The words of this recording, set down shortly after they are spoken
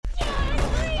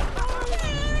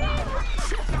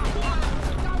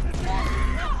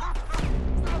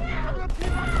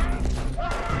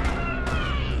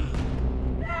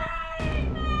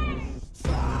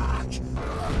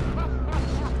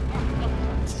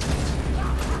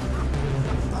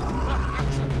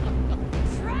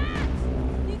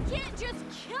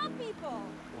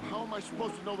I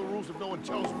supposed to know the rules if no one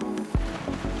tells me?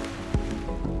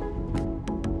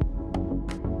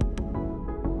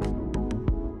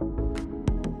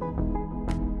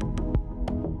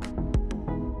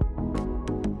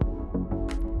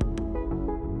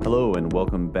 Hello and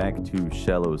welcome back to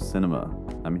Shallow Cinema.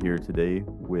 I'm here today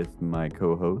with my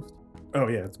co-host. Oh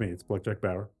yeah, it's me. It's Blackjack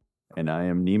Bauer. And I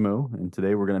am Nemo, and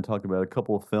today we're going to talk about a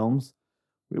couple of films.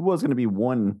 It was going to be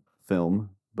one film,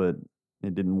 but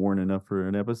it didn't warrant enough for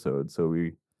an episode, so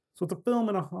it's a film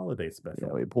and a holiday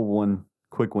special. we pulled one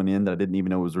quick one in that I didn't even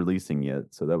know was releasing yet,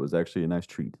 so that was actually a nice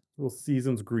treat. Little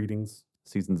season's greetings.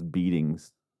 Season's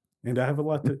beatings. And I have a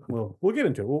lot to. Well, we'll get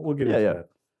into it. We'll get into that.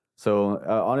 So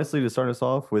honestly, to start us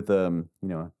off with,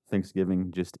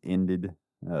 Thanksgiving just ended.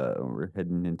 We're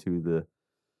heading into the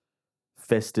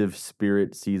festive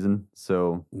spirit season.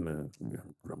 So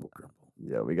Grumble.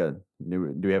 yeah, we got.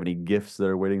 Do we have any gifts that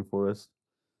are waiting for us?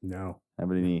 No.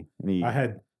 Have any? I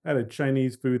had a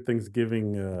Chinese food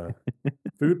Thanksgiving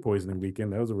food poisoning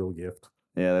weekend. That was a real gift.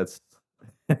 Yeah, that's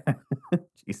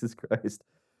Jesus Christ.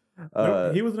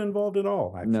 No, he wasn't involved at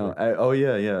all. Actually. No.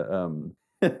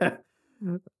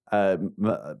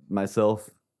 Myself,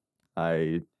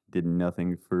 I did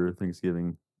nothing for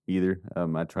Thanksgiving either.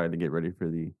 I tried to get ready for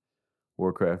the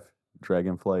Warcraft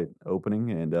Dragonflight opening,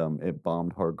 and it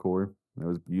bombed hardcore. It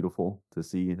was beautiful to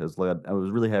see. I was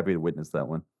really happy to witness that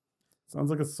one. Sounds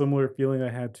like a similar feeling I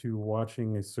had to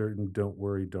watching a certain "Don't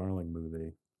Worry, Darling"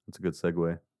 movie. That's a good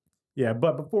segue. Yeah,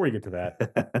 but before we get to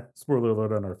that, spoiler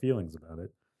alert on our feelings about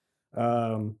it.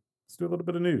 Let's do a little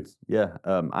bit of news. Yeah,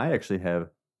 I actually have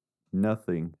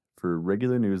nothing for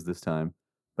regular news this time,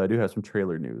 but I do have some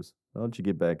trailer news. I'll let you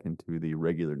get back into the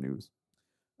regular news.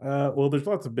 Well, there's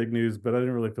lots of big news, but I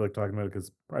didn't really feel like talking about it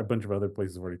because probably a bunch of other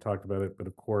places have already talked about it. But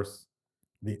of course,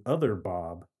 the other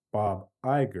Bob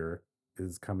Iger,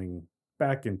 is coming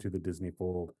back into the Disney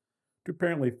fold to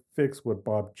apparently fix what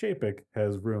Bob Chapek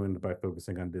has ruined by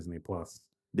focusing on Disney Plus.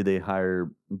 Did they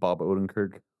hire Bob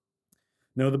Odenkirk?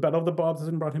 No, the Battle of the Bobs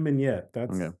hasn't brought him in yet.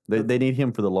 Okay. They need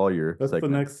him for the lawyer. That's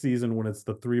segment. the next season when it's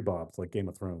the three Bobs, like Game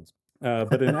of Thrones.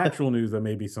 But in actual news that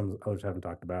maybe some others haven't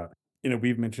talked about.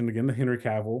 We've mentioned again the Henry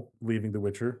Cavill leaving The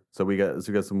Witcher. So we got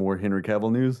some more Henry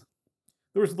Cavill news.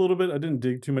 There was a little bit. I didn't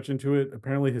dig too much into it.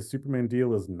 Apparently, his Superman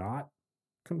deal is not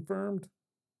confirmed.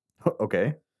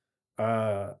 Okay.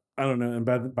 I don't know.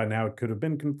 And by now, it could have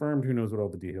been confirmed. Who knows what all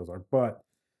the details are? But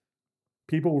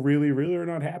people really, really are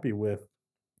not happy with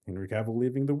Henry Cavill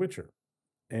leaving The Witcher.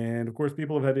 And of course,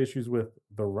 people have had issues with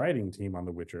the writing team on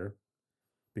The Witcher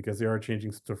because they are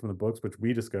changing stuff from the books, which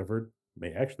we discovered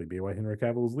may actually be why Henry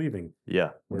Cavill is leaving.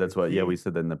 Yeah, that's why. Yeah, he we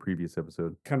said that in the previous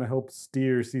episode. Kind of helped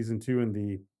steer season 2 in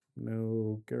the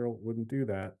no, Geralt wouldn't do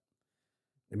that.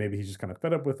 And maybe he's just kind of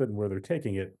fed up with it and where they're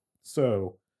taking it.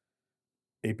 So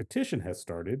a petition has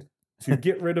started to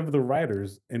get rid of the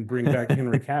writers and bring back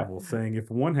Henry Cavill, saying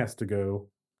if one has to go,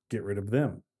 get rid of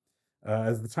them.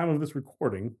 As the time of this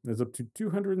recording, there's up to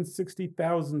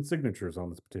 260,000 signatures on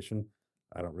this petition.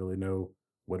 I don't really know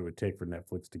what it would take for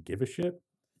Netflix to give a shit.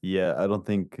 Yeah, I don't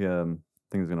think things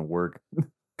are gonna work.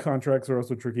 Contracts are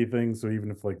also tricky things, so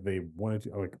even if they wanted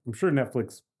to, I'm sure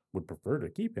Netflix would prefer to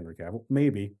keep Henry Cavill.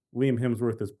 Maybe Liam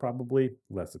Hemsworth is probably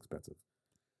less expensive.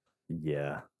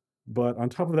 Yeah, but on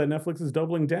top of that, Netflix is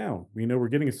doubling down. We know we're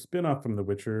getting a spin-off from The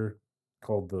Witcher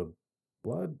called The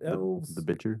Blood Elves, the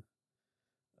Bitcher,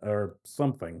 or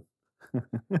something.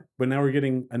 But now we're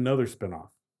getting another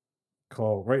spin-off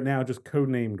called right now just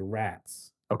codenamed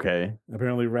Rats. Okay.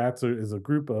 Apparently, Rats is a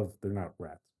group of. They're not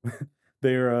rats.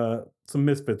 They're some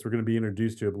misfits we're going to be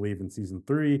introduced to, I believe, in season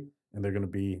 3, and they're going to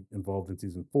be involved in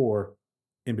season 4.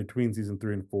 In between season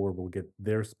 3 and 4, we'll get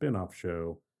their spin-off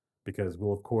show because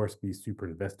we'll, of course, be super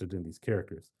invested in these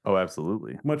characters. Oh,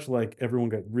 absolutely. Much like everyone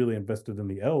got really invested in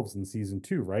the elves in season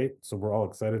 2, right? So we're all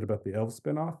excited about the elf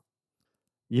spin-off.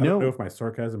 I don't know if my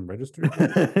sarcasm registered.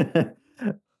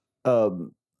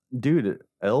 Dude,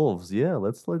 elves, yeah.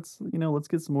 Let's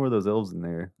get some more of those elves in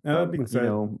there. That being said,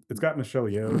 it's got Michelle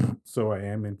Yeoh, so I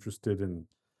am interested in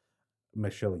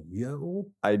Michelle Yeoh.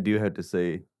 I do have to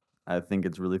say, I think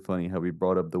it's really funny how we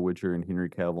brought up The Witcher and Henry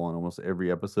Cavill on almost every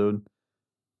episode.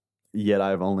 Yet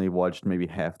I've only watched maybe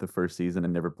half the first season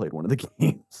and never played one of the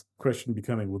games. Question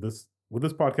becoming: Will this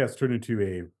podcast turn into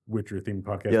a Witcher themed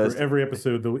podcast? Where every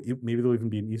episode, maybe there'll even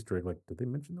be an Easter egg. Like, did they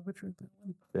mention the Witcher in that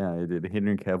one? Yeah, did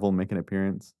Henry Cavill make an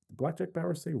appearance? Did Blackjack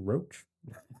Bauer say Roach?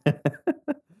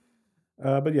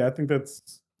 But yeah, I think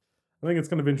it's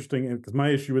kind of interesting because my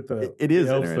issue with the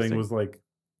elf thing was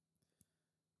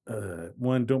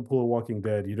one, don't pull a Walking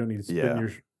Dead. You don't need to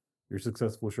spin your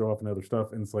successful show off and other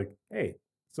stuff. And it's like, hey,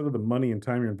 instead of the money and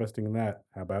time you're investing in that,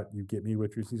 how about you get me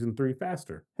Witcher season 3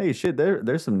 faster? Hey, shit,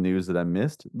 there's some news that I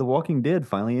missed. The Walking Dead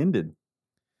finally ended.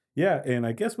 Yeah, and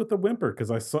I guess with the whimper, because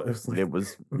I saw it was like It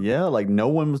was, yeah, like no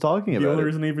one was talking the about only it.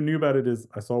 reason I even knew about it is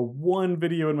I saw one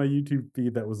video in my YouTube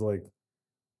feed that was like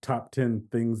top 10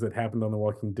 things that happened on The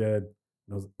Walking Dead.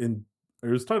 And it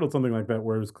was titled something like that,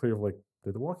 where it was clear of like,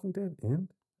 did The Walking Dead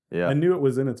end? Yeah. I knew it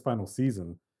was in its final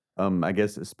season. I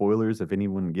guess spoilers if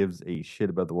anyone gives a shit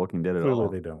about The Walking Dead at Clearly, all.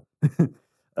 they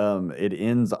don't. It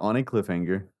ends on a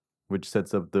cliffhanger, which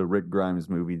sets up the Rick Grimes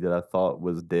movie that I thought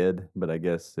was dead, but I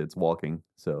guess it's walking.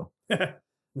 So, that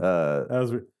uh,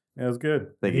 was good.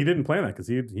 Thank He you. didn't plan that because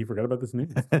he forgot about this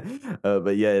news.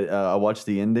 but yeah, I watched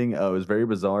the ending. It was very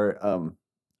bizarre.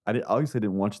 Obviously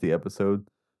didn't watch the episode,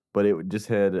 but it just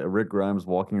had Rick Grimes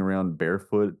walking around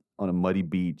barefoot on a muddy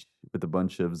beach with a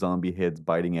bunch of zombie heads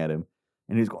biting at him,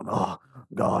 and he's going, "Oh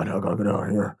God, I gotta get out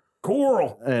of here!"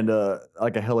 Coral. And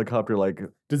like a helicopter, like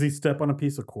Does he step on a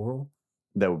piece of coral?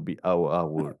 that would be. Oh, I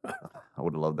would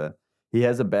have loved that. He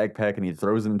has a backpack and he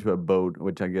throws it into a boat,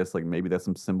 which I guess like maybe that's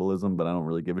some symbolism, but I don't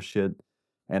really give a shit.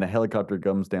 And a helicopter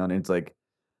comes down and it's like,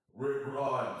 Rick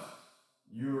Grimes,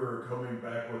 you're coming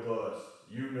back with us.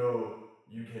 You know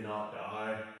you cannot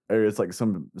die. or it's like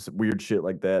some weird shit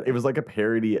like that. It was like a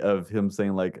parody of him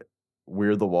saying like,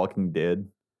 "We're the Walking Dead,"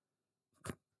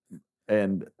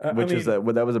 and which is that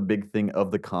was a big thing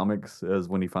of the comics, is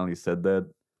when he finally said that.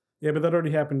 Yeah, but that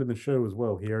already happened in the show as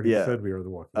well. He already Yeah. said we are the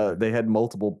Walking Dead. They had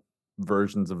multiple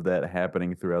versions of that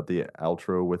happening throughout the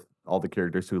outro with all the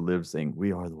characters who live saying,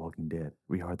 "We are the Walking Dead.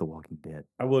 We are the Walking Dead."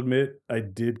 I will admit, I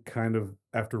did kind of,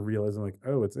 after realizing like,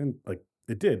 oh, it's in, like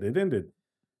it ended.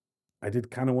 I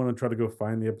did kind of want to try to go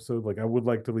find the episode. Like, I would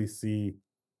like to at least see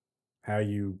how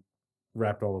you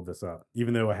wrapped all of this up,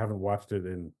 even though I haven't watched it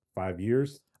in 5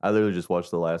 years. I literally just watched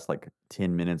the last like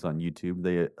 10 minutes on YouTube.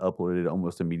 They uploaded it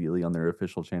almost immediately on their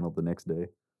official channel the next day.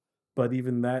 But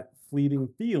even that fleeting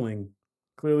feeling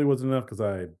clearly wasn't enough because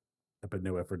I put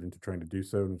no effort into trying to do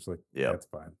so. And it's like, Yeah. that's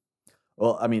fine.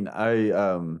 Well, I mean, I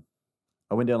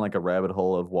went down like a rabbit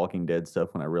hole of Walking Dead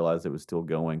stuff when I realized it was still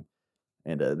going.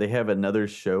 And they have another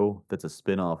show that's a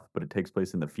spin-off, but it takes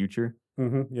place in the future.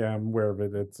 Yeah, I'm aware of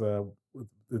it. It's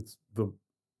the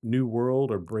New World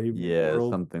or Brave New Yeah,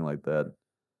 World. something like that.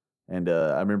 And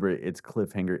I remember its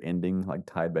cliffhanger ending like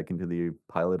tied back into the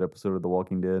pilot episode of The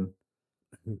Walking Dead.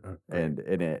 Right. And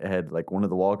it had like one of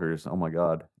the walkers, oh my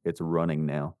God, it's running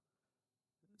now.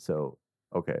 So,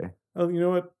 okay. Oh, you know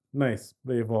what? Nice.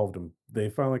 They evolved them. They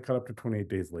finally caught up to 28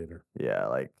 days later. Yeah,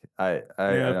 like If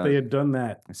they had done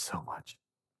that, so much.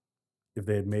 if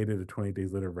they had made it a 28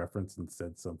 days later reference and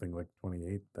said something like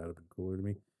 28, that would have been cooler to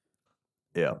me.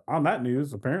 Yeah. On that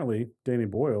news, apparently Danny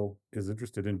Boyle is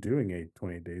interested in doing a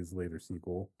 28 days later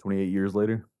sequel. 28 years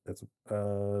later? That's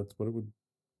what it would.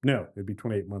 No, it'd be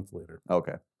 28 months later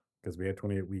Okay. because we had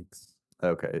 28 weeks.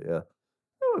 Okay, yeah.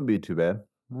 That wouldn't be too bad.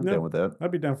 I'm No. down with that.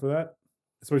 I'd be down for that,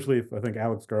 especially if I think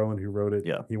Alex Garland, who wrote it,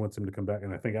 Yeah. he wants him to come back,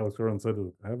 and I think Alex Garland said,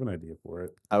 "I have an idea for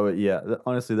it." I would, yeah.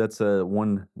 Honestly, that's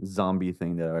one zombie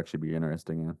thing that I'd actually be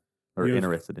interested in.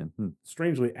 Interested in.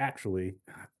 Strangely, actually,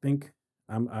 I think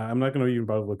I'm not going to even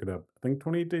bother to look it up. I think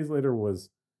 28 Days Later was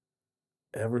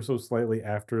ever so slightly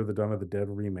after the Dawn of the Dead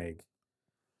remake,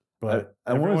 but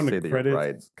I wanna everyone say that you're credits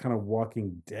right. kind of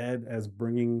Walking Dead as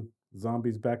bringing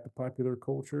zombies back to popular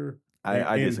culture. I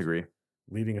and disagree.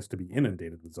 leading us to be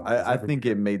inundated with zombies. I think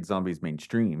it made zombies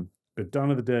mainstream. But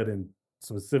Dawn of the Dead and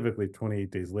specifically 28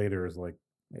 Days Later is like,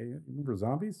 hey, remember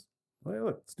zombies? Well, hey,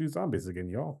 look, let's do zombies again,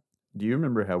 y'all. Do you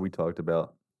remember how we talked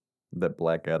about that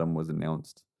Black Adam was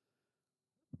announced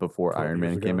before 12 Iron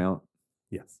years Man came ago? out?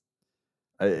 Yes.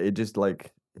 It just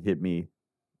like hit me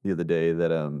the other day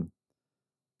that I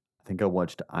think I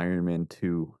watched Iron Man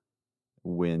 2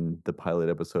 when the pilot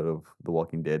episode of The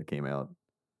Walking Dead came out.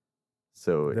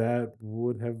 So That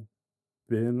would have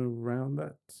been around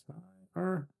that time.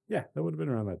 Or, yeah, that would have been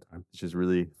around that time. it's just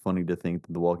really funny to think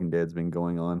that The Walking Dead's been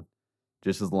going on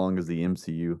just as long as the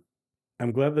MCU.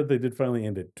 I'm glad that they did finally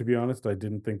end it. To be honest, I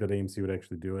didn't think that AMC would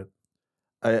actually do it.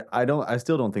 I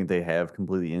still don't think they have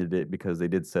completely ended it because they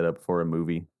did set up for a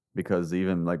movie, because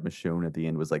even like Michonne at the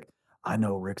end was like, I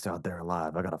know Rick's out there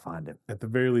alive. I gotta find him. At the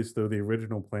very least, though, the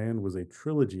original plan was a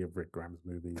trilogy of Rick Grimes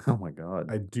movies. Oh my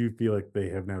God. I do feel like they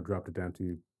have now dropped it down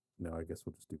to, no, I guess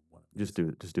we'll just do one. Just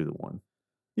do the one.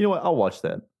 You know what? I'll watch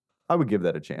that. I would give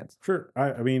that a chance. Sure.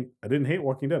 I mean, I didn't hate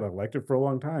Walking Dead. I liked it for a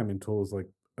long time until it was like,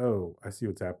 oh, I see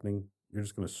what's happening. You're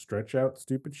just going to stretch out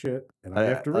stupid shit. And all you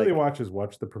have to really watch is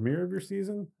watch the premiere of your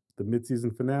season, the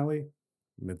mid-season finale,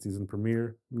 mid-season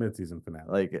premiere, mid-season finale.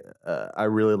 Like, I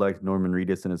really liked Norman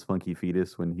Reedus and his funky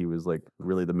fetus when he was like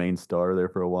really the main star there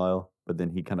for a while, but then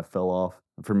he kind of fell off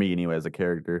for me anyway as a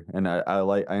character. And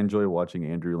I enjoy watching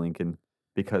Andrew Lincoln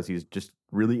because he's just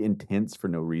really intense for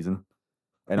no reason.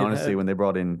 And honestly, when they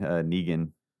brought in Negan,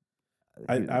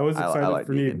 I was excited like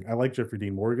for Negan. I like Jeffrey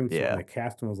Dean Morgan, so Yeah. when I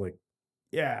cast him, I was like,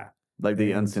 yeah. like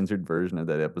the And uncensored version of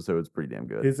that episode is pretty damn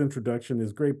good. his introduction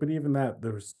is great, but even that,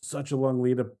 there was such a long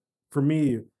lead up for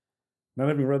me. Not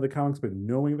having read the comics, but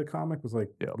knowing the comic was like,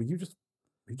 Yeah. will you just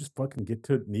fucking get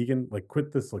to Negan? Like,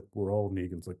 quit this. Like, we're all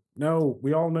Negans. Like, no,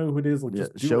 we all know who it is. Like, Yeah,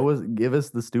 just do it. give us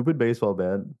the stupid baseball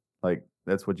bat. Like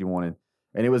that's what you wanted,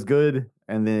 and it was good.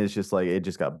 And then it's just like it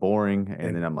just got boring,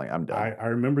 and then I'm like, I'm done. I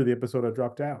remember the episode I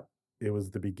dropped out. It was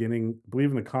the beginning. I believe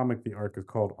in the comic, the arc is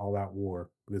called All Out War.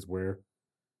 It is where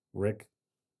Rick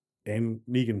and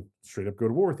Negan straight up go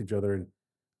to war with each other. And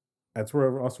that's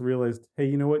where I also realized, hey,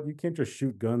 you know what? You can't just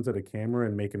shoot guns at a camera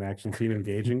and make an action scene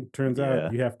engaging. Turns Yeah.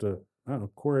 out you have to, I don't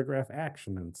know, choreograph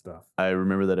action and stuff. I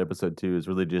remember that episode too. Is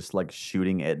really just like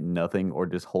shooting at nothing or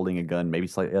just holding a gun, maybe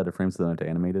slightly out of frame so they don't have to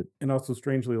animate it. And also,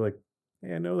 strangely, like,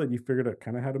 hey, I know that you figured out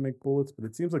kind of how to make bullets, but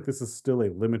it seems like this is still a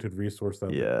limited resource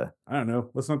that, Yeah. I don't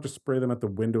know, let's not just spray them at the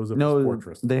windows of this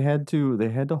fortress. They had to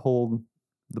hold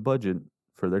the budget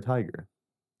for their tiger.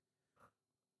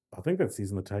 I think that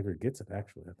season the Tiger gets it,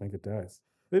 actually. I think it does.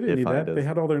 They didn't It need finally that. They does.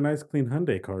 had all their nice, clean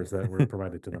Hyundai cars that were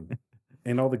provided to them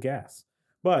and all the gas.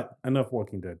 But enough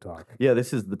Walking Dead talk. Yeah,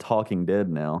 this is the Talking Dead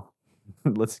now.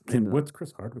 Let's get And what's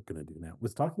Chris Hardwick going to do now?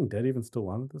 Was Talking Dead even still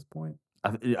on at this point?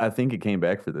 I think it came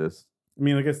back for this. I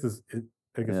mean, I guess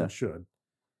Yeah. it should.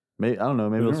 Maybe I don't know.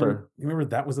 Maybe But it'll start. you remember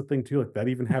that was a thing too? Like, that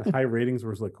even had high ratings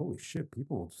where it's like, holy shit,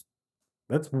 people just...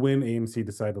 That's when AMC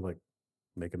decided to, like,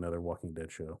 make another Walking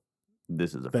Dead show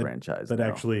This is a that- franchise that now.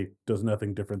 actually does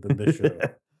nothing different than this show.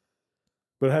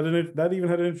 But that even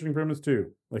had an interesting premise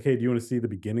too. Like, hey, do you want to see the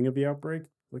beginning of the outbreak?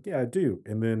 Like, yeah, I do.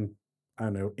 And then, I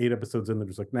don't know, 8 episodes in, they're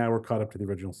just like, now we're caught up to the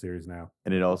original series now.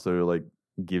 And it also like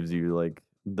gives you like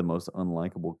the most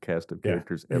unlikable cast of Yeah.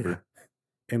 characters ever. Yeah.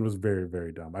 And was very,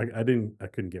 very dumb. I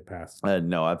couldn't get past.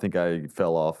 No, I think I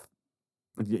fell off.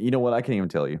 You know what? I can't even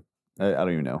tell you. I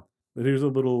don't even know. But here's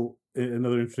another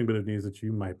interesting bit of news that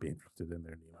you might be interested in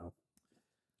there, Nemo.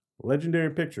 Legendary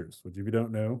Pictures, which if you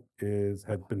don't know,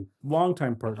 had been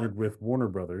longtime partnered with Warner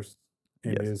Brothers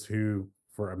and Yes. is who,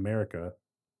 for America,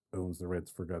 owns the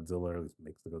rights for Godzilla, or at least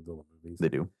makes the Godzilla movies. They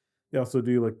do. They also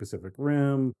do like Pacific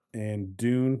Rim and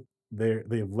Dune.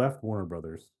 They've left Warner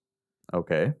Brothers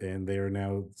Okay. and they are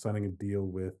now signing a deal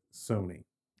with Sony.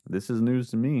 This is news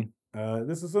to me.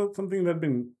 This is something that had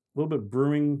been a little bit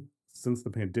brewing since the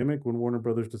pandemic when Warner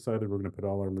Brothers decided we're going to put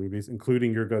all our movies,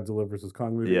 including your Godzilla vs.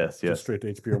 Kong movie, Yes. just straight to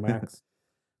HBO Max,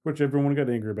 which everyone got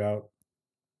angry about.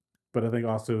 But I think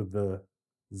also the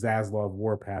Zaslav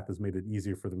Warpath has made it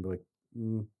easier for them to be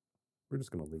like, we're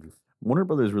just going to leave. Warner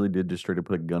Brothers really did just straight up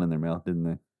put a gun in their mouth, didn't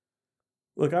they?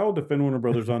 Look, I will defend Warner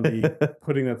Brothers on the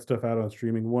putting that stuff out on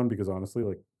streaming. One, because honestly,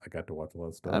 like, I got to watch a lot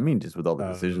of stuff. I mean, just with all the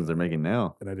decisions they're making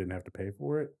now. And I didn't have to pay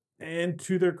for it. And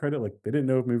to their credit, like, they didn't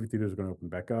know if movie theaters were going to open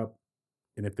back up.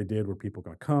 And if they did, were people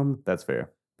going to come? That's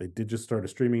fair. They did just start a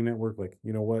streaming network. Like,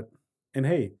 you know what? And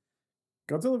hey,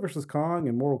 Godzilla vs. Kong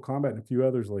and Mortal Kombat and a few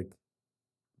others, like,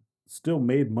 still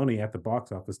made money at the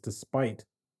box office despite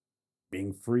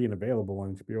being free and available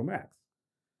on HBO Max.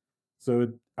 So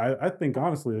I think,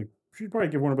 honestly, like, you should probably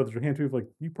give Warner Brothers a hand too. If, like,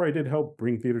 you probably did help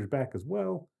bring theaters back as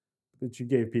well, that you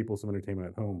gave people some entertainment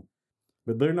at home.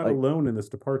 But they're not Like- alone in this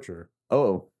departure.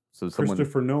 Oh, so someone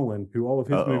Christopher Nolan, who all of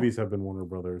his Uh-oh. movies have been Warner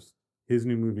Brothers, his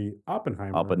new movie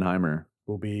Oppenheimer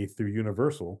will be through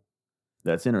Universal.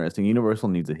 That's interesting. Universal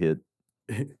needs a hit.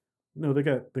 No, they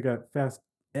got Fast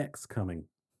X coming,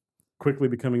 quickly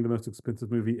becoming the most expensive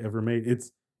movie ever made.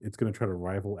 It's going to try to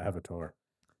rival Avatar.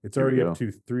 It's Here we already go. up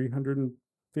to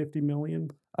 $350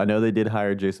 million. I know they did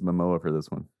hire Jason Momoa for this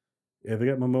one. Yeah, they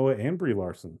got Momoa and Brie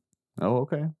Larson, Oh,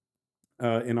 okay.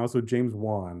 and also James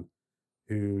Wan,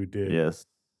 who did Yes.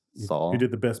 Saw. who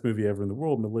did the best movie ever in the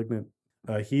world, *Malignant*.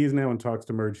 He is now in talks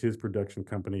to merge his production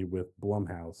company with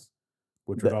Blumhouse,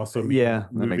 which would That- also mean yeah,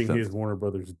 that makes moving his sense. Warner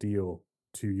Brothers deal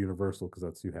to Universal, because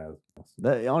that's who has.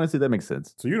 Honestly, that makes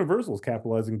sense. So Universal is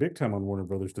capitalizing big time on Warner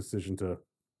Brothers' decision to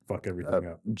fuck everything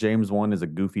up. James Wan is a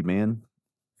goofy man.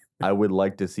 I would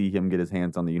like to see him get his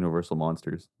hands on the Universal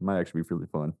monsters. Might actually be really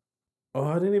fun. Oh,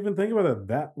 I didn't even think about that.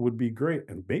 That would be great,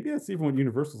 and maybe that's even what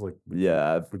Universal's like.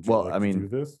 Yeah. Would you Well, like I to do mean,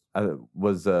 this?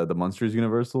 was the monsters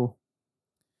Universal?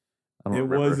 I don't It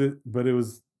remember. wasn't, but it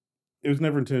was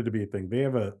never intended to be a thing. They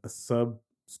have a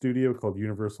studio called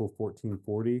Universal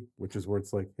 1440, which is where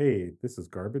it's like, hey, this is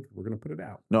garbage. We're gonna put it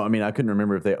out. No, I mean I couldn't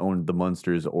remember if they owned the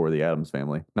Munsters or the Addams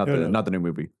Family. Not No, the no. not the new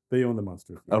movie. They own the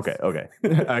Munsters. Yes. Okay.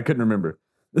 I couldn't remember.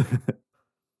 But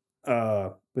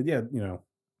yeah,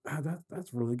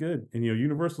 that's really good. And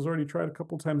Universal's already tried a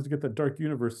couple times to get that Dark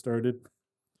Universe started.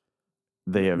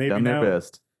 They have Maybe done their now-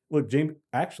 best. Look, James,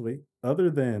 actually, other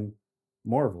than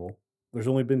Marvel, there's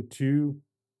only been 2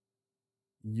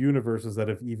 universes that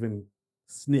have even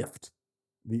sniffed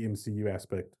the MCU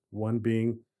aspect. One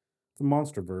being the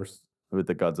MonsterVerse, With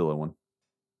the Godzilla one.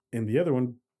 and the other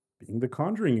one being the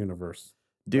Conjuring universe.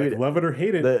 Dude, Like, love it or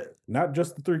hate it, the not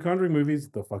just the 3 Conjuring movies,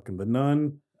 the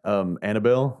Nun,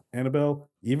 Annabelle. Annabelle,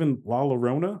 even La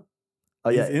Llorona Oh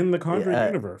is yeah. in the Conjuring yeah,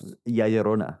 universe. Yeah,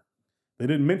 Llorona. They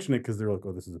didn't mention it because they're like,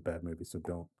 oh, this is a bad movie, so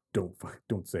don't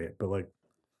say it. But like,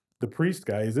 the priest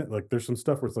guy isn't like. There's some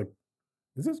stuff where it's like,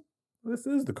 this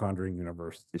is the Conjuring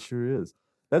universe. It sure is.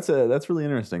 That's really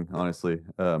interesting, honestly.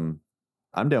 I'm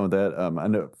down with that. I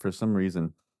know for some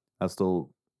reason I still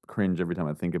cringe every time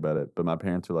I think about it, but my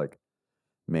parents are like,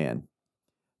 man,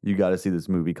 you got to see this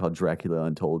movie called Dracula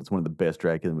Untold. It's one of the best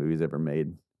Dracula movies ever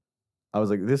made. I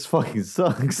was like, this fucking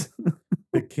sucks.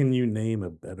 But can you name a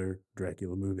better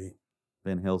Dracula movie?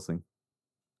 Van Helsing.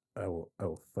 I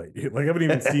will fight you. Like, I haven't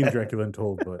even seen Dracula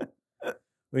Untold, but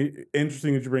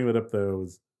interesting that you bring that up. Though,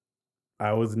 is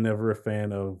I was never a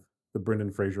fan of the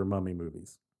Brendan Fraser Mummy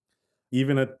movies.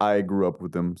 Even at I grew up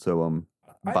with them, so I'm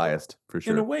biased for in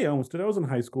a sure. way, I almost did. I was in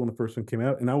high school when the first one came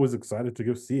out, and I was excited to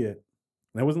go see it.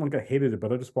 And I wasn't like I hated it,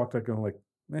 but I just walked out going like,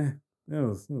 it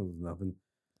was nothing.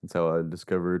 That's how I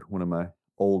discovered one of my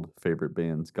old favorite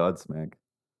bands, Godsmack.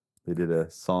 They did a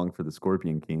song for the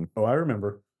Scorpion King. Oh, I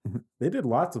remember. They did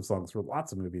lots of songs for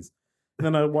lots of movies. And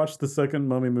then I watched the second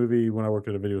Mummy movie when I worked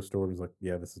at a video store and was like,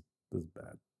 yeah, this is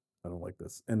bad. I don't like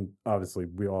this. And obviously,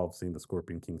 we all have seen the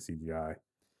Scorpion King CGI.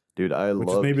 Dude, I which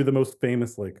love is maybe the most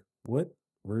famous, like, what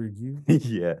were you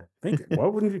yeah. thinking? Why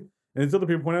wouldn't you? And as other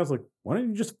people point out, I was like, why don't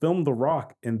you just film The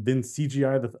Rock and then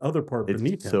CGI the other part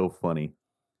beneath It's him? so funny.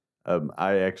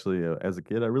 I actually, as a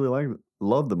kid, I really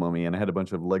loved the Mummy, and I had a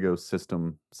bunch of Lego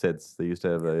system sets. They used to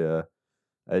have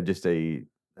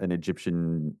an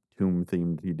Egyptian tomb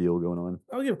themed deal going on.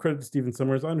 I'll give credit to Stephen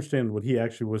Sommers. I understand what he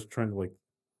actually was trying to like.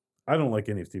 I don't like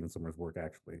any of Stephen Sommers' work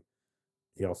actually.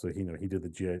 He also, he did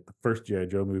the first G.I.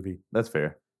 Joe movie. That's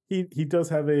fair. He does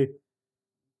have a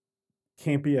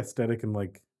campy aesthetic, and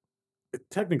like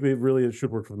technically, it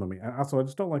should work for the Mummy. I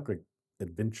just don't like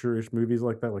adventure-ish movies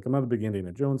like that. Like, I'm not a big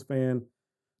Indiana Jones fan.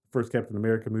 First Captain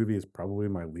America movie is probably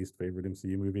my least favorite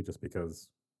MCU movie, just because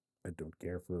I don't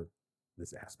care for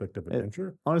this aspect of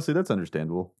adventure. Honestly, that's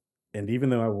understandable. And even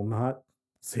though I will not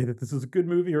say that this is a good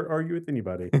movie or argue with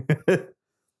anybody,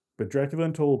 but Dracula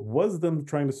Untold was them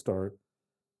trying to start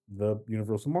the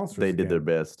Universal Monsters. They did their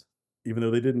best. Even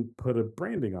though they didn't put a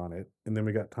branding on it. And then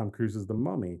we got Tom Cruise's The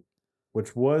Mummy,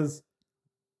 which was,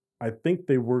 I think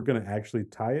they were going to actually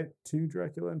tie it to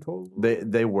Dracula Untold.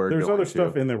 They were. There's going other to.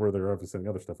 stuff in there where they're obviously setting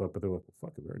other stuff up, but they're like, well,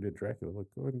 fuck it, we already did Dracula. Like,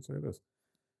 go ahead and say this.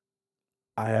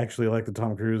 I actually like the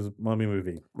Tom Cruise Mummy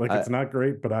movie. Like, it's not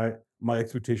great, but my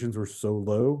expectations were so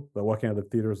low that walking out of the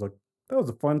theater was like, that was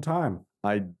a fun time.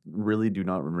 I really do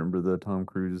not remember the Tom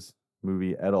Cruise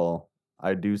movie at all.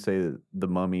 I do say that the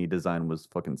Mummy design was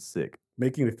fucking sick.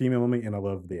 Making the female mummy, and I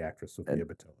love the actress Sophia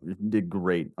Boutella. Did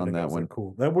great on that one. Like,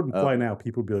 cool. That wouldn't fly now.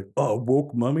 People would be like, "Oh,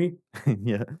 woke mummy."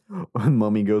 Yeah, when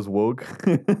Mummy goes woke.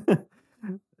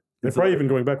 They're probably even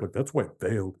going back like, "That's why it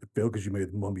failed. It failed because you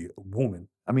made the mummy a woman."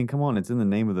 I mean, come on, it's in the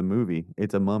name of the movie.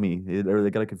 It's a mummy, or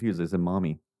they got it confused. It's a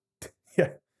mommy. Yeah,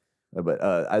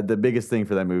 but the biggest thing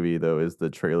for that movie though is the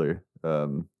trailer.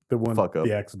 the one, fuck up.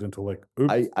 the accidental like.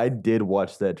 Oops. I did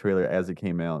watch that trailer as it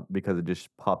came out because it just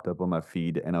popped up on my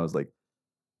feed, and I was like,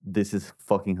 this is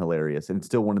fucking hilarious. And it's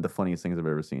still one of the funniest things I've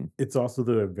ever seen. It's also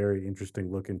the very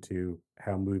interesting look into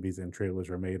how movies and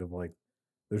trailers are made of like,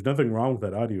 there's nothing wrong with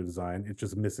that audio design. It's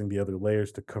just missing the other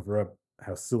layers to cover up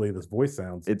how silly this voice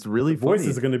sounds. It's really the funny.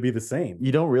 voices are going to be the same.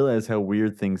 You don't realize how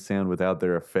weird things sound without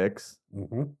their effects.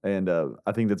 Mm-hmm. And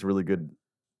I think that's a really good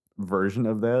version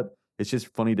of that. It's just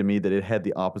funny to me that it had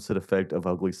the opposite effect of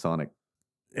Ugly Sonic.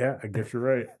 Yeah, I guess you're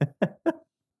right.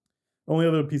 Only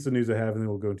other piece of news I have, and then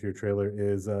we'll go into your trailer,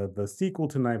 is the sequel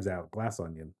to Knives Out, Glass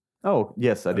Onion. Oh,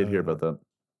 yes, I did hear about that.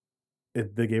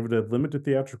 They gave it a limited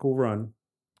theatrical run.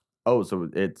 Oh, so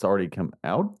it's already come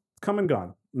out? It's come and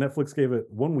gone. Netflix gave it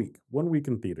 1 week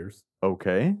in theaters.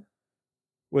 Okay.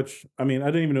 Which, I mean, I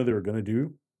didn't even know they were going to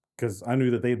do, because I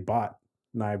knew that they'd bought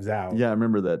Knives Out. Yeah, I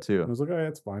remember that I too. was like, oh, yeah,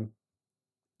 that's fine.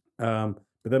 But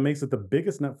that makes it the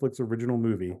biggest Netflix original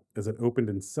movie, as it opened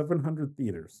in 700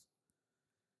 theaters.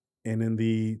 And in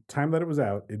the time that it was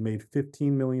out, it made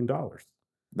 $15 million.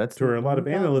 That's To where a lot of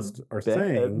not analysts are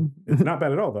saying bad. it's not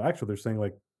bad at all. Though actually, they're saying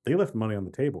like they left money on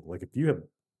the table. Like if you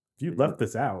left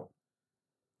this out,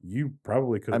 you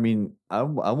probably could. I mean, I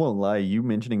won't lie. You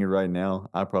mentioning it right now,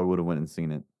 I probably would have went and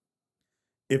seen it.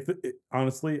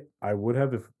 Honestly, I would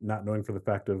have if not knowing for the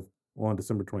fact of on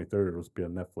December 23rd it was be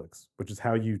on Netflix, which is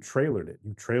how you trailered it.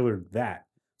 You trailered that,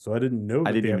 so I didn't know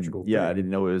I the didn't even, theatrical yeah, I thing.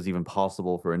 didn't know it was even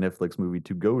possible for a Netflix movie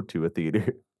to go to a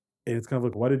theater. And it's kind of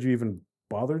like, why did you even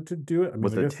bother to do it? I mean,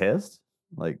 Was I it a guess test?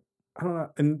 Like, I don't know.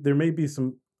 And there may be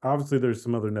some. Obviously, there's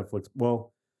some other Netflix.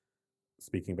 Well,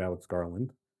 speaking of Alex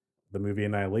Garland, the movie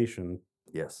Annihilation,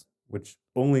 yes. which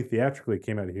only theatrically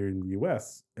came out here in the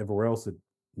U.S. Everywhere else,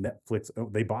 Netflix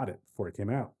they bought it before it came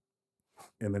out,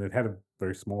 and then it had a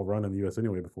very small run in the U.S.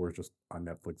 anyway before it's just on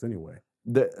Netflix anyway.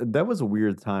 That was a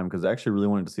weird time because I actually really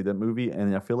wanted to see that movie,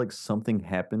 and I feel like something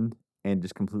happened and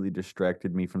just completely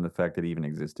distracted me from the fact that it even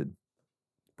existed.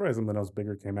 Probably something else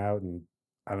bigger came out, and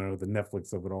I don't know the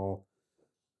Netflix of it all.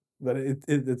 But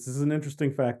it's an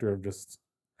interesting factor of just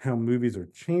how movies are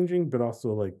changing, but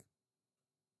also like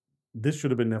this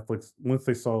should have been Netflix once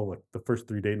they saw like the first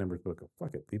 3 day numbers. But go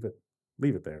fuck it,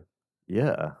 leave it there.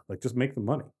 Yeah. Like just make the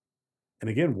money. And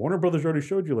again, Warner Brothers already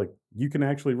showed you like you can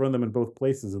actually run them in both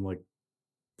places, and like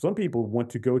some people want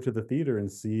to go to the theater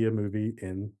and see a movie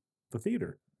in the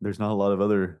theater. There's not a lot of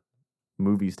other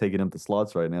movies taking up the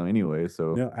slots right now anyway,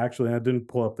 so No, actually, I didn't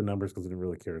pull up the numbers because I didn't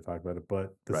really care to talk about it.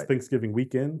 But this Right. Thanksgiving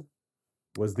weekend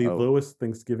was the Oh. lowest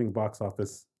Thanksgiving box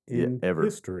office in ever.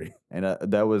 history. And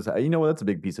that was, you know what, that's a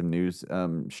big piece of news.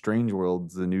 Strange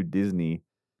Worlds, the new Disney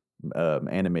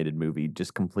animated movie,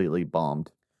 just completely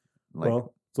bombed. Like,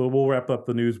 Well, so we'll wrap up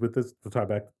the news with this to tie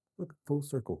back. Look, full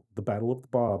circle. The Battle of the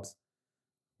Bobs.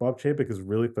 Bob Chapek is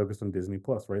really focused on Disney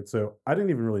Plus, right? So I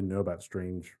didn't even really know about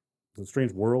Strange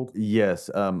World. yes,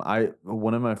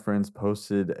 one of my friends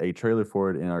posted a trailer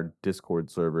for it in our Discord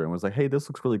server and was like, "Hey, this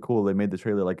looks really cool." They made the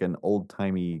trailer like an old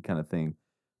timey kind of thing,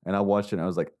 and I watched it and I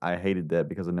was like, I hated that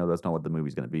because I know that's not what the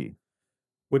movie's gonna be.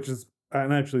 Which is,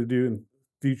 and actually do in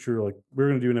future, like we're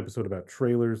going to do an episode about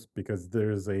trailers because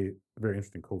there's a very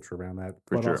interesting culture around that.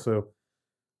 For But sure. also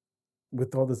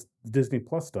with all this Disney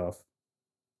Plus stuff,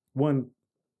 one,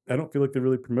 I don't feel like they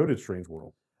really promoted Strange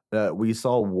World. We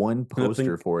saw one I poster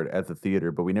think- for it at the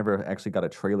theater, but we never actually got a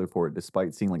trailer for it,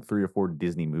 despite seeing like 3 or 4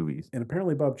 Disney movies. And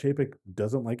apparently Bob Chapek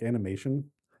doesn't like animation,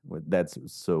 That's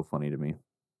so funny to me.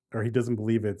 or he doesn't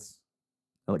believe it's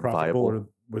Like profitable, viable. or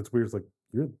what's weird is like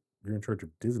you're in charge of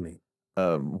Disney.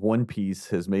 One Piece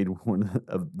has made one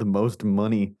of the most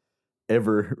money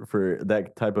ever for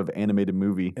that type of animated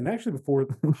movie. And actually, before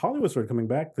Hollywood started coming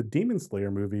back, the Demon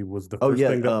Slayer movie was the Oh, first yeah,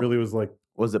 thing that really was like,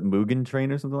 Was it Mugen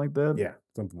Train or something like that? yeah,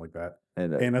 something like that.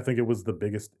 And And I think it was the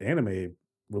biggest anime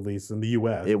release in the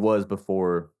U.S. it was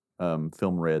before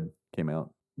Film Red came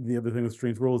out. The other thing with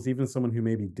Strange World is even someone who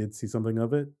maybe did see something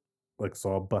of it, like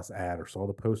saw a bus ad or saw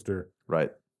the poster,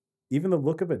 Right. even the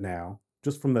look of it now,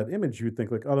 just from that image, you would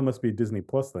think like, oh, that must be a Disney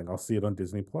Plus thing. I'll see it on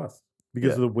Disney Plus because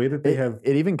Yeah. of the way that they have.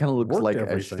 It even kind of looks worked like a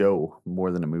everything. show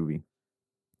more than a movie.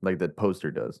 Like that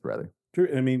poster does, rather. True.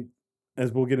 I mean,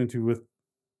 as we'll get into with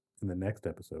in the next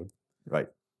episode, Right.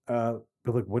 but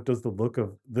like, what does the look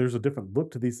of? There's a different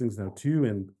look to these things now too,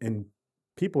 and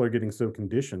people are getting so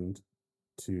conditioned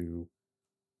to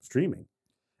streaming,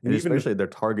 And even if- especially their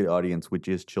target audience, which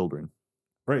is children.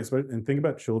 right. And think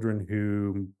about children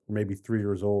who were maybe 3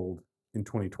 years old in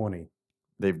 2020.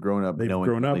 They've grown up They've knowing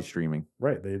grown up- streaming.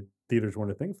 Right. Theaters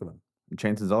weren't a thing for them.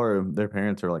 Chances are their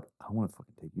parents are like, I want to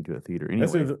fucking take you to a theater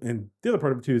That's anyway. and the other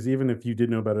part of it too is even if you did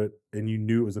know about it and you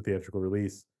knew it was a theatrical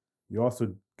release, you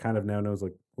also kind of now knows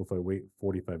like, well, if I wait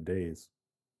 45 days,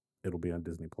 it'll be on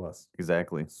Disney Plus.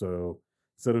 Exactly. So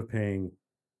instead of paying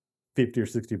 $50 or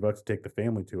 $60 to take the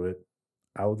family to it,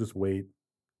 I'll just wait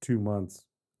 2 months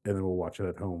and then we'll watch it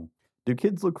at home. Do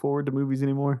kids look forward to movies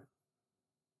anymore?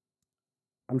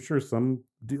 I'm sure some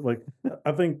do. Like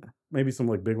I think maybe some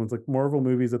like big ones like Marvel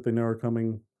movies that they know are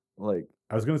coming. Like,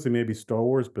 I was going to say maybe Star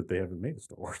Wars, but they haven't made a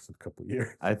Star Wars in a couple of years.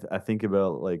 I think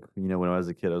about like, when I was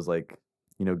a kid, I was like,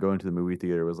 going to the movie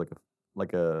theater was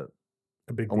like a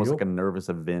A big almost deal. like a nervous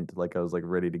event. Like I was like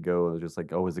ready to go. I was just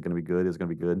like, oh, is it gonna be good? Is it gonna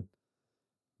be good?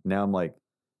 Now I'm like,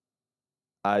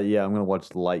 I'm gonna watch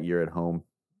Lightyear at home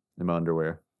in my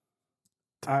underwear.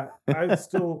 I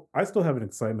still have an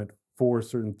excitement for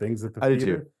certain things at the I do too.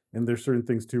 theater, and there's certain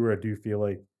things too where I do feel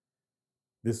like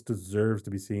this deserves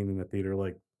to be seen in the theater.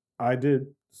 Like I did,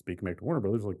 speaking back to Warner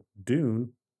Brothers, like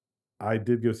Dune, I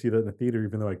did go see that in the theater,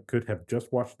 even though I could have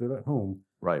just watched it at home.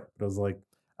 Right. But I was like,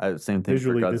 Same thing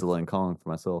for Visually, Godzilla and Kong for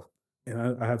myself.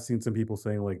 and I have seen some people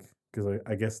saying like, because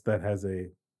I guess that has a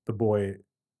the boy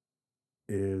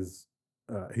is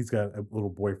he's got a little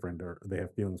boyfriend, or they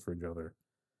have feelings for each other.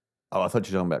 Oh, I thought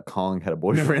you were talking about Kong had a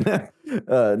boyfriend. He,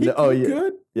 No, oh he yeah,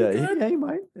 could. yeah, He could. yeah, he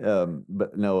might.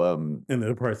 But no, And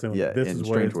they're probably saying, like, yeah, this in is why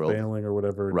Strange it's World, failing or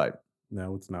whatever. right?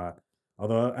 No, it's not.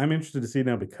 Although I'm interested to see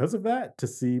now because of that,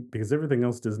 because everything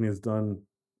else Disney has done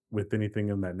with anything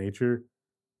in that nature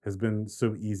has been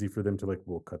so easy for them to, like,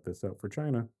 we'll cut this out for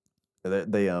China.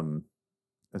 They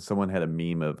someone had a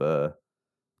meme of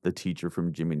the teacher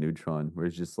from Jimmy Neutron, where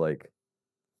it's just like,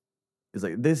 it's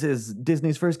like, this is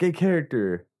Disney's first gay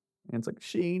character, and it's like,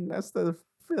 Sheen, that's the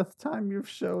 5th time you've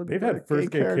showed They've the had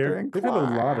first gay character in They've had a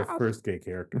lot of class. first gay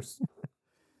characters.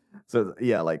 So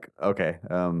yeah, like, okay,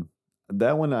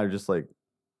 that one I just like,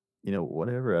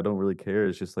 whatever. I don't really care.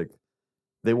 It's just like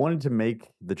they wanted to make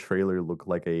the trailer look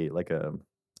like a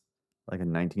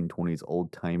 1920s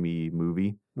old timey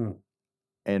movie, Hmm.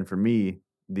 and for me,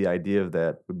 the idea of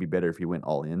that would be better if you went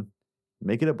all in.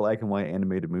 Make it a black and white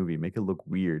animated movie. Make it look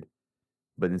weird,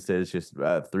 but instead it's just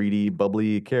 3D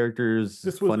bubbly characters,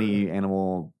 This was funny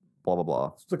animal, blah blah blah.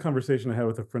 This was a conversation I had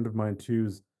with a friend of mine too.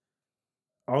 Is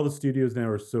all the studios now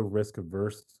are so risk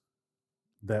averse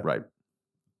that Right.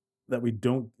 that we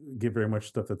don't get very much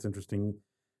stuff that's interesting.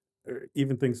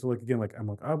 Even things so like again, like I'm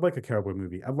like, I'd like a cowboy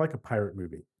movie. I'd like a pirate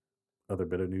movie. Other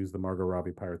bit of news: the Margot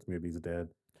Robbie Pirates movie is dead.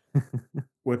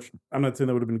 Which I'm not saying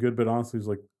that would have been good, but honestly, it's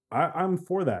like I'm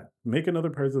for that. Make another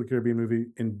Pirates of the Caribbean movie,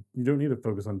 and you don't need to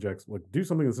focus on Jack. Like, do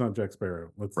something that's not Jack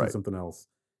Sparrow. Let's do Right. something else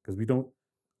because we don't.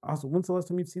 Also, when's the last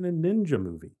time you've seen a ninja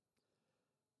movie?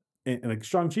 And like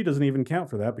Shang-Chi doesn't even count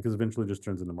for that because eventually it just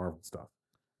turns into Marvel stuff.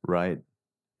 Right.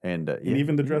 And And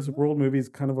even the Jurassic World movies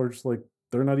kind of are just like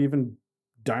they're not even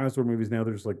dinosaur movies now.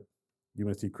 They're just like, you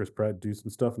want to see Chris Pratt do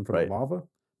some stuff in front of Right. lava?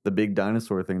 The big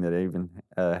dinosaur thing that even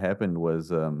happened was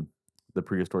the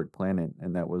Prehistoric Planet,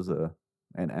 and that was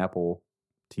an Apple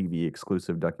TV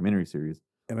exclusive documentary series.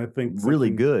 And I think Really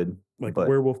something good, like but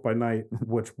Werewolf by Night,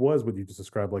 which was what you just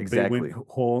described. Like they Exactly. went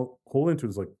whole into it.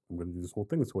 It's like, I'm going to do this whole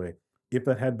thing this way. If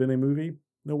that had been a movie,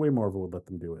 no way Marvel would let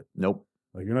them do it. nope.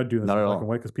 Like you're not doing this Not in at black all. and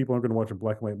white because people aren't going to watch a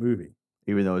black and white movie.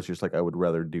 Even though it's just like, I would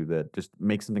rather do that. Just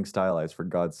make something stylized, for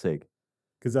God's sake.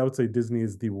 Because I would say Disney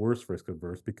is the worst risk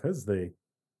averse because they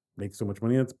make so much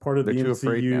money. And it's part of They're the too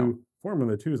afraid now. MCU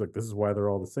formula too. Is like this is why they're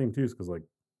all the same too. Because like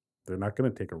they're not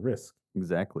going to take a risk.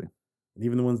 Exactly. And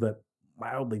even the ones that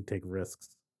mildly take risks,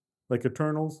 like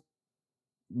Eternals,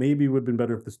 maybe would have been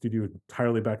better if the studio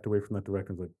entirely backed away from that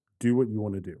direction. It's like, do what you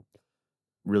want to do.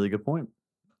 Really good point.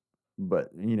 But,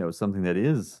 something that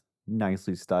is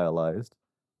nicely stylized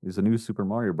is a new Super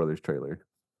Mario Brothers trailer.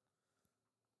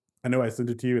 I know I sent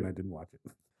it to you and I didn't watch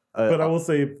it. But I will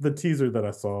say the teaser that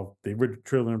I saw, the original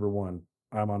trailer number 1,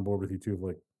 I'm on board with you too.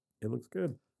 Like, it looks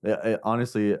good.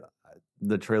 Honestly,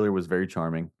 the trailer was very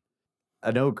charming.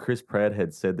 I know Chris Pratt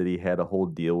had said that he had a whole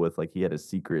deal with, like, he had a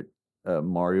secret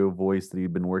Mario voice that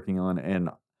he'd been working on, and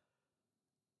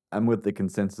I'm with the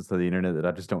consensus of the internet that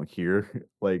I just don't hear,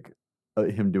 like,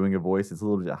 him doing a voice. It's a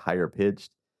little bit higher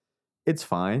pitched. It's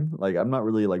fine. Like, I'm not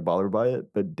really, like, bothered by it,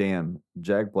 but damn,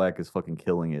 Jack Black is fucking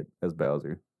killing it as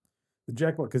Bowser. The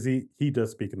Jack Black, because he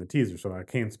does speak in the teaser, so I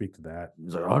can speak to that.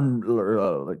 He's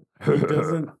like, He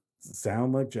doesn't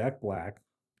sound like Jack Black.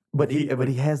 But he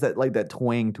has that, like, that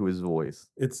twang to his voice.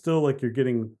 It's still like you're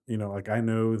getting, like I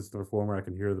know it's the performer, I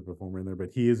can hear the performer in there,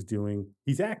 but he's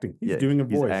acting. He's doing a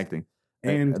voice. He's acting.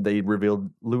 And they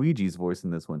revealed Luigi's voice in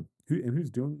this one.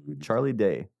 who's doing Charlie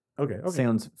Day. Okay.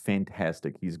 Sounds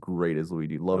fantastic. He's great as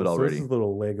Luigi. Love it So already. this is a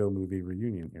little Lego movie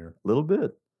reunion here. A little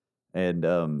bit. And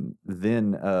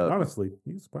then honestly,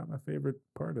 he's probably my favorite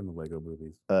part in the Lego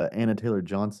movies. Anna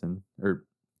Taylor-Johnson, or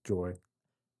Joy.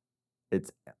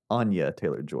 It's Anya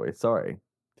Taylor-Joy. Sorry,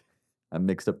 I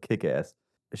mixed up Kick-Ass.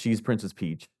 She's Princess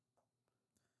Peach,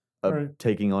 Right.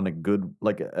 taking on a good,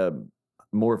 like a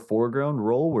more foreground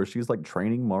role where she's like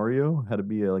training Mario how to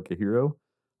be like a hero.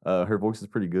 Her voice is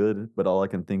pretty good, but all I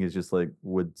can think is just like,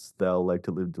 wouldst thou like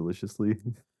to live deliciously?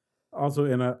 Also,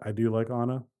 and I do like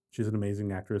Anna. She's an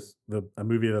amazing actress. A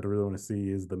movie that I really want to see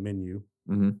is The Menu.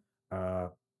 Mm-hmm.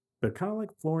 But kind of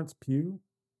like Florence Pugh,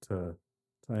 to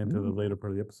tie into the later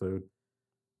part of the episode,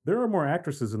 there are more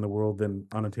actresses in the world than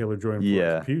Anna Taylor-Joy and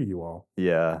Florence Pugh, you all.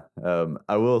 Yeah.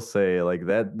 I will say, like,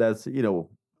 that's,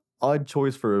 odd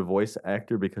choice for a voice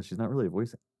actor because she's not really a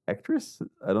voice actress.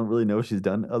 I don't really know if she's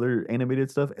done other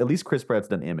animated stuff. At least Chris Pratt's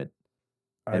done Emmett.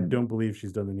 I don't believe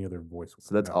she's done any other voice work.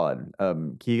 So that's odd.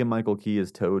 Keegan-Michael Key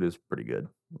as Toad is pretty good.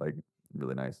 Like,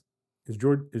 really nice. Is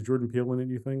Jordan Peele in it,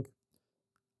 you think?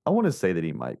 I want to say that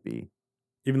he might be.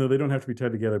 Even though they don't have to be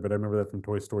tied together, but I remember that from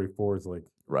Toy Story 4 is like,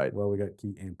 right. Well, we got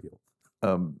Key and Peele.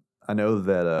 I know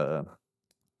that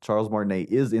Charles Martinet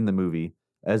is in the movie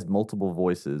as multiple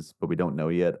voices, but we don't know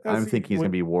yet. I'm thinking he's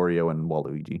going to be Wario and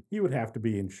Waluigi. He would have to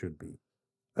be and should be.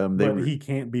 But he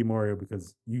can't be Mario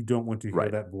because you don't want to hear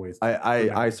that voice.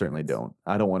 I certainly don't.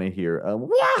 I don't want to hear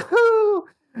Wahoo!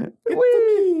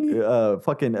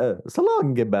 So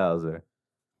long, get Bowser.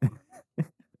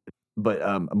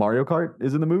 But Mario Kart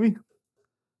is in the movie.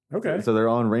 Okay. So they're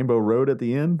on Rainbow Road at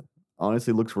the end.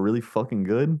 Honestly, looks really fucking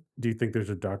good. Do you think there's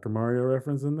a Dr. Mario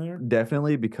reference in there?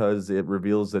 Definitely, because it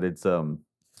reveals that it's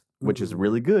which is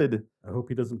really good. I hope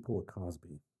he doesn't pull a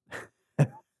Cosby.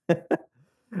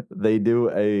 They do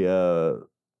a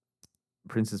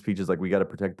Princess Peach is like, we got to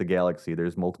protect the galaxy.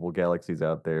 There's multiple galaxies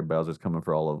out there. Bowser's coming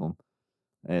for all of them.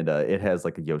 And it has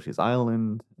like a Yoshi's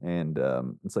Island, and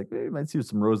it's like you might see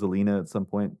some Rosalina at some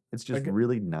point. It's just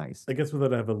really nice. I guess with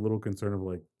that, I have a little concern of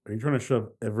like, are you trying to shove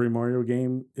every Mario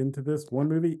game into this one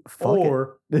movie,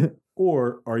 or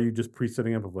are you just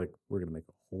pre-setting up of like, we're gonna make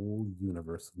a whole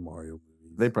universe of Mario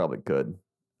movies? They probably could.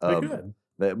 They could.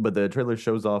 But the trailer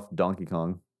shows off Donkey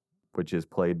Kong, which is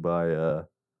played by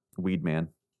Weed Man,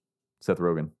 Seth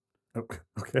Rogen. Oh,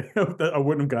 okay, I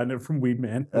wouldn't have gotten it from Weed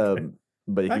Man. Okay.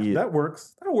 But that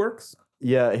works. That works.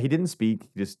 Yeah, he didn't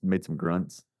speak. He just made some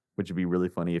grunts, which would be really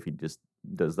funny if he just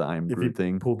does the I'm Groot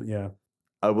thing.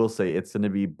 I will say it's going to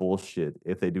be bullshit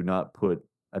if they do not put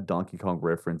a Donkey Kong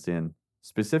reference in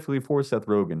specifically for Seth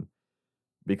Rogen,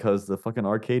 because the fucking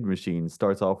arcade machine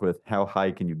starts off with "How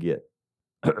high can you get?"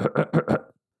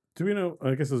 Do we know?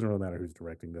 I guess it doesn't really matter who's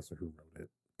directing this or who wrote it,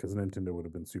 because Nintendo would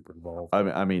have been super involved.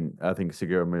 I mean, I think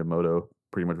Shigeru Miyamoto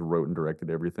pretty much wrote and directed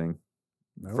everything.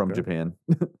 From Japan.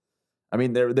 I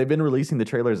mean, they've been releasing the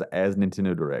trailers as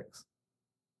Nintendo Directs.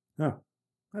 Oh,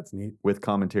 that's neat. With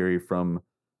commentary from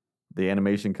the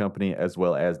animation company as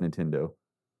well as Nintendo.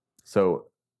 So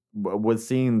with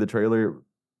seeing the trailer,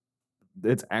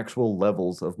 it's actual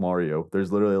levels of Mario.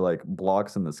 There's literally like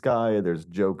blocks in the sky. There's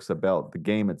jokes about the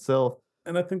game itself.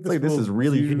 And I think this is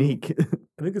really unique.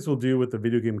 I think this will do what the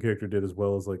video game character did, as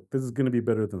well as like, this is going to be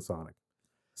better than Sonic.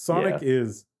 Sonic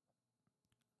is...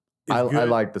 I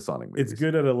like the Sonic movies. It's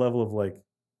good at a level of like,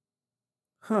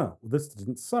 this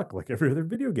didn't suck like every other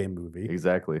video game movie.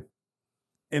 Exactly.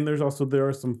 And there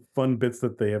are some fun bits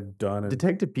that they have done.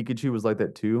 Detective Pikachu was like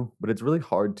that too, but it's really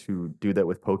hard to do that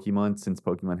with Pokemon, since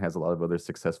Pokemon has a lot of other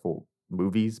successful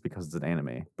movies because it's an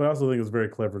anime. But I also think it's very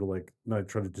clever to like not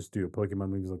try to just do a Pokemon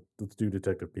movie. Like, let's do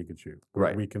Detective Pikachu.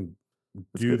 Right. We can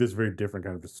do this very different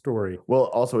kind of a story. Well,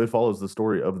 also it follows the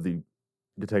story of the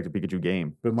Detective Pikachu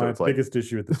game. But my biggest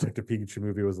issue with the Detective Pikachu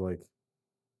movie was like,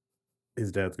 his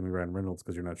dad's gonna be Ryan Reynolds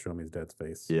because you're not showing me his dad's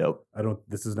face. Yep.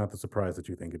 This is not the surprise that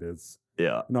you think it is.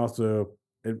 Yeah. And also,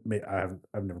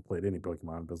 I've never played any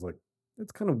Pokemon, but it's like,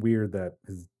 it's kind of weird that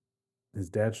his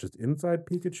dad's just inside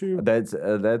Pikachu.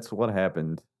 That's what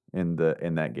happened in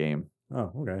that game.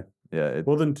 Oh, okay. Yeah.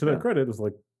 Well, then to their credit, it was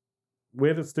like, we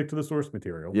had to stick to the source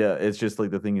material. Yeah, it's just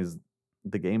like the thing is,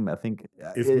 the game, I think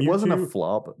it wasn't a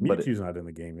flop, but Mewtwo's not in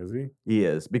the game, is he? He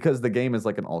is, because the game is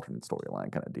like an alternate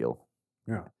storyline kind of deal.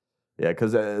 Yeah, yeah,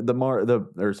 because the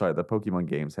Pokemon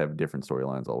games have different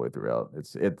storylines all the way throughout.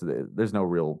 There's no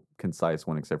real concise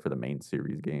one except for the main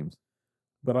series games.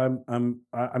 But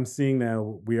I'm seeing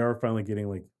now we are finally getting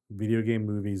like video game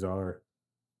movies are,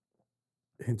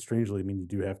 and strangely, I mean, you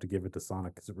do have to give it to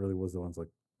Sonic because it really was the one's like,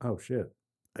 oh shit.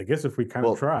 I guess if we kind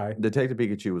of try. Detective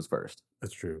Pikachu was first.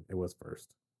 That's true. It was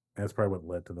first. And that's probably what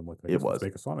led to them like, let's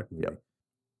make a Sonic movie. Yep.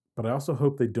 But I also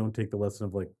hope they don't take the lesson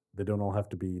of like, they don't all have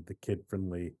to be the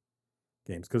kid-friendly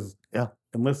games. Because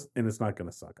and it's not going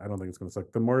to suck. I don't think it's going to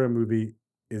suck. The Mario movie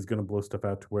is going to blow stuff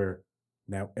out to where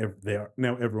now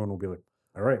everyone will be like,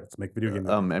 all right, let's make video game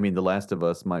movies. I mean, The Last of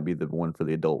Us might be the one for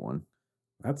the adult one.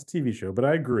 That's a TV show, but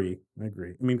I agree. I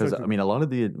mean, because a lot of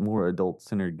the more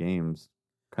adult-centered games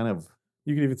kind of...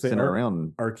 You could even say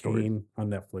around Arcane on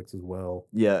Netflix as well.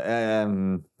 Yeah,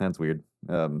 that's weird.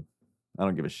 I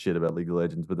don't give a shit about League of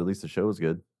Legends, but at least the show is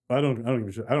good. I don't give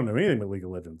a shit. I don't know anything about League of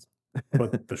Legends,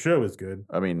 but the show is good.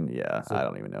 I mean, yeah, I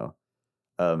don't even know.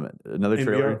 Another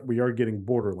trailer. We are getting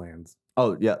Borderlands.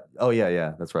 Oh yeah.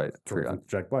 That's right.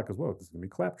 Jack Black as well. This is gonna be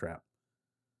Claptrap.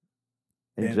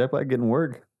 And Jack Black getting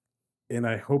work. And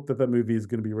I hope that movie is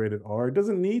going to be rated R. It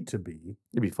doesn't need to be.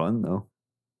 It'd be fun though.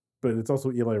 But it's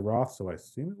also Eli Roth, so I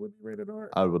assume it would be rated R.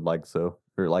 I would like so,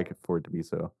 or like it for it to be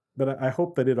so. But I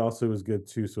hope that it also is good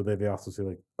too, so that they also say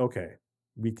like, okay,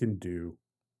 we can do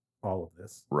all of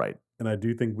this. Right. And I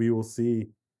do think we will see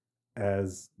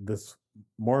as this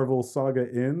Marvel saga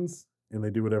ends and they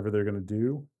do whatever they're going to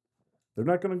do. They're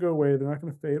not going to go away. They're not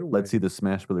going to fade away. Let's see the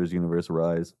Smash Brothers universe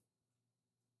rise.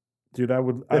 Dude, I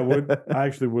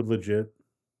actually would legit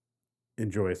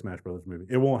enjoy a Smash Brothers movie.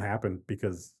 It won't happen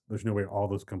because there's no way all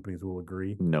those companies will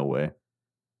agree. No way.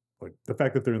 Like the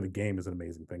fact that they're in the game is an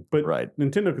amazing thing. But Right.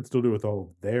 Nintendo could still do it with all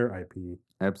of their IP.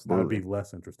 I'd Absolutely. be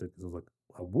less interested because I was like,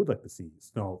 I would like to see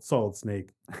Solid Snake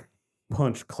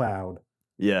punch Cloud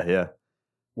Yeah.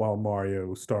 while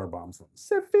Mario star bombs them.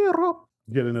 Sephiroth.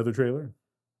 Get another trailer?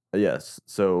 Yes.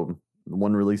 So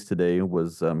one released today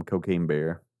was Cocaine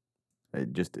Bear.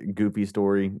 Just a goofy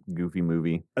story, goofy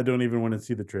movie. I don't even want to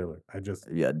see the trailer.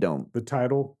 Yeah, don't. The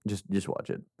title. Just watch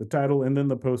it. The title and then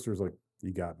the poster's like,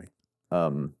 you got me.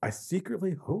 Um, I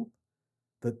secretly hope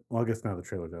that, well, I guess now the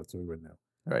trailer's out, so we wouldn't know.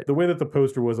 right. The way that the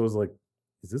poster was, I was like,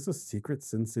 is this a secret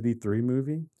Sin City 3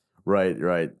 movie? Right.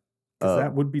 Because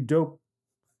that would be dope.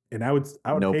 And I would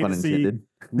No pay pun to see intended.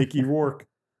 Mickey Rourke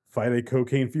fight a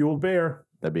cocaine-fueled bear.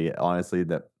 That'd be honestly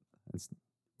that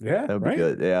Yeah, would be right?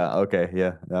 good. Yeah. Okay.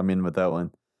 Yeah. I'm in with that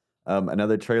one.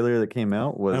 Another trailer that came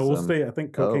out was. I will say, I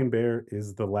think Cocaine Bear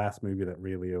is the last movie that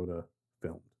Ray Liotta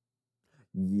filmed.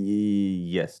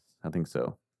 Yes, I think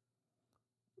so.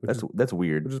 That's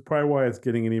weird. Which is probably why it's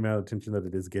getting any amount of attention that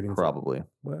it is getting. Probably.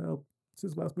 Well, it's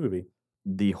his last movie.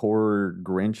 The horror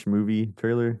Grinch movie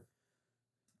trailer.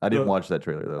 I didn't watch that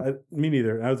trailer though. Me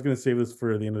neither. I was going to save this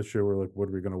for the end of the show. We're like, what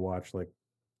are we going to watch? Like,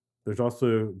 there's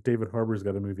also David Harbour's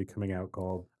got a movie coming out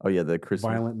called the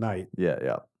Christmas Violent Night.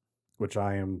 Yeah. Which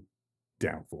I am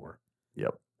down for.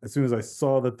 Yep. As soon as I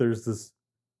saw that there's this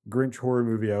Grinch horror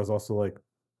movie, I was also like,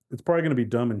 it's probably going to be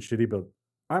dumb and shitty, but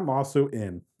I'm also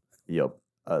in. Yep.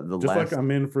 Like I'm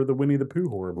in for the Winnie the Pooh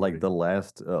horror movie. Like the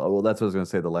last, well, that's what I was going to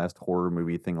say. The last horror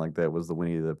movie thing like that was the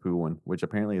Winnie the Pooh one, which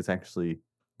apparently is actually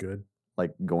good.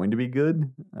 Like going to be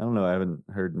good. I don't know. I haven't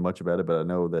heard much about it, but I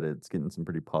know that it's getting some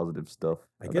pretty positive stuff.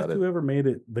 I guess whoever made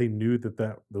it, they knew that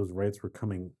those rights were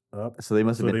coming up. So they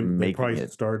must have been making probably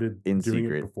it started in doing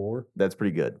secret it before. That's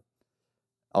pretty good.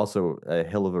 Also, a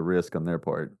hell of a risk on their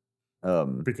part.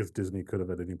 Because Disney could have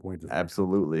at any point.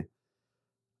 Absolutely.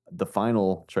 The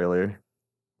final trailer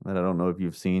that I don't know if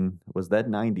you've seen was that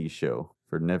 90s show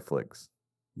for Netflix.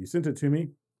 You sent it to me.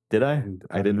 Did I?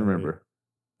 I didn't remember.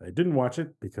 I didn't watch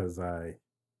it because I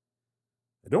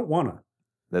don't want to.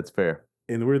 That's fair.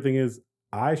 And the weird thing is,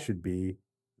 I should be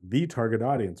the target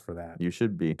audience for that. You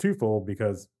should be. Twofold,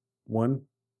 because one,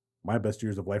 my best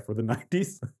years of life were the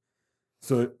 90s.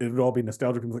 So it would all be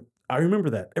nostalgic. Like, I remember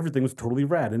that. Everything was totally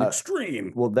rad and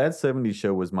extreme. Well, that 70s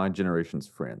show was my generation's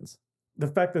Friends. The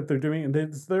fact that they're doing, and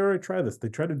they already tried this. They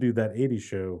tried to do that 80s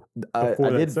show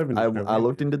before that 70s show. I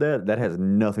looked into that. That has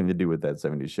nothing to do with that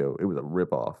 70s show. It was a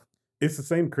ripoff. It's the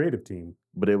same creative team.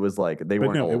 But it was like, they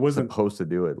weren't supposed to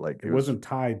do it. Like it wasn't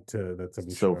tied to that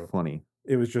 70s show. So funny.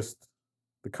 It was just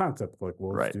the concept. Like,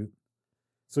 well, right.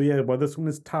 So yeah, well, this one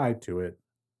is tied to it.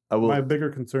 My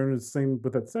bigger concern is the same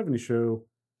with that 70s show.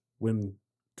 When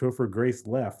Topher Grace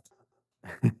left,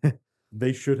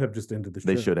 they should have just ended the show.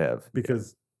 They should have.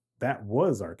 Because that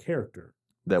was our character.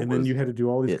 Then you had to do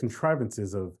all these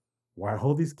contrivances of why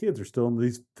all these kids are still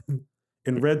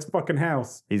in Red's fucking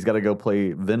house. He's got to go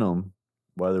play Venom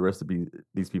while the rest of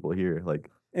these people are here.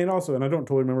 Like, and I don't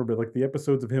totally remember, but like the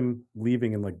episodes of him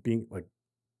leaving and like being like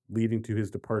leading to his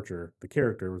departure, the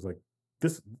character was like,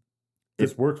 this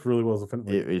works really well as a film.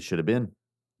 Like, it should have been.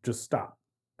 Just stop.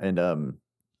 And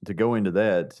to go into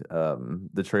that,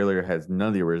 the trailer has none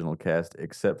of the original cast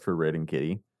except for Red and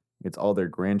Kitty. It's all their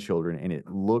grandchildren, and it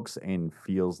looks and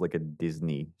feels like a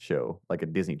Disney show, like a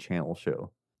Disney Channel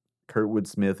show. Kurtwood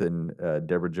Smith and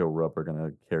Deborah Jo Rupp are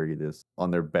gonna carry this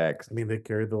on their backs. I mean, they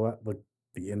carried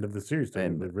the end of the series,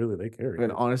 and they carried.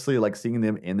 And honestly, like seeing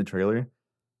them in the trailer, it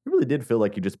really did feel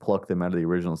like you just plucked them out of the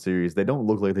original series. They don't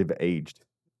look like they've aged.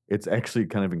 It's actually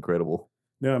kind of incredible.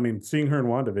 No, I mean, seeing her in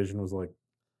WandaVision was like,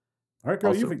 all right,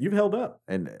 girl, also, you've held up.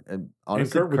 And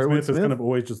honestly, Kurtwood Smith has kind of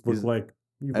always just looked like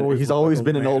he's always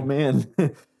been an old man.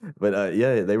 But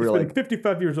yeah, they were like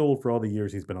 55 years old for all the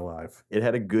years he's been alive. It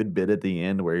had a good bit at the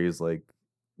end where he's like,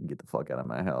 "Get the fuck out of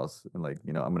my house," and like,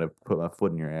 I'm gonna put my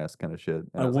foot in your ass, kind of shit.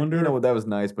 And I wonder, like, that was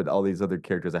nice, but all these other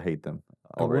characters, I hate them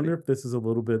already. I wonder if this is a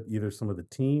little bit either some of the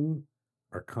team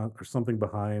or something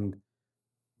behind.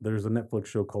 There's a Netflix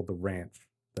show called The Ranch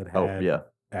that had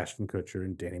Ashton Kutcher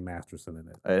and Danny Masterson in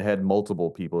it. It had multiple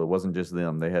people. It wasn't just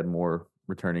them. They had more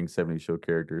returning 70s show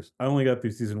characters. I only got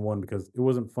through season 1 because it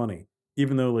wasn't funny.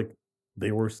 Even though like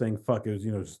they were saying fuck, it was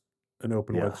just an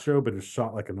open wide show, but it was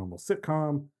shot like a normal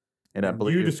sitcom. And I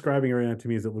believe you describing it right now to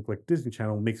me as it looked like Disney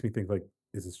Channel makes me think like,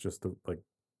 is this just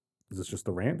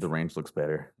the Ranch? The Ranch looks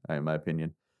better, in my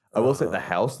opinion. I will say the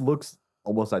house looks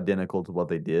almost identical to what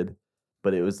they did.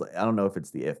 But it was like, I don't know if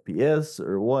it's the FPS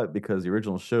or what, because the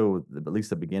original show, at least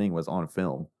the beginning, was on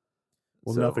film.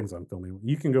 Well, So, nothing's on filming.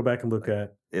 You can go back and look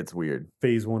at It's weird.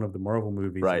 phase 1 of the Marvel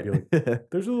movies Right. and be like,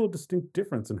 there's a little distinct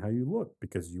difference in how you look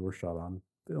because you were shot on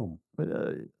film. But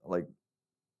like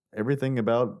everything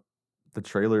about the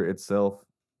trailer itself,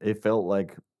 it felt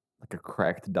like a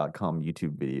cracked.com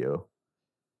YouTube video.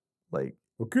 Like,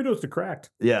 Well, kudos to Cracked.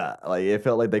 yeah, like it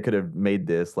felt like they could have made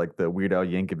this like the Weird Al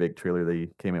Yankovic trailer they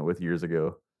came out with years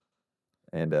ago.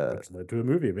 And Which led to a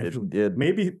movie it eventually. did.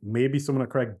 Maybe someone at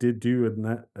Cracked did do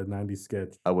a 90s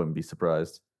sketch. I wouldn't be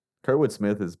surprised. Kurtwood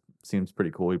Smith seems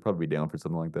pretty cool. He'd probably be down for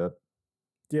something like that.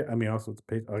 Yeah, I mean, also it's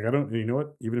paid. Like, I don't. You know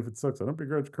what? Even if it sucks, I don't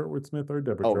begrudge Kurtwood Smith or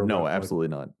Deborah. Oh Chow no, like, absolutely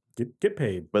not. Get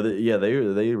paid. But yeah, they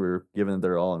were giving it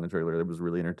their all in the trailer. It was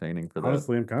really entertaining for that.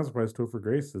 Honestly, I'm kind of surprised Topher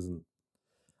Grace isn't.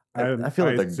 I feel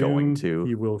like they're going assume to.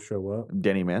 He will show up.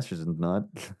 Danny Masterson's not.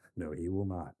 No, he will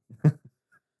not.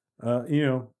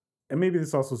 And maybe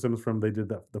this also stems from they did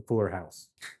the Fuller House.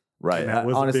 Right. that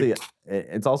was a Honestly, big-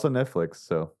 it's also Netflix,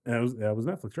 so And that was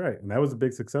Netflix, right? And that was a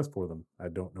big success for them. I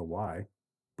don't know why,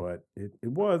 but it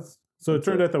was. So it It's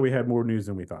turned out that we had more news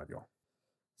than we thought, y'all.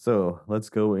 let's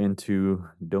go into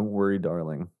Don't Worry,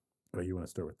 Darling. Oh, you want to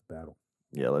start with the battle?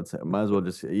 Yeah, might as well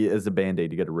just as a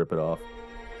band-aid, you got to rip it off.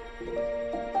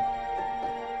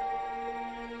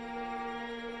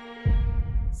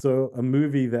 So a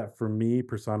movie that for me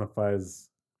personifies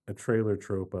a trailer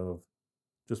trope of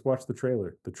just watch the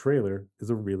trailer. The trailer is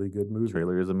a really good movie.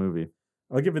 Trailer is a movie.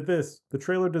 I'll give it this. The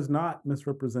trailer does not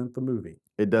misrepresent the movie.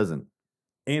 It doesn't.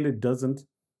 And it doesn't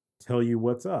tell you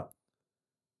what's up.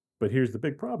 But here's the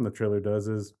big problem the trailer does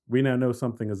is we now know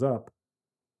something is up.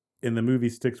 And the movie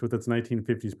sticks with its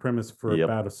 1950s premise for Yep.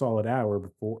 about a solid hour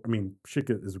before. I mean, shit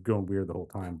is going weird the whole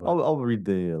time. But I'll read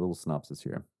the little synopsis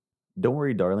here. Don't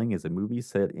Worry, Darling is a movie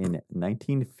set in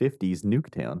 1950s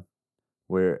Nuketown,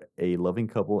 where a loving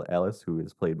couple, Alice, who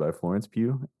is played by Florence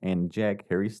Pugh, and Jack,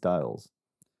 Harry Styles.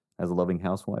 As a loving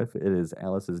housewife, it is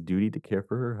Alice's duty to care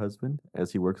for her husband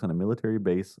as he works on a military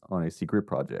base on a secret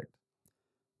project.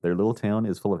 Their little town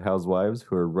is full of housewives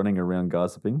who are running around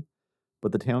gossiping,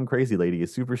 but the town crazy lady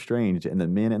is super strange and the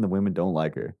men and the women don't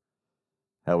like her.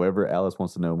 However, Alice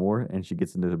wants to know more and she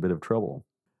gets into a bit of trouble.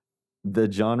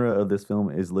 The genre of this film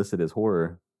is listed as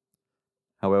horror.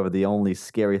 However, the only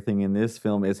scary thing in this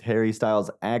film is Harry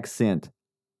Styles' accent.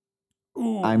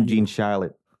 I'm Gene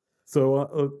Charlotte.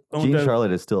 So Gene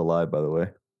Charlotte is still alive, by the way.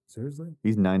 Seriously?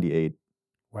 He's 98.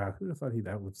 Wow, who'd have thought he'd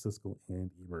outlive Siskel and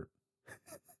Ebert?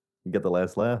 You got the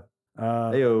last laugh.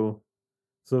 Uh, Heyo.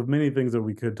 So of many things that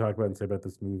we could talk about and say about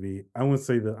this movie, I want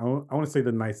to say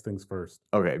the nice things first.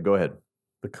 Okay, go ahead.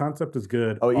 The concept is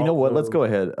good. Oh, you know what? Let's go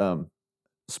ahead.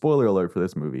 Spoiler alert for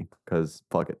this movie, because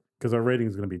fuck it. Because our rating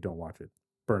is going to be don't watch it.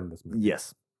 Burn this movie.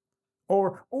 Yes.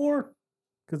 Or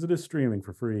because it is streaming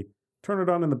for free, turn it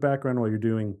on in the background while you're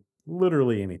doing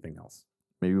literally anything else.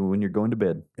 Maybe when you're going to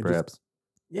bed, And perhaps.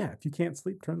 Yeah, if you can't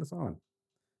sleep, turn this on.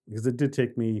 Because it did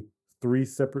take me 3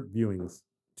 separate viewings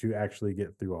to actually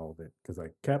get through all of it because I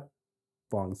kept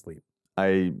falling asleep. I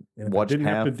And if I watched didn't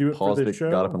have half, to do it for paused this it,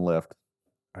 got up show, and left.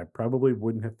 I probably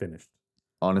wouldn't have finished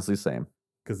Honestly, same.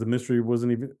 because the mystery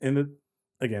wasn't even. And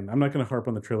again, I'm not going to harp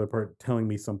on the trailer part telling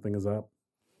me something is up,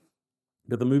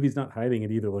 but the movie's not hiding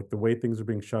it either. Like the way things are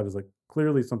being shot is like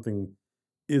clearly something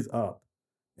is up,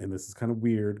 and this is kind of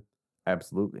weird.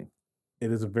 Absolutely.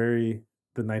 It is a very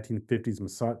the 1950s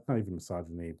not even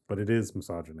misogyny, but it is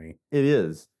misogyny. It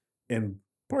is. And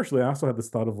partially, I also had this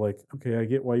thought of like, okay, I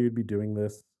get why you'd be doing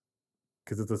this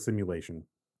because it's a simulation.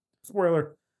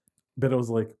 Spoiler. But I was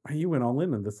like, why you went all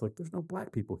in on this? Like, there's no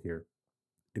black people here.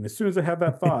 And as soon as I had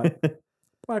that thought,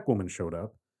 black woman showed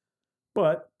up.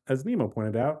 But as Nemo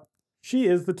pointed out, she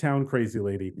is the town crazy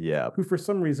lady Yeah. who, for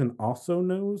some reason, also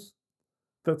knows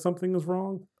that something is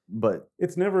wrong. But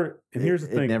It's never. And here's the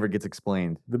thing: it never gets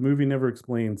explained. the movie never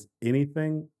explains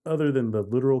anything other than the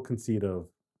literal conceit of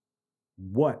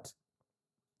what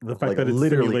the fact Like that it's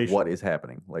literally simulation. what is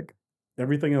happening. Like,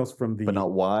 Everything else from the but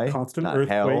not why. constant not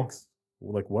how. earthquakes.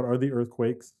 Like, what are the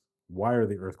earthquakes? Why are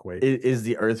the earthquakes? Is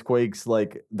the earthquakes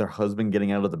like their husband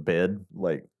getting out of the bed?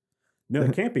 Like, No,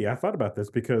 it can't be. I thought about this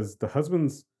because the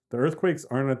earthquakes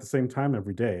aren't at the same time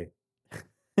every day.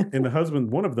 And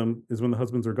one of them is when the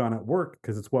husbands are gone at work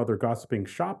because it's while they're gossiping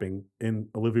shopping. And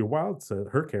Olivia Wilde said,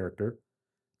 her character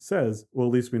says, well,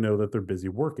 at least we know that they're busy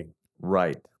working.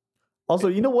 right. Also,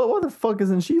 you know what? Why the fuck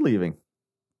isn't she leaving?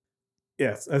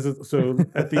 Yes. So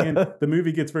at the end, the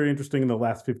movie gets very interesting in the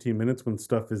last 15 minutes when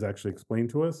stuff is actually explained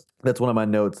to us. That's one of my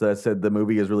notes that said the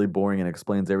movie is really boring and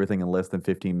explains everything in less than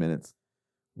 15 minutes.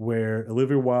 Where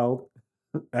Olivia Wilde,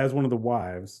 as one of the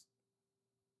wives,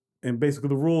 and basically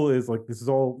the rule is like, this is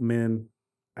all men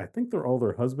I think they're all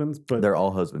their husbands, but They're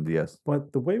all husbands, yes.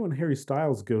 But the way when Harry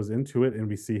Styles goes into it and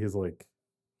we see his like,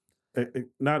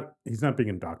 he's not being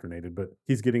indoctrinated, but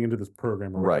he's getting into this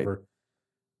program or Right. whatever.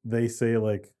 They say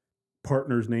like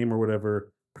partner's name or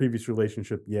whatever, previous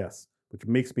relationship, yes, which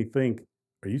makes me think,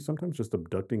 are you sometimes just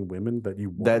abducting women that you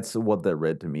want? That's what that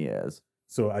read to me as.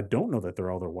 So I don't know that they're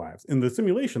all their wives. In the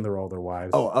simulation, they're all their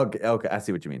wives. Oh, okay, I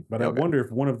see what you mean. But I wonder if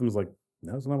one of them is like,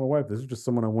 no, it's not my wife. This is just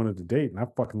someone I wanted to date, and I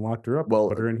fucking locked her up and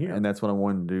put her in here. And that's what I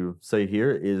wanted to say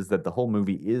here is that the whole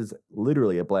movie is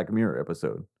literally a Black Mirror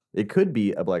episode. It could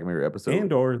be a Black Mirror episode,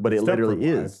 but it literally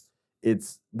is.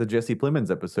 It's the Jesse Plemons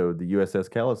episode, the USS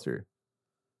Callister.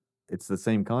 It's the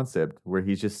same concept where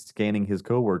he's just scanning his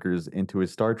coworkers into his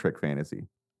Star Trek fantasy.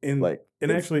 And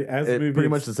actually, as the movie pretty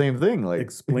much the same thing. Like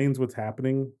explains what's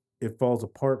happening, it falls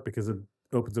apart because it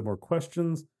opens up more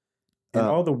questions and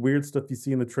all the weird stuff you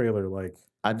see in the trailer. Like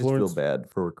I just feel bad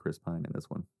for Chris Pine in this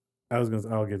one. I'll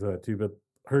get to that too, but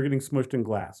her getting smushed in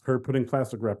glass, her putting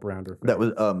plastic wrap around her face. That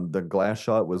was the glass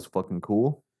shot was fucking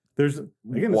cool.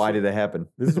 Why did it happen?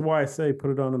 This is why I say put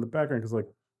it on in the background because like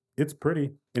it's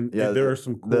pretty and there are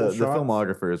some cool shots. The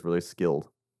filmographer is really skilled.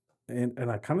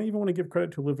 And I kind of even want to give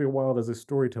credit to Olivia Wilde as a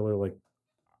storyteller. Like,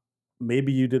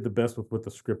 maybe you did the best with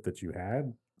the script that you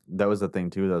had. That was the thing,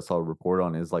 too, that I saw a report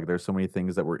on is, like, there's so many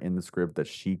things that were in the script that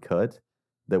she cut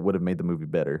that would have made the movie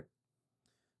better.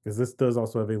 Because this does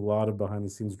also have a lot of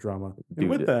behind-the-scenes drama. And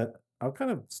with that, I'll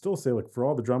kind of still say, like, for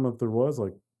all the drama that there was,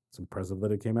 like, it's impressive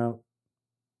that it came out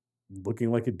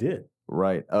looking like it did.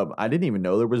 Right. I didn't even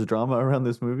know there was drama around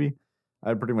this movie.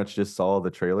 I pretty much just saw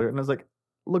the trailer, and I was like,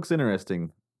 looks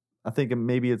interesting. I think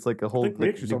maybe it's like a whole. We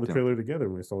actually saw the trailer together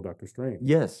when we saw Doctor Strange.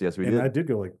 Yes, we did. And I did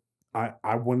go like,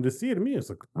 I wanted to see it. To me, it's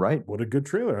like, right, what a good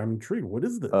trailer. I'm intrigued. What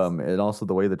is this? And also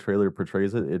the way the trailer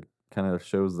portrays it, it kind of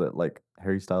shows that like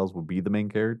Harry Styles will be the main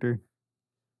character.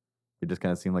 It just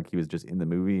kind of seemed like he was just in the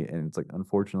movie, and it's like,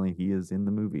 unfortunately, he is in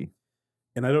the movie.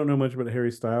 And I don't know much about Harry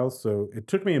Styles, so it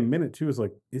took me a minute too. It's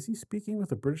like, is he speaking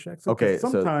with a British accent? Okay,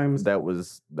 sometimes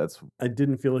that's. I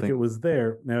didn't feel like it was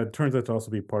there. Now it turns out to also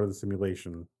be part of the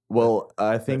simulation. Well,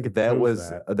 I think that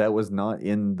was not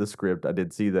in the script. I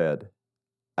did see that.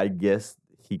 I guess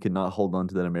he could not hold on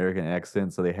to that American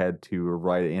accent, so they had to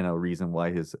write in a reason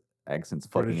why his accent's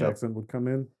fucking British up. accent would come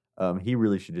in. He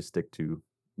really should just stick to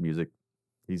music.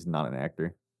 He's not an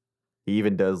actor. He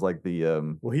even does like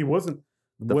the well, he wasn't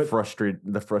the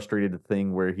frustrated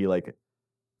thing where he like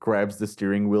grabs the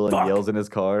steering wheel and yells in his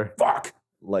car. Fuck.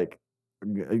 Like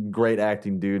great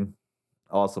acting, dude.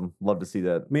 Awesome. Love to see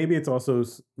that. Maybe it's also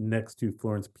next to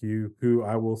Florence Pugh, who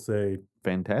I will say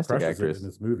fantastic actress in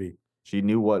this movie. She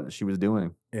knew what she was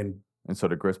doing. And so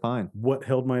did Chris Pine. What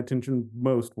held my attention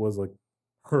most was like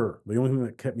her. The only thing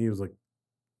that kept me was like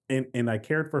and I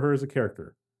cared for her as a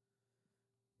character.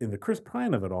 In the Chris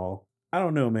Pine of it all, I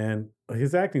don't know, man.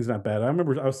 His acting's not bad. I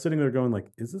remember I was sitting there going like,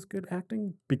 is this good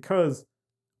acting? Because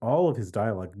all of his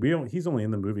dialogue, he's only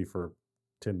in the movie for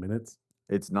 10 minutes.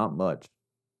 It's not much.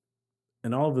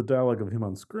 And all of the dialogue of him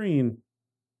on screen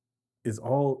is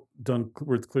all done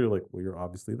where it's clear, like, well, you're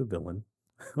obviously the villain.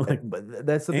 Like, but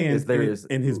that's the thing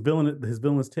and his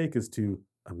villainous take is to,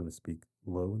 I'm going to speak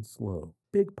low and slow,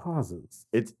 big pauses.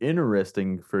 It's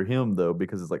interesting for him though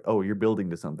because it's like, oh, you're building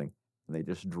to something, and they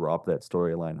just drop that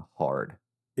storyline hard.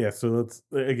 Yeah, so let's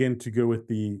again to go with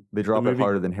they drop it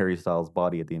harder than Harry Styles'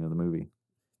 body at the end of the movie.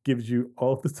 Gives you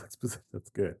all of this exposition. That's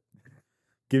good.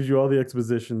 Gives you all the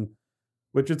exposition,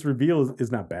 which its reveal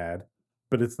is not bad,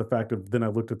 but it's the fact of then I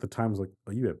looked at the time, I was like,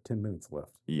 oh, you have 10 minutes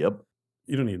left. Yep.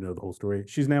 You don't need to know the whole story.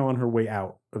 She's now on her way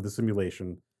out of the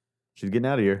simulation. She's getting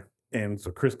out of here. And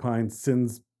so Chris Pine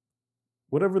sends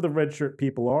whatever the red shirt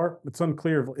people are. It's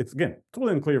unclear. It's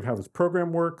totally unclear of how this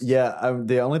program works. Yeah,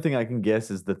 the only thing I can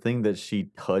guess is the thing that she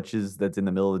touches that's in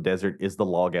the middle of the desert is the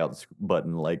log out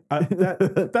button. Like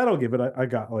that'll give it. I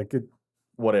got like it.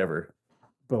 Whatever.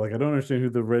 But like I don't understand who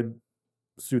the red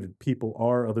suited people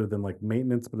are other than like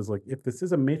maintenance. But it's like if this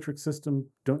is a matrix system,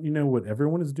 don't you know what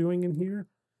everyone is doing in here?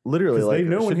 Literally, like they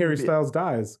know when Harry Styles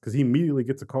dies because he immediately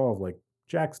gets a call of like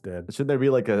Jack's dead. Should there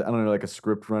be like a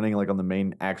script running like on the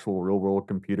main actual real world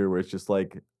computer where it's just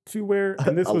like to where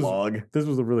and this was log. This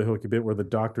was a really hokey bit where the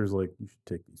doctor's like, you should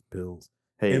take these pills.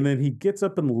 Hey. And then he gets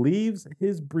up and leaves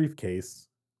his briefcase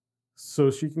so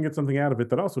she can get something out of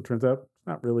it that also turns out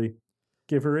not really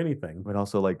give her anything. But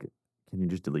also like, can you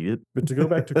just delete it? But to go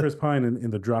back to Chris Pine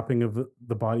in the dropping of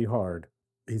the body hard,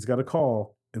 he's got a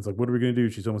call and it's like, what are we going to do?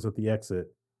 She's almost at the exit.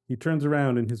 He turns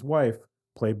around and his wife,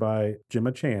 played by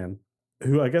Gemma Chan,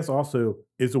 who I guess also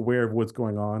is aware of what's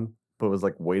going on. But was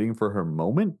like waiting for her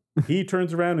moment? He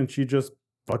turns around and she just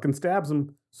fucking stabs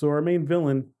him. So our main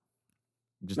villain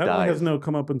just Not only dies. has no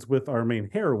comeuppance with our main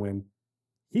heroine,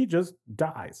 he just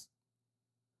dies.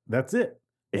 That's it.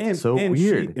 It's so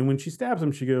weird. And when she stabs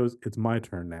him, she goes, "It's my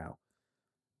turn now."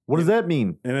 What does that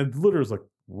mean? And it literally is like,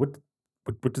 what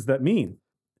does that mean?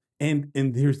 And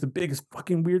here's the biggest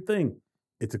fucking weird thing.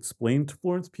 It's explained to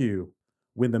Florence Pugh.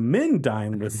 When the men die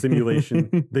in the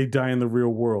simulation, they die in the real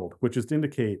world, which is to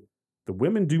indicate the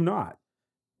women do not.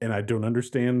 And I don't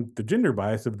understand the gender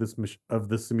bias of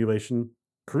this simulation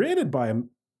created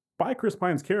by Chris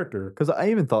Pine's character. Because I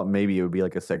even thought maybe it would be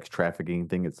like a sex trafficking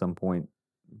thing at some point,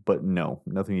 but no,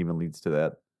 nothing even leads to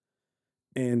that.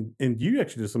 And you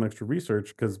actually did some extra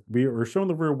research because we were shown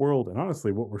the real world, and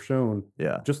honestly, what we're shown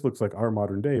just looks like our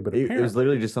modern day. But it was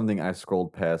literally just something I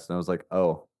scrolled past, and I was like,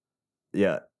 oh,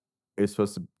 yeah, it's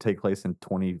supposed to take place in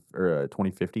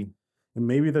 2050. And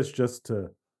maybe that's just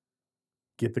to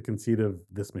get the conceit of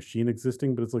this machine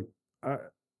existing, but it's like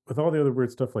with all the other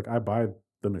weird stuff, like I buy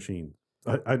the machine.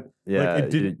 Like it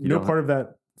did no part of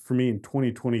that for me in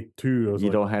 2022. I was you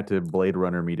don't have to Blade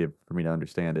Runner me for me to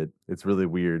understand it. It's really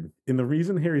weird. And the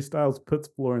reason Harry Styles puts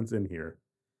Florence in here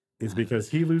is because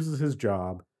he loses his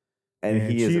job, and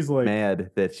he is like,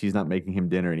 mad that she's not making him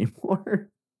dinner anymore.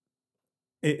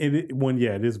 It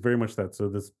is very much that. So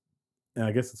this, and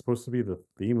I guess it's supposed to be the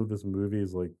theme of this movie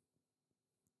is like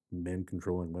men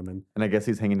controlling women. And I guess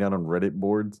he's hanging out on Reddit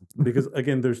boards. Because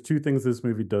again, there's two things this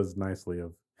movie does nicely.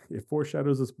 It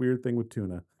foreshadows this weird thing with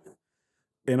Tuna.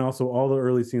 And also all the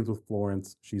early scenes with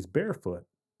Florence, she's barefoot,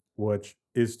 which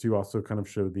is to also kind of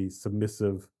show the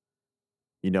submissive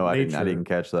I didn't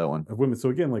catch that one. Of women. So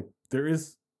again, like there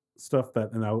is stuff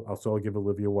that, and I'll give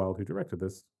Olivia Wilde, who directed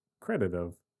this, credit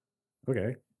of,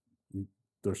 okay,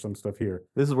 there's some stuff here.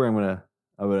 This is where I'm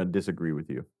gonna disagree with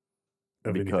you.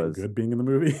 Of anything good being in the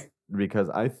movie? Because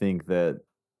I think that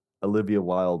Olivia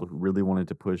Wilde really wanted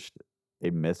to push a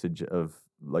message of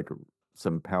like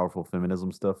some powerful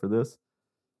feminism stuff for this,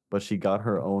 but she got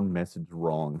her own message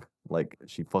wrong. Like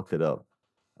she fucked it up.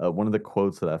 One of the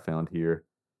quotes that I found here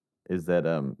is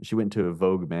that she went to a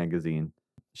Vogue magazine.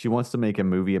 She wants to make a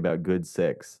movie about good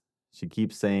sex. She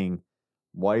keeps saying,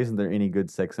 "Why isn't there any good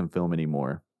sex in film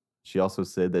anymore?" She also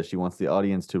said that she wants the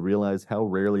audience to realize how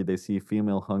rarely they see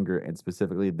female hunger and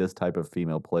specifically this type of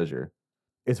female pleasure.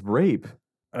 It's rape.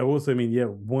 I will say, I mean,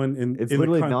 it's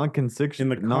literally non-consensual. In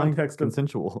the context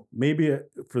consensual. Maybe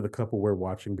for the couple we're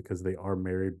watching because they are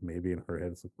married, maybe in her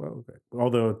head it's like, well, okay.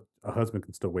 Although a husband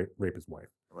can still rape his wife.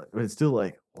 But it's still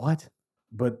like, what?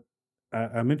 But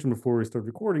I mentioned before we started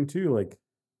recording too, like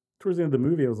towards the end of the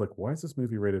movie, I was like, why is this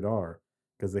movie rated R?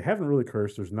 Because they haven't really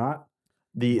cursed. There's not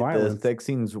the sex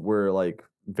scenes were like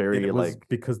very like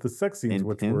because the sex scenes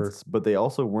intense, which were, but they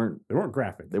also weren't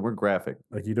graphic. They weren't graphic.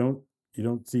 Like you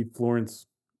don't see Florence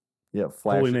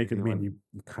fully naked. I mean, you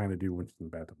kind of do when she's in the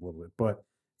bathtub a little bit, but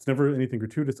it's never anything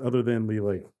gratuitous other than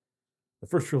the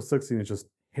first real sex scene is just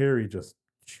Harry just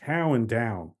chowing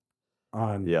down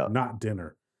on not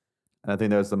dinner. And I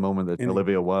think that was the moment that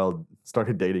Olivia Wilde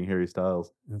started dating Harry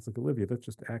Styles. And it's like, Olivia, that's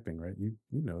just acting, right? You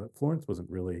know that Florence wasn't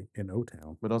really in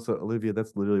O-Town. But also, Olivia,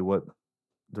 that's literally what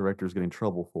directors get in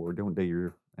trouble for. Don't date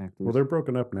your actors. Well, they're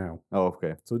broken up now. Oh,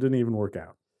 okay. So it didn't even work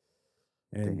out.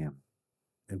 Damn.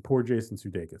 And poor Jason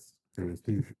Sudeikis.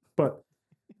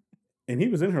 And he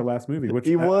was in her last movie, which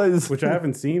which I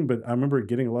haven't seen, but I remember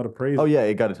getting a lot of praise. Oh yeah,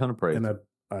 it got a ton of praise. And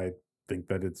I think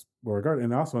that it's well regarded.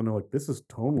 And also I know this is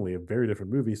tonally a very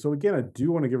different movie. So again, I do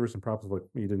want to give her some props of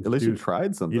you didn't at least you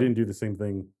tried something. You didn't do the same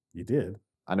thing you did.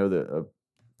 I know that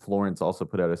Florence also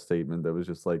put out a statement that was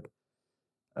just like,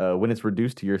 when it's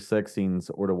reduced to your sex scenes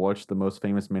or to watch the most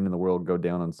famous men in the world go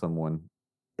down on someone,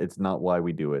 it's not why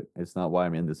we do it. It's not why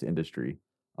I'm in this industry.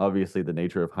 Obviously, the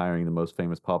nature of hiring the most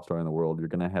famous pop star in the world, you're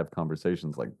going to have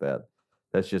conversations like that.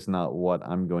 That's just not what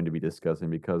I'm going to be discussing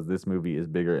because this movie is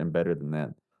bigger and better than that.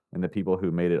 And the people who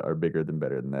made it are bigger than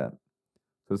better than that.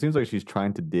 So it seems like she's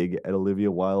trying to dig at Olivia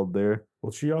Wilde there.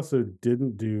 Well, she also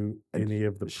didn't do any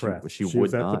of the press. She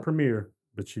was at the premiere,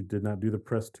 but she did not do the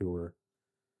press tour,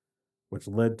 which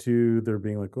led to there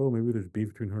being like, oh, maybe there's beef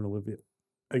between her and Olivia.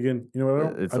 Again,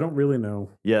 I don't really know.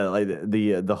 Yeah, like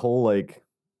the whole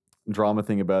drama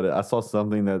thing about it. I saw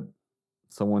something that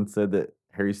someone said that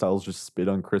Harry Styles just spit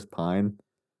on Chris Pine,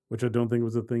 which I don't think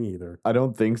was a thing either. I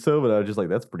don't think so, but I was just like,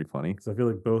 that's pretty funny. So I feel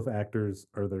like both actors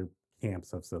or their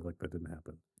camps have said like that didn't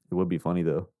happen. It would be funny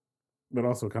though, but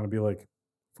also kind of be like,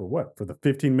 for what? For the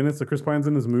 15 minutes that Chris Pine's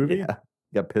in this movie? Yeah,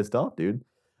 got pissed off, dude.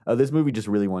 This movie just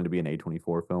really wanted to be an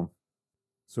A24 film.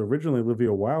 So originally,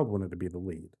 Olivia Wilde wanted to be the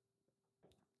lead.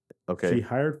 Okay. She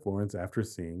hired Florence after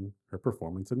seeing her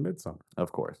performance in Midsommar.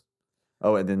 Of course.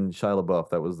 Oh, and then Shia LaBeouf,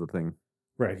 that was the thing.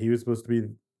 Right. He was supposed to be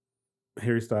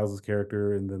Harry Styles'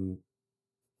 character, and then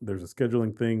there's a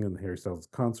scheduling thing, and Harry Styles'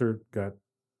 concert got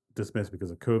dismissed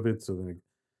because of COVID. So then,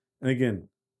 and again,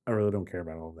 I really don't care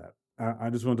about all of that. I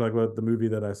just want to talk about the movie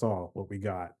that I saw, what we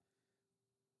got.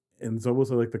 And it's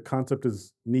almost like the concept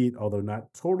is neat, although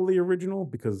not totally original,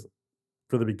 because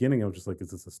for the beginning, I was just like,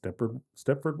 is this a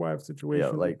Stepford Wives situation?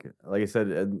 Yeah, like I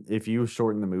said, if you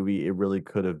shorten the movie, it really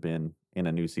could have been in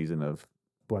a new season of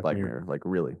Black Black Mirror. Mirror. Like,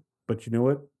 really. But you know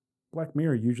what? Black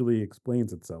Mirror usually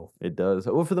explains itself, It does.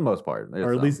 Well, for the most part. There's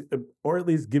or at some.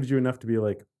 least gives you enough to be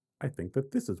like, I think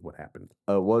that this is what happened,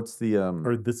 What's the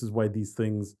or this is why these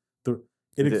things.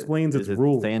 It is explains is its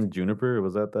rules. San Junipero?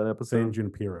 Was that episode? San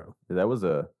Junipero. That was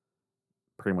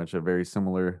pretty much a very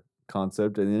similar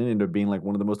concept, and it ended up being like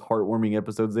one of the most heartwarming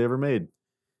episodes they ever made.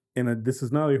 And this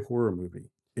is not a horror movie;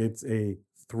 it's a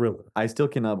thriller. I still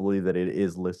cannot believe that it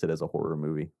is listed as a horror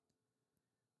movie.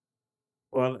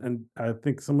 Well, and I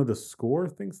think some of the score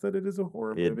thinks that it is a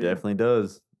horror It movie. definitely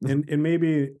does. and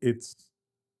maybe it's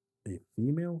a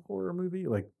female horror movie.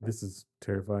 Like, this is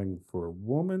terrifying for a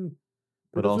woman,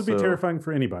 but this would be also- terrifying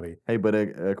for anybody. Hey, but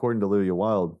according to Olivia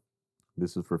Wilde,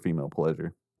 this is for female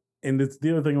pleasure. And it's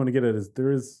the other thing I want to get at is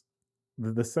there is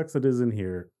the sex that is in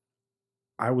here.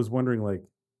 I was wondering, like,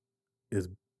 is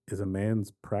a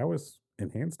man's prowess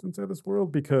enhanced inside this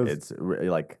world? Because It's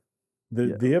like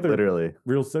the other literally.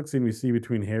 real sex scene we see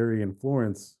between Harry and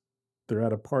Florence, they're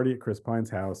at a party at Chris Pine's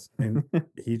house, and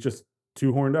he's just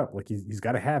too horned up. Like, he's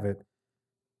got to have it.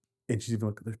 And she's even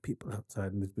like, there's people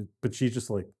outside, but she's just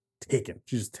like taken.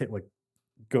 She's just like,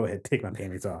 go ahead, take my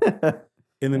panties off.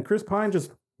 And then Chris Pine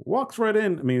just walks right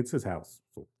in. I mean, it's his house,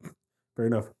 so fair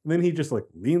enough. And then he just like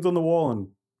leans on the wall and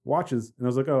watches. And I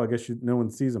was like, oh, I guess no one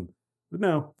sees him. But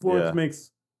no, Florence Yeah.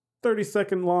 makes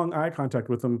 30-second long eye contact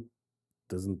with him.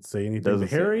 Doesn't say anything Doesn't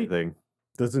to say Harry. anything.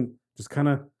 Doesn't, just kind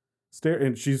of stare.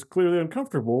 And she's clearly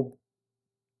uncomfortable.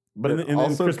 But and it then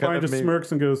also Chris kind Pine of just made,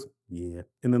 smirks and goes, yeah.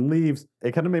 And then leaves.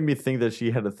 it kind of made me think that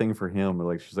she had a thing for him.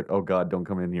 Like, she's like, oh God, don't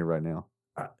come in here right now.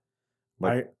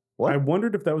 Like, what? I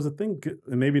wondered if that was a thing.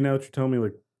 And maybe now that you're telling me,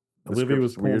 like, The Olivia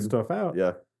was script's pulling weird. stuff out.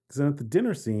 Yeah. Because then at the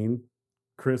dinner scene,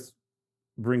 Chris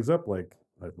brings up, like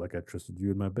I trusted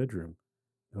you in my bedroom.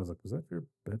 And I was like, was that your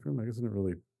bedroom? I guess I didn't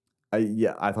really.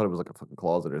 I thought it was like a fucking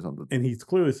closet or something. And he's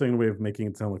clearly saying a way of making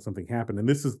it sound like something happened. And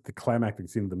this is the climactic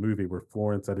scene of the movie where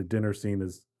Florence at a dinner scene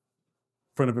is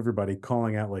in front of everybody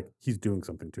calling out, like, he's doing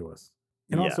something to us.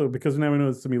 And Yeah. also, because now we know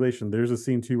it's simulation, there's a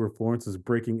scene too where Florence is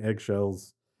breaking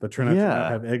eggshells that turn out to Yeah.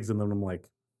 not have eggs in them. I'm like,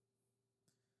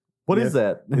 What yes, is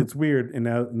that? it's weird. And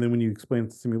then when you explain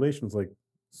it's simulation, it's like,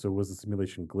 so was the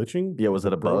simulation glitching? Yeah, was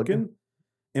it a bug?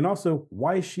 And also,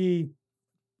 why is she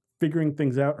figuring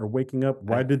things out or waking up?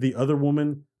 Why did the other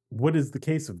woman? What is the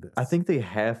case of this? I think they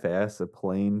half-ass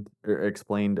explained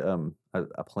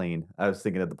a plane. I was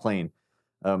thinking of the plane.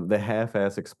 They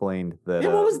half-ass explained that.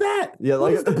 Yeah, what was that? Yeah, What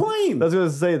like was the plane? I was gonna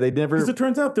say they never. Because it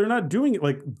turns out they're not doing it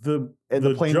like the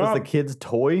plane was the job, kid's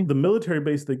toy. the military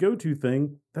base they go to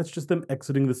thing. That's just them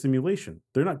exiting the simulation.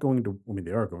 They're not going to. I mean,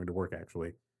 they are going to work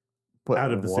actually But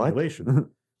out of the what? simulation.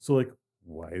 So, like,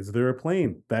 why is there a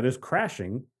plane that is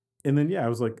crashing? And then I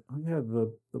was like, oh yeah,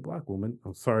 the black woman.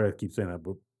 I'm sorry, I keep saying that,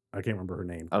 but I can't remember her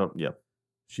name. I don't. Yeah,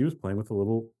 She was playing with a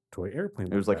little toy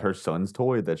airplane. it was like that. her son's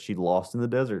toy that she lost in the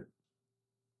desert.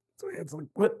 So it's like,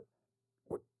 what?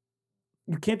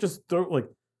 You can't just throw, like,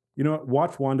 you know what?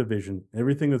 Watch WandaVision.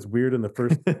 Everything that's weird in the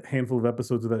first handful of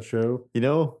episodes of that show You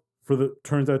know,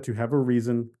 turns out to have a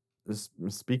reason.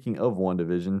 speaking of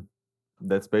WandaVision,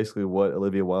 that's basically what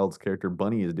Olivia Wilde's character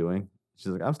Bunny is doing. She's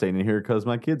like, I'm staying in here because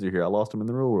my kids are here. I lost them in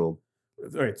the real world.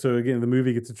 All right. So again, the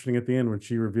movie gets interesting at the end when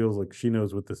she reveals, like, she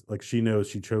knows what this, like, she knows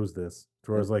she chose this.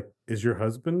 To where I was like, is your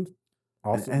husband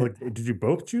also, like, did you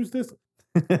both choose this?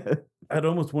 I'd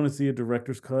almost want to see a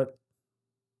director's cut.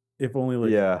 If only, like,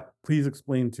 Yeah. please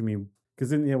explain to me. Because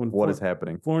then, when What is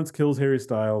happening? Florence kills Harry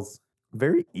Styles.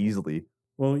 Very easily.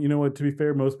 Well, you know what? To be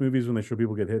fair, most movies, when they show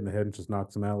people get hit in the head and just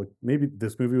knocks them out, like, maybe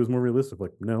this movie was more realistic.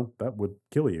 Like, no, that would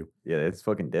kill you. Yeah, it's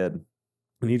fucking dead.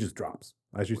 And he just drops,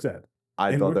 as you said.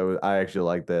 I And thought we're- that was. I actually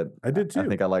liked that. I did too. I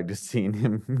think I liked just seeing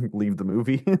him leave the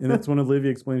movie. And that's when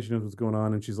Olivia explains she knows what's going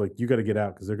on, and she's like, you got to get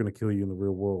out because they're going to kill you in the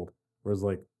real world. Whereas,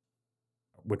 like,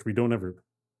 which we don't ever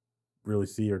really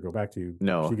see or go back to.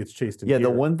 No. She gets chased in Yeah, here.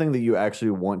 the one thing that you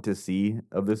actually want to see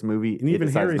of this movie, And it even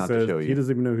decides Harry not to says show he you.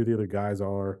 doesn't even know who the other guys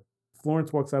are.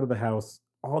 Florence walks out of the house.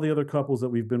 All the other couples that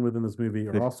we've been with in this movie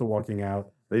are also walking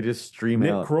out. They just stream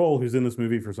Nick out. Kroll, who's in this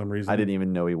movie for some reason, I didn't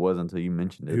even know he was until you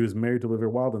mentioned it. who's married to Olivia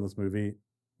Wilde in this movie,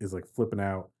 is like flipping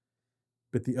out.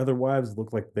 But the other wives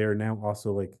look like they're now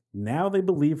also like, now they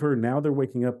believe her. Now they're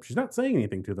waking up. She's not saying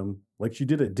anything to them like she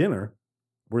did at dinner,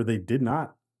 where they did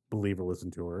not believe or listen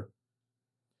to her.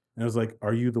 And I was like,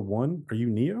 "Are you the one? Are you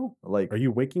Neo? Like Are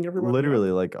you waking everybody up?"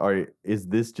 literally, like, is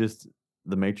this just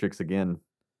the Matrix again?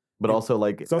 But It- also,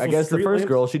 like, it's also I guess the street first lamps.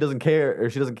 girl, she doesn't care or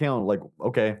she doesn't count. Like,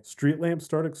 okay, Street lamps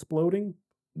start exploding,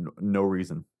 no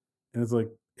reason. and it's like,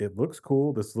 it looks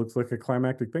cool. This looks like a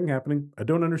climactic thing happening. I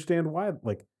don't understand why.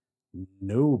 Like,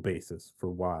 no basis for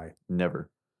why. Never.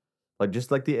 Like,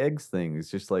 just like the eggs thing. It's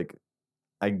just like,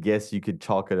 I guess you could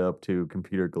chalk it up to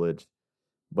computer glitch.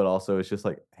 But also, it's just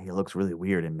like, hey, it looks really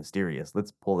weird and mysterious.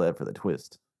 Let's pull that for the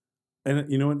twist. And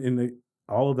you know,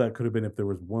 all of that could have been if there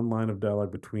was one line of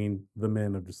dialogue between the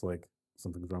men of just like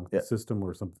something's wrong with Yeah. the system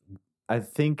or something. I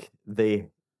think they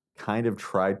kind of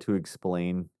tried to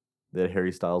explain that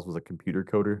Harry Styles was a computer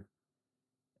coder.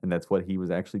 And that's what he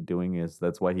was actually doing.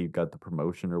 That's why he got the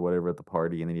promotion or whatever at the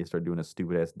party. And then he started doing a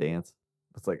stupid ass dance.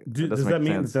 It's like, Does that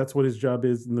mean that that's what his job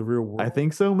is in the real world? I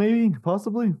think so, maybe,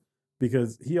 possibly.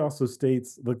 Because he also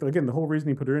states, like, again, the whole reason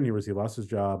he put her in here was he lost his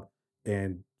job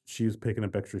and she was picking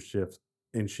up extra shifts,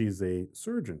 and she's a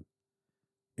surgeon.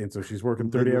 And so she's working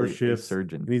 30-hour Literally a shifts.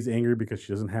 surgeon. And he's angry because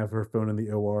she doesn't have her phone in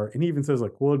the OR. And he even says,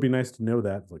 like, well, it'd be nice to know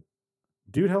that. It's like,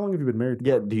 dude, how long have you been married?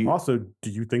 Yeah, Also, do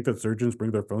you think that surgeons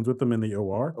bring their phones with them in the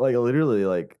OR? like literally,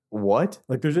 like what?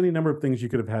 Like, there's any number of things you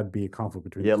could have had be a conflict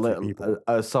between Yeah, these two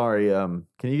people. sorry.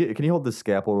 Can you hold the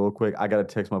scalpel real quick? I gotta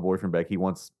text my boyfriend back. He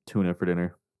wants tuna for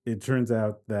dinner. It turns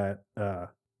out that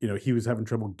he was having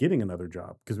trouble getting another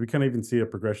job because we kind of even see a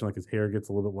progression. Like his hair gets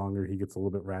a little bit longer, he gets a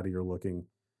little bit rattier looking.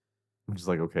 I'm just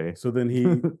like, okay. So then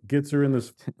he gets her in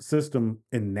this system,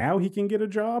 and now he can get a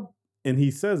job. And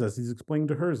he says, as he's explaining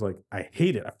to her, is like, I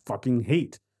hate it. I fucking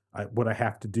hate what I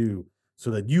have to do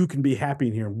so that you can be happy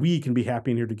in here and we can be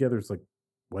happy in here together. It's like,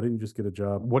 why didn't you just get a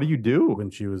job What do you do? when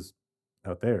she was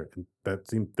out there? And that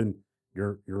seemed, then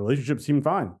your relationship seemed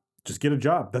fine. Just get a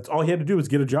job. That's all he had to do was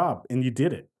get a job, and you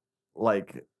did it.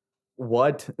 Like,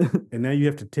 what? And now you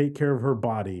have to take care of her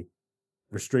body,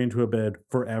 restrained to a bed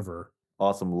forever.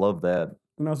 Awesome, love that.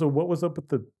 And also, what was up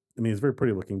with I mean, it's very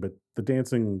pretty looking, but the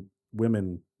dancing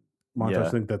women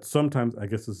montage thing that sometimes, I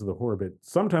guess this is the horror bit,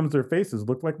 sometimes their faces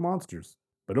look like monsters,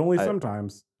 but only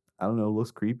sometimes. I don't know, it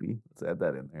looks creepy. Let's add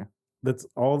that in there. That's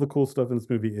all the cool stuff in this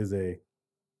movie is I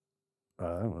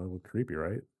don't know, it looked creepy,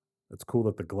 right? It's cool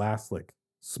that the glass like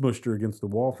smushed her against the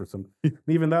wall for some. And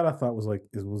even that I thought was like,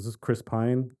 was this Chris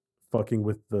Pine fucking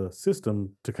with the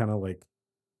system to kind of like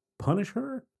punish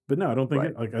her? But no, I don't think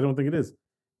I don't think it is.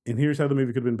 And here's how the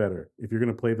movie could have been better. If you're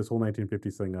going to play this whole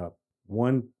 1950s thing up,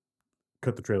 one,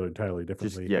 cut the trailer entirely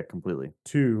differently. Completely.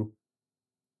 Two,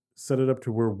 set it up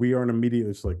to where we aren't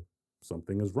immediately just like,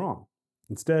 something is wrong.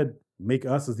 Instead, make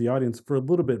us as the audience for a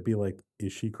little bit be like,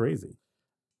 is she crazy?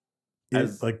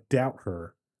 Like doubt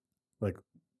her. Like,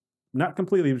 not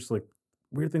completely, just like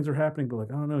weird things are happening, but like,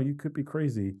 I don't know, you could be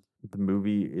crazy. The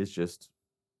movie is just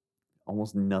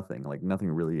almost nothing. Like nothing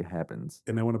really happens.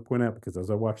 And I want to point out, because as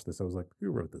I watched this, I was like, who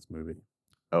wrote this movie?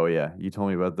 Oh yeah, you told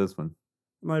me about this one.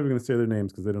 I'm not even going to say their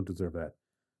names because they don't deserve that.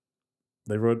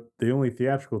 They wrote, the only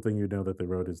theatrical thing you know that they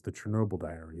wrote is the Chernobyl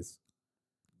Diaries.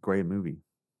 Great movie.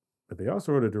 But they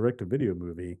also wrote a direct-to-video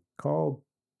movie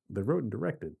they wrote and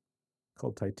directed,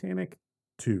 called Titanic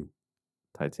 2.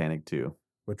 Titanic 2.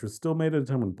 Which was still made at a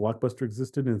time when Blockbuster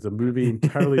existed, and it's a movie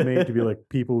entirely made to be like,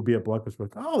 people would be at Blockbuster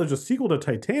like, oh, there's a sequel to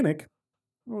Titanic.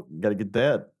 Well, gotta get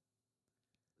that.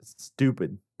 It's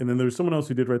stupid. And then there's someone else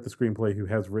who did write the screenplay who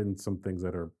has written some things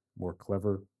that are more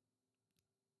clever.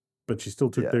 But she still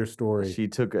took their story. She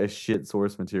took a shit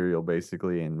source material,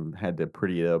 basically, and had to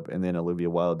pretty it up, and then Olivia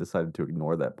Wilde decided to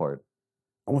ignore that part.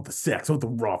 I want the sex. I want the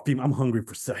raw female. I'm hungry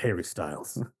for Harry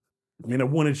Styles. I mean, I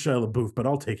wanted Shia LaBeouf, but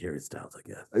I'll take Harry Styles, I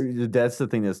guess. That's the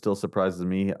thing that still surprises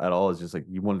me at all. Is just like,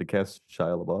 you wanted to cast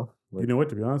Shia LaBeouf. Like, you know what?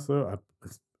 To be honest, though,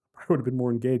 I would have been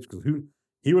more engaged because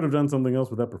he would have done something else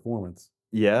with that performance.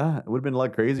 Yeah, it would have been a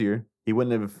lot crazier. He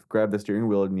wouldn't have grabbed the steering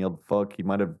wheel and yelled "fuck." He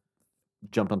might have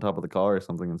jumped on top of the car or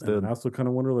something instead. And I also kind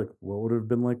of wonder, like, what would it have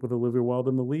been like with Olivia Wilde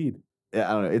in the lead? Yeah,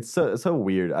 I don't know. It's so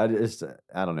weird. I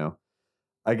don't know.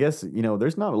 I guess,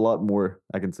 there's not a lot more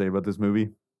I can say about this movie.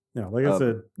 Yeah, like I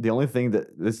said, the only thing that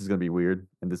this is going to be weird,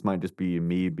 and this might just be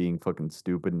me being fucking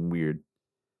stupid and weird,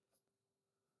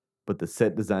 but the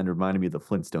set design reminded me of the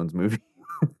Flintstones movie.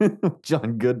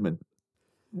 John Goodman.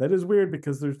 That is weird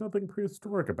because there's nothing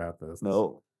prehistoric about this.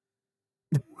 No.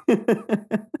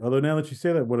 Although now that you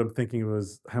say that, what I'm thinking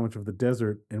was how much of the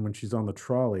desert, and when she's on the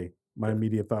trolley, my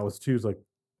immediate thought was too, is like,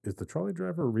 is the trolley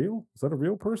driver real? Is that a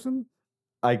real person?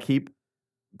 I keep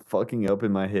fucking up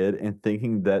in my head and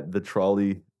thinking that the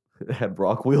trolley had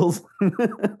rock wheels.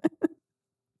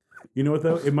 You know what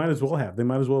though? It might as well have. They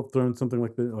might as well have thrown something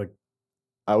like that. Like,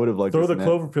 I would have liked throw the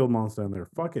Cloverfield monster in there.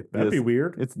 Fuck it. That'd be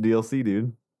weird. It's DLC,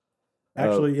 dude.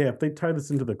 Actually, yeah, if they tie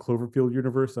this into the Cloverfield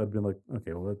universe, I'd been like,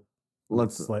 okay, well, that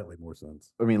makes let's. slightly more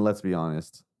sense. I mean, let's be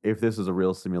honest. If this is a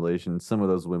real simulation, some of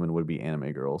those women would be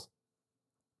anime girls,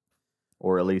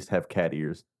 or at least have cat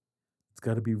ears. It's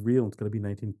got to be real. It's got to be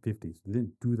 1950s. They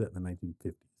didn't do that in the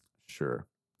 1950s. Sure.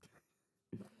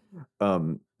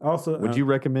 Also, would you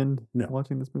recommend no.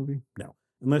 watching this movie? No,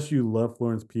 unless you love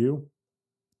Florence Pugh.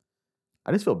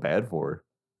 I just feel bad for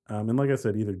her. And like I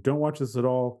said, either don't watch this at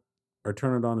all or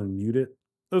turn it on and mute it.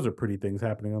 Those are pretty things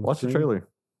happening on the Watch screen. the trailer.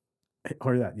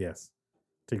 Or that, yes.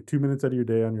 Take 2 minutes out of your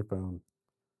day on your phone.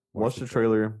 Watch the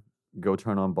trailer. Go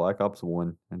turn on Black Ops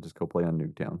 1 and just go play on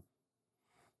Nuketown.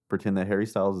 Pretend that Harry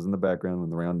Styles is in the background when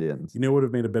the round ends. You know what would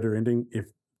have made a better ending if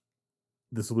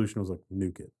the solution was like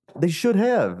nuke it. They should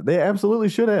have. They absolutely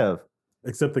should have.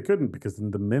 Except they couldn't because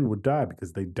then the men would die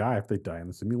because they die if they die in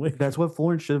the simulation. That's what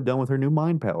Florence should have done with her new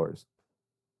mind powers.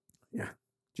 Yeah.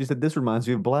 She said, this reminds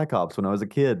me of Black Ops when I was a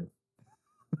kid.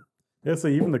 Yeah, so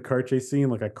even the car chase scene,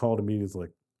 like I called immediately, it's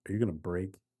like, are you going to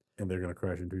break? And they're going to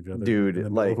crash into each other. Dude, in the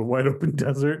like middle of a wide open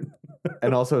desert.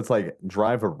 And also it's like,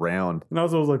 drive around. And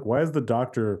also I was like, why is the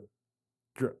doctor,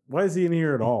 why is he in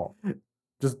here at all?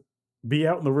 Just be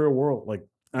out in the real world. Like,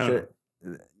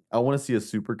 I want to see a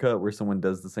supercut where someone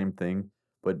does the same thing,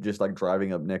 but just like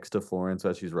driving up next to Florence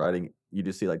as she's riding, you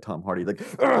just see like Tom Hardy like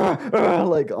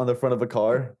like on the front of a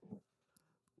car.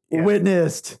 Yeah.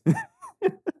 Witnessed.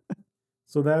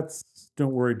 So that's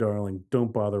Don't Worry, Darling.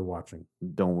 Don't bother watching.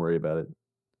 Don't worry about it.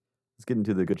 Let's get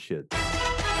into the good shit.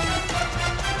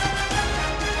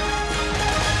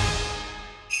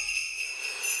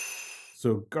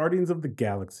 So Guardians of the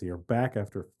Galaxy are back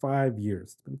after 5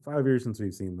 years. It's been 5 years since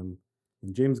we've seen them.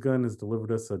 And James Gunn has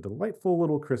delivered us a delightful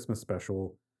little Christmas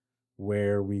special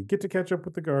where we get to catch up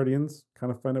with the Guardians,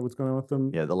 kind of find out what's going on with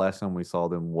them. Yeah, the last time we saw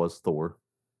them was Thor.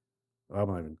 I'm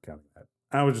not even counting that.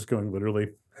 I was just going literally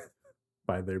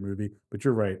by their movie. But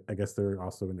you're right. I guess they're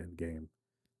also in Endgame.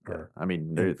 Yeah, I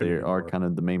mean, they are kind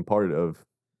of the main part of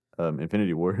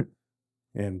Infinity War.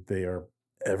 And they are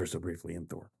ever so briefly in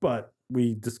Thor. But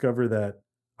we discover that,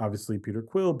 obviously, Peter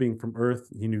Quill, being from Earth,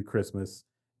 he knew Christmas.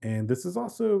 And this is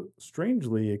also,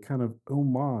 strangely, a kind of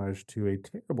homage to a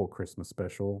terrible Christmas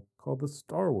special called the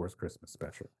Star Wars Christmas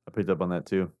Special. I picked up on that,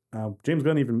 too. James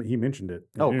Gunn, he mentioned it.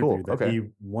 Oh, cool. That he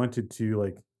wanted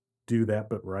to, do that,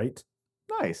 but right.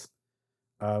 Nice.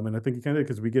 And I think he kind of,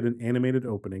 because we get an animated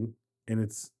opening, and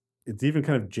it's even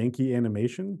kind of janky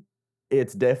animation.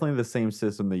 It's definitely the same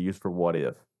system they used for What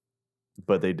If,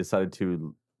 but they decided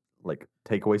to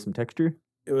take away some texture.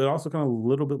 It also kind of a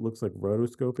little bit looks like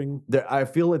rotoscoping. I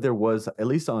feel like there was, at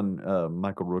least on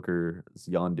Michael Rooker's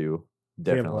Yondu,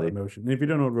 definitely motion. And if you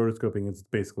don't know what rotoscoping is, it's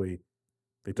basically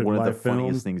they took one of the film,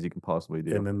 funniest things you can possibly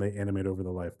do, and then they animate over the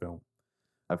live film.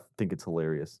 I think it's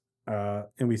hilarious.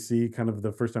 And we see kind of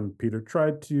the first time Peter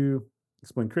tried to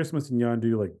explain Christmas, and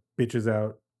Yondu bitches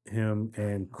out him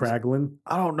and Kraglin.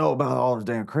 I don't know about all this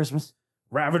damn Christmas.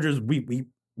 Ravagers, we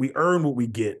earn what we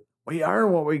get. We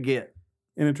earn what we get.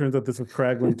 And it turns out this was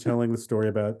Kraglin telling the story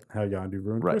about how Yondu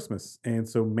ruined Christmas. And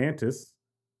so Mantis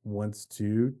wants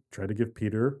to try to give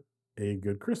Peter a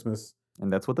good Christmas.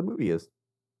 And that's what the movie is.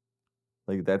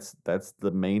 That's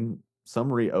the main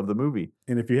summary of the movie.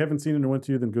 And if you haven't seen it or want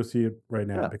to, then go see it right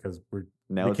now because we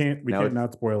can't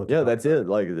not spoil it. Yeah, that's it.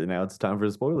 Now it's time for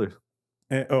the spoilers.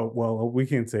 And, we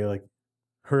can say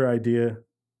her idea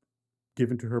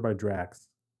given to her by Drax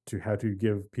to how to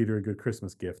give Peter a good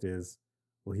Christmas gift is,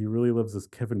 well, he really loves this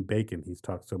Kevin Bacon he's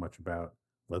talked so much about.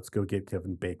 Let's go get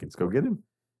Kevin Bacon. Let's go get him.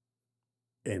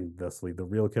 And thusly, the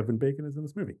real Kevin Bacon is in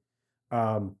this movie.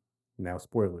 Now,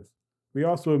 spoilers. We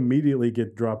also immediately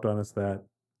get dropped on us that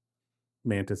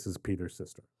Mantis is Peter's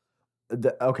sister.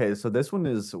 Okay, so this one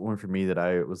is one for me that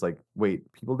I was like,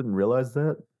 wait, people didn't realize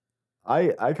that?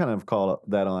 I kind of call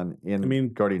that on in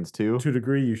Guardians 2. To a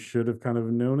degree, you should have kind of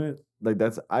known it.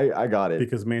 I got it.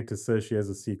 Because Mantis says she has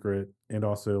a secret, and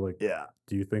also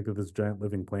do you think that this giant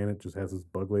living planet just has this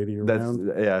bug lady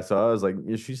around? So I was like,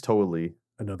 yeah, she's totally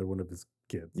another one of his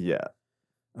kids. Yeah.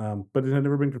 But it had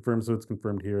never been confirmed, so it's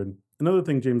confirmed here. And another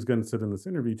thing James Gunn said in this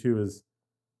interview too is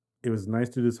it was nice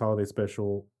to do this holiday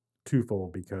special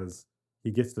twofold because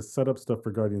he gets to set up stuff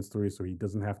for Guardians 3 so he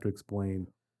doesn't have to explain.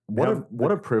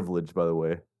 What a privilege, by the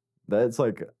way. That's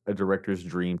like a director's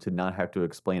dream to not have to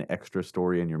explain extra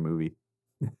story in your movie.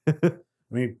 I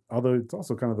mean, although it's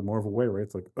also kind of the Marvel way, right?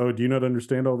 It's like, oh, do you not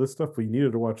understand all this stuff? Well, you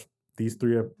needed to watch these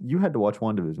 3 You had to watch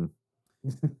WandaVision.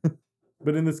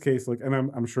 But in this case, and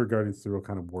I'm sure Guardians 3 will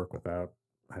kind of work without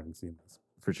having seen this.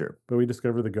 For sure. But we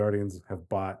discover the Guardians have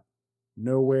bought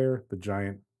Nowhere, the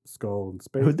giant skull in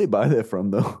space. Who'd they buy that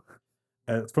from, though?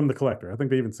 From the Collector. I think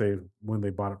they even say when they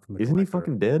bought it from the Isn't Collector. he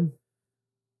fucking dead?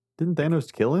 Didn't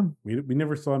Thanos kill him? We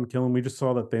never saw him kill him. We just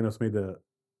saw that Thanos made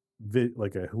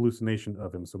a hallucination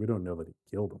of him, so we don't know that he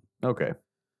killed him. Okay,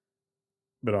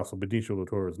 But also, Benicio del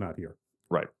Toro is not here.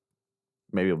 right.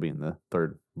 Maybe it'll be in the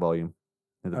 3rd volume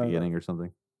at the Uh, beginning or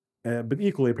something. But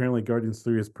equally, apparently, Guardians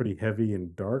 3 is pretty heavy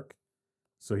and dark.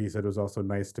 So he said it was also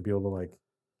nice to be able to like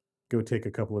go take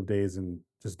a couple of days and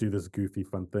just do this goofy,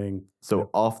 fun thing. So Yep.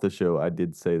 off the show, I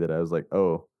did say that I was like,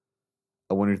 oh,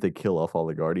 I wonder if they kill off all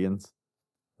the Guardians.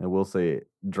 I will say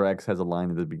Drax has a line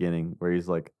at the beginning where he's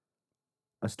like,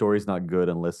 a story's not good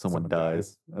unless someone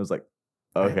dies. I was like,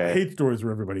 I okay. hate stories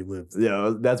where everybody lives.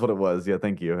 Yeah, that's what it was. Yeah,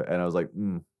 thank you. And I was like,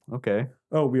 okay.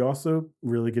 Oh, we also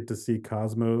really get to see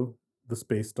Cosmo, the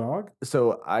space dog.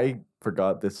 So I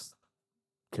forgot this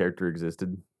character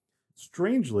existed.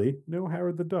 Strangely, no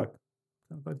Howard the Duck.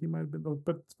 I thought he might have been,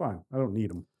 but it's fine. I don't need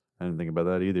him. I didn't think about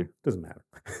that either. Doesn't matter.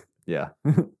 Yeah.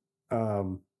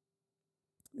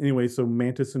 Anyway, so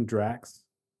Mantis and Drax,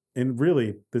 and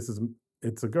really,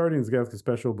 it's a Guardians of the Galaxy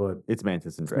special, but It's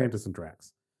Mantis and it's Drax. Mantis and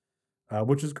Drax,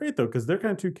 which is great though because they're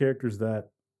kind of two characters that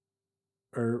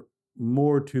are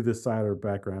more to the side or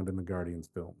background in the Guardians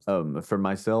films. For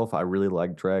myself, I really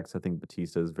like Drax. I think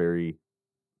Batista is very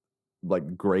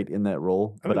great in that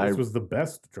role. I think this was the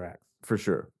best Drax. For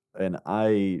sure. And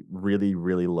I really,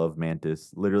 really love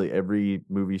Mantis. Literally every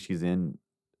movie she's in,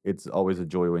 it's always a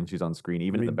joy when she's on screen,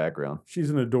 even in the background.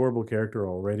 She's an adorable character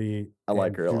already. I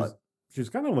like her a lot. She's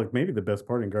kind of like maybe the best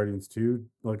part in Guardians 2.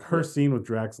 Like her scene with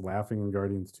Drax laughing in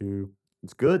Guardians 2.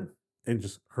 It's good. And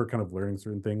just her kind of learning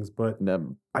certain things. But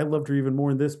And, I loved her even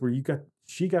more in this where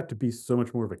she got to be so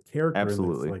much more of a character.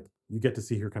 Absolutely. In this. Like you get to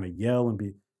see her kind of yell and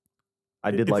be.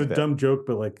 it's like a dumb joke,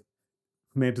 but like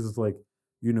Mantis is like,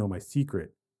 you know my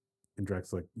secret. And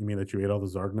Drax like, you mean that you ate all the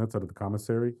Zarg nuts out of the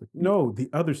commissary? Like, no, the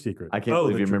other secret. I can't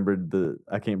believe you remembered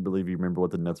I can't believe you remember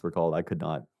what the nuts were called. I could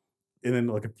not. And then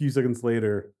like a few seconds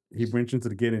later, he mentions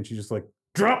it again, and she's just like,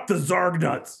 "Drop the Zarg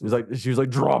nuts." She was like,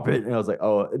 "Drop it," and I was like,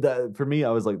 "Oh, that for me." I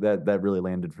was like, "That really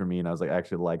landed for me," and I was like, "I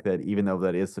actually like that," even though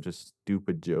that is such a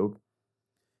stupid joke.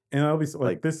 And I'll be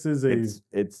like, this is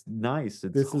it's nice.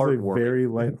 It's this is a very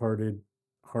lighthearted,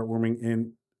 heartwarming,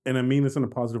 and I mean this in a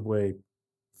positive way.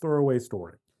 Throwaway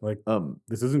story. Like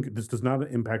this does not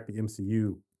impact the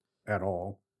MCU at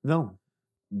all. No,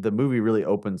 the movie really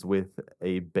opens with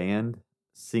a band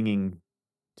singing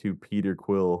to Peter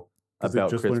Quill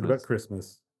about they just learned about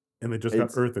Christmas, and they just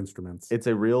got Earth instruments. It's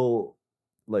a real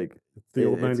it's the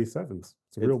old 97s.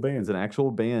 It's a real band. It's an actual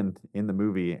band in the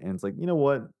movie, and it's like, you know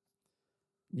what?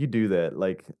 You do that.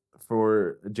 Like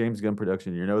for a James Gunn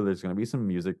production, you know there's going to be some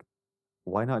music.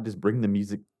 Why not just bring the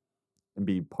music and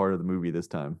be part of the movie this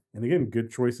time? And again, good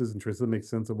choices and choices that make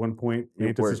sense. At one point,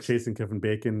 Mantis is chasing Kevin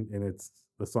Bacon, and it's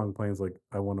the song playing like,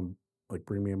 "I want to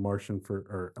bring me a Martian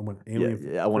or I want an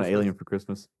alien." I want an alien for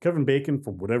Christmas. Kevin Bacon,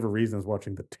 for whatever reason, is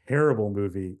watching the terrible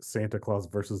movie Santa Claus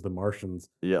versus the Martians.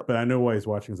 Yeah, but I know why he's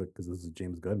watching. Is like because this is a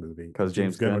James Gunn movie. Because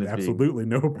James Gunn would absolutely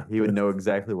know. He would know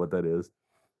exactly what that is.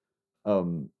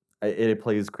 It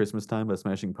plays Christmas Time by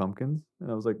Smashing Pumpkins, and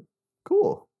I was like,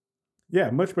 cool. Yeah,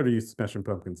 much better use Smashing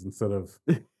Pumpkins instead of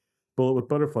Bullet with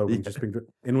Butterfly Wings, just being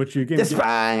in which you get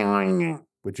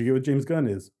what you get with James Gunn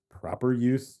is proper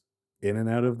use in and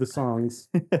out of the songs.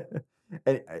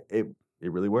 And it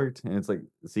really worked. And it's like,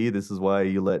 see, this is why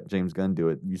you let James Gunn do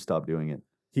it. You stop doing it.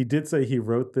 He did say he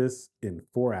wrote this in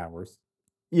 4 hours.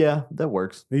 Yeah, that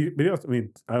works. But he also, I mean,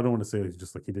 I don't want to say he's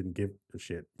just like he didn't give a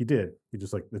shit. He did. He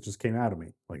just like it just came out of me.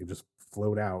 Like it just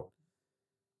flowed out.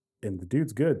 And the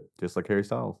dude's good. Just like Harry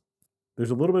Styles. There's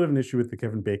a little bit of an issue with the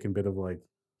Kevin Bacon bit of like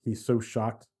he's so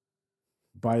shocked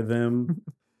by them.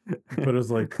 But it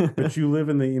was like, but you live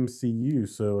in the MCU,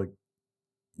 so like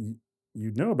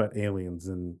you know about aliens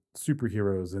and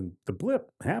superheroes, and the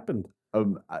blip happened.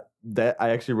 I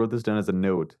actually wrote this down as a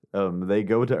note. They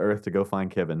go to Earth to go find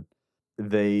Kevin.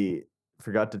 They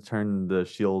forgot to turn the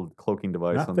shield cloaking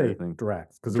device on their thing.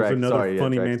 Drax, because there's another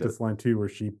funny Mantis line too where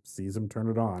she sees him turn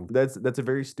it on. That's a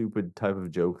very stupid type of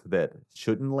joke that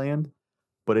shouldn't land,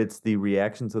 but it's the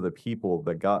reactions of the people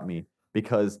that got me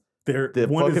because the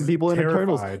fucking people in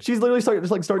Eternals. She's literally starting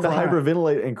to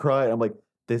hyperventilate and cry. I'm like,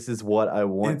 this is what I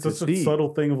want to see. It's a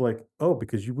subtle thing of like, oh,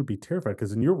 because you would be terrified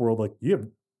because in your world, like you have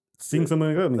seen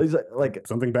something like that. Like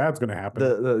something bad's going to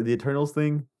happen. The Eternals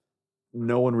thing.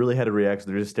 No one really had a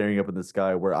reaction. They're just staring up in the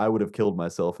sky where I would have killed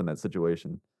myself in that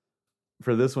situation.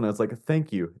 For this one, I was like,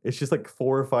 thank you. It's just like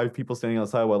 4 or 5 people standing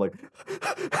outside while like...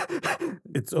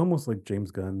 It's almost like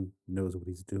James Gunn knows what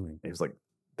he's doing. It was like,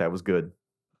 that was good.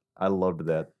 I loved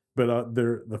that. But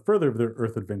the further of their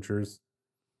Earth adventures,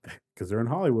 because they're in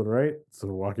Hollywood, right? So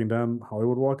they're walking down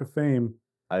Hollywood Walk of Fame.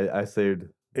 I saved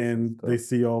and they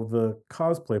see all the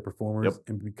cosplay performers, Yep.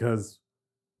 and because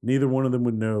neither one of them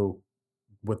would know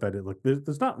what that is, like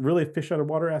there's not really a fish out of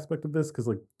water aspect of this because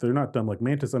like they're not dumb. Like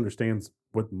Mantis understands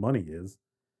what money is,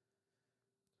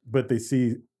 but they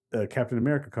see a Captain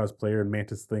America cosplayer, and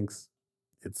Mantis thinks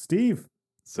it's Steve.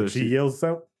 So She yells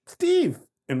out, "Steve!"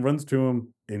 and runs to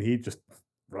him, and he just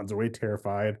runs away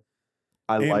terrified.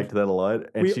 I and liked that a lot,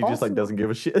 and we she just like also- doesn't give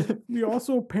a shit. We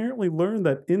also apparently learned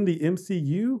that in the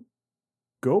MCU,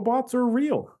 GoBots are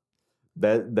real.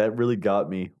 That really got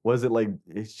me. Was it like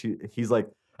he's like,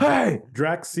 hey?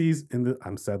 Drax sees in the.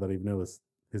 I'm sad that I even know this.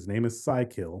 His name is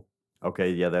Psykill.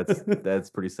 Okay, yeah, that's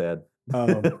pretty sad. I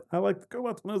liked the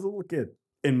GoBots when I was a little kid.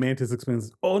 And Mantis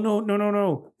explains, "Oh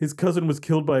no! His cousin was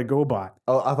killed by a GoBot."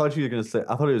 Oh, I thought you were gonna say.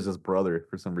 I thought it was his brother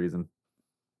for some reason.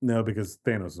 No, because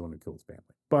Thanos is the one who killed his family.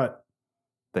 But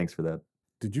Thanks for that.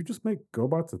 did you just make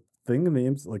GoBots a thing in the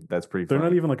MCU? Like That's pretty. they're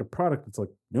funny. not even like a product. It's like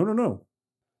no.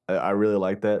 I really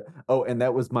like that. Oh, and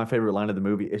that was my favorite line of the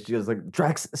movie. It's just like,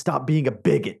 Drax, stop being a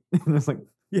bigot. And it's like,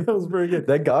 Yeah, it was very good.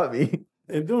 that got me.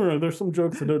 And don't worry, there's some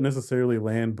jokes that don't necessarily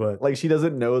land, but Like, she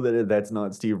doesn't know that that's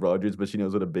not Steve Rogers, but she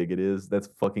knows what a bigot is. That's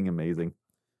fucking amazing.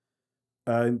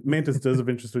 Mantis does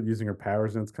eventually start using her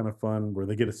powers, and it's kind of fun where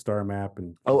they get a star map.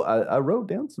 And Oh, I wrote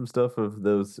down some stuff of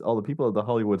all the people at the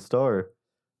Hollywood Star.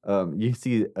 You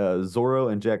see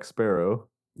Zorro and Jack Sparrow.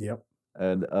 yep,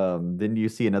 And then you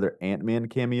see another Ant-Man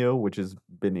cameo, which has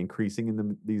been increasing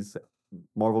in these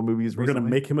Marvel movies we're recently. gonna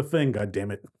make him a thing. God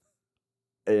damn it!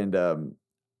 And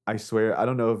I swear, I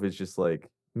don't know if it's just like,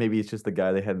 maybe it's just the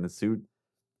guy they had in the suit,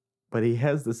 but he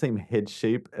has the same head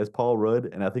shape as Paul Rudd,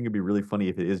 and I think it'd be really funny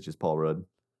if it is just Paul Rudd,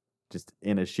 just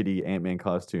in a shitty Ant-Man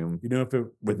costume You know, if it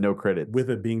with no credits. with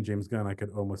it being James Gunn, I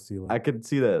could almost see I like could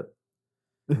see that.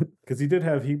 because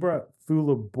he brought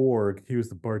Fula Borg. He was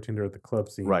the bartender at the club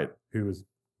scene, Right. Who was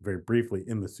very briefly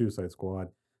in the Suicide Squad.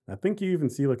 I think you even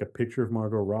see like a picture of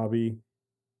Margot Robbie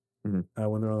Mhm.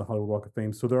 When they're on the Hollywood Walk of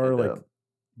Fame. So there are And, like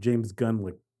James Gunn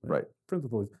like Right. friends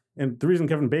with all these. And the reason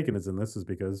Kevin Bacon is in this is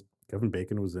because Kevin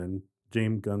Bacon was in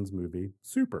James Gunn's movie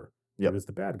Super. Yep. He was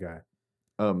the bad guy.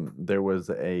 There was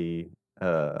a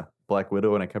Black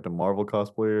Widow and a Captain Marvel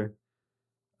cosplayer.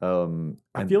 I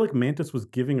And feel like Mantis was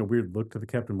giving a weird look to the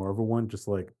Captain Marvel one, just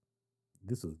like,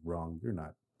 this is wrong. You're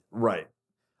not. right.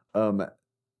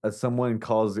 Someone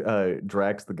calls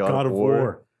Drax the God of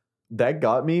War. That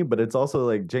got me, but it's also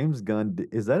like, James Gunn,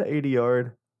 is that 80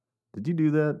 yard? Did you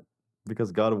do that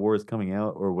because God of War is coming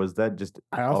out, or was that just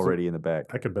I also- already in the back?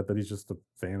 I could bet that he's just a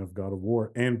fan of God of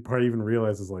War, and probably even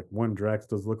realizes like one, Drax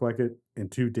does look like it, and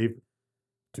two, Dave.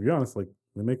 To be honest, like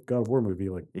they make a God of War movie,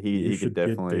 like He could should get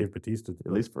definitely, Dave Bautista.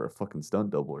 at least for a fucking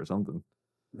stunt double or something.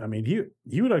 I mean,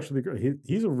 he would actually be great.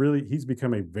 He's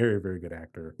become a very, very good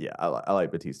actor. Yeah, I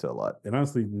like Batista a lot. And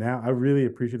honestly, now I really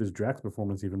appreciate his Drax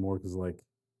performance even more because like,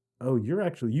 oh,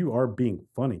 you are being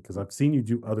funny because I've seen you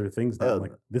do other things now.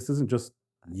 Like this isn't just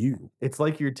you. It's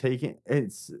like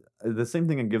it's the same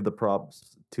thing. I give the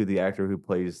props to the actor who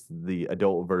plays the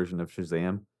adult version of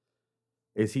Shazam.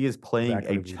 Is he is playing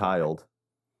Zachary a Levi. child.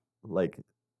 Like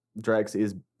Drax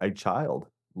is a child.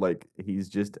 Like he's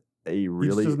just a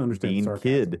really doesn't understand mean sarcasm.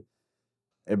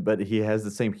 kid. But he has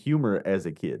the same humor as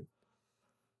a kid.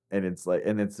 And it's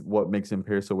what makes him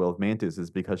pair so well with Mantis is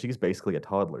because she's basically a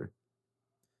toddler.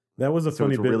 That was a So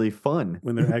funny it's bit really fun.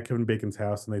 when they're at Kevin Bacon's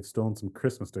house and they've stolen some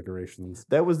Christmas decorations.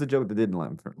 That was the joke that didn't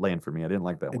land for me. I didn't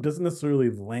like that It one. doesn't necessarily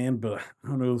land, but I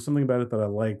don't know, something about it that I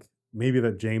like. Maybe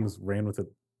that James ran with it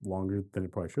longer than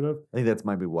it probably should have. I think that's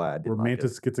might be why I didn't Where like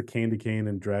Mantis gets a candy cane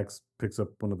and Drax picks up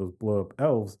one of those blow up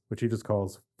elves, which he just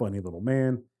calls funny little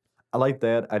man. I like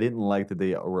that. I didn't like that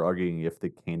they were arguing if the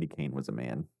candy cane was a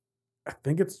man. I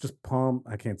think it's just Palm.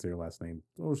 I can't say her last name.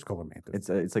 We'll just call her Mantis.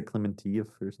 It's like Clementia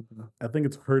or something. I think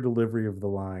it's her delivery of the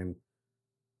line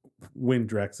when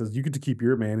Drax says, "You get to keep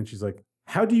your man," and she's like,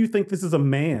 "How do you think this is a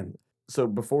man?" So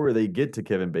before they get to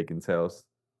Kevin Bacon's house,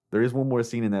 there is one more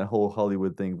scene in that whole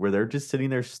Hollywood thing where they're just sitting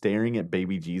there staring at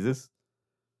baby Jesus.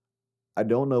 I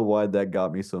don't know why that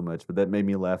got me so much, but that made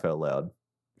me laugh out loud.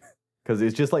 Because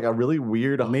it's just like a really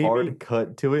weird, Maybe- hard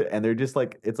cut to it, and they're just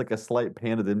like, it's like a slight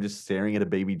pan of them just staring at a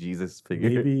baby Jesus figure.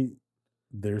 Maybe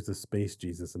there's a space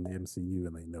Jesus in the MCU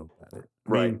and they know about it.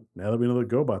 I Right. mean, now that we know the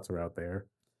GoBots are out there.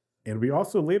 And we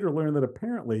also later learned that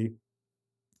apparently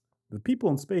the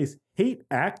people in space hate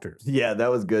actors Yeah,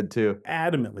 that was good too.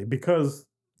 adamantly because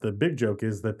the big joke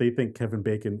is that they think Kevin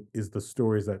Bacon is the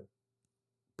stories that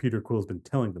Peter Quill's been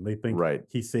telling them. They think Right.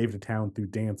 he saved a town through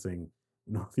dancing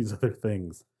and all these other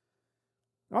things.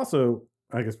 Also,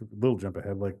 I guess a little jump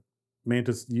ahead, like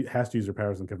Mantis has to use her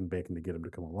powers on Kevin Bacon to get him to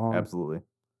come along. Absolutely.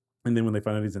 And then when they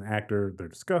find out he's an actor, they're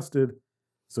disgusted.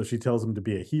 So she tells him to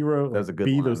be a hero, That was a good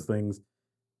be line. those things.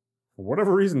 For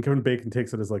whatever reason, Kevin Bacon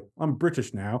takes it as like, I'm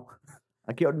British now.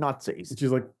 I killed Nazis. And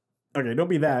she's like, okay, don't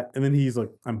be that. And then he's like,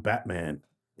 I'm Batman.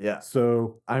 Yeah.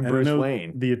 So I'm and I Bruce know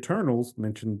Wayne. The Eternals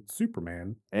mentioned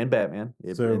Superman. And Batman.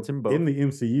 So It's in both. in the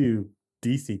MCU,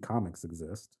 DC comics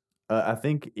exist. I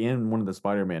think in one of the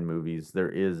Spider-Man movies, there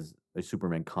is a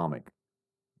Superman comic.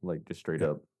 Like, just straight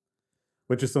up.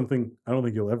 Which is something I don't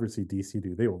think you'll ever see DC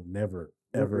do. They will never,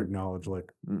 ever Mm-mm. acknowledge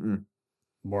like Mm-mm.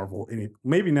 Marvel.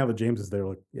 Maybe now that James is there,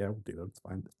 like, yeah, we'll do that. It's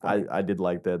fine. It's fine. I did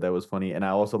like that. That was funny. And I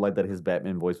also like that his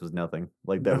Batman voice was nothing.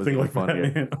 Like, that Nothing was like funny.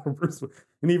 Batman or Bruce Wayne.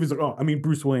 And he was like, oh, I mean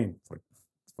Bruce Wayne. It's like,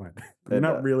 it's fine. You're And,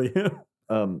 not really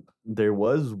him. There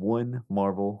was one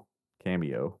Marvel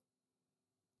cameo,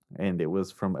 and it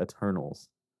was from Eternals.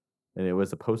 And it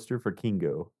was a poster for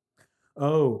Kingo.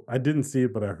 Oh, I didn't see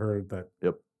it, but I heard that.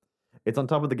 Yep. It's on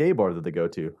top of the gay bar that they go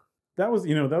to. That was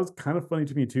kind of funny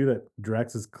to me too, that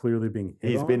Drax is clearly being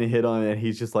hit He's on. been hit on, and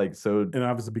he's just like so. And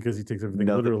obviously because he takes everything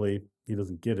Nothing. literally, he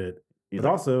doesn't get it. He's But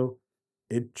like, also,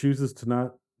 it chooses to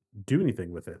not do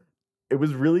anything with it. it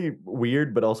was really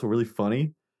weird, but also really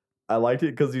funny. I liked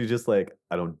it because he was just like,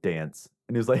 I don't dance.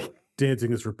 And he was like,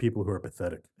 Dancing is for people who are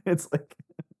pathetic. it's like,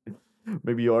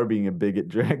 maybe you are being a bigot,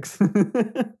 Drax.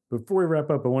 Before we wrap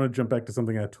up, I want to jump back to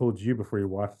something I told you before you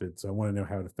watched it. So I want to know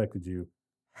how it affected you.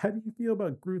 How do you feel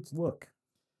about Groot's look?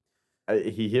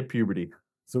 He hit puberty.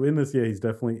 So in this, yeah, he's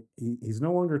definitely, he's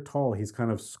no longer tall. He's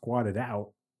kind of squatted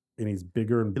out and he's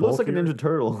bigger and He looks like a bulkier. Ninja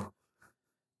Turtle.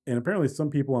 And apparently some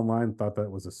people online thought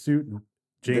that was a suit. And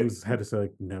James had to say,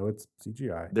 like, no, it's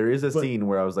CGI. There is a But- scene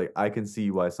where I was like, I can see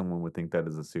why someone would think that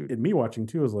is a suit. And me watching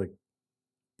too, I was like,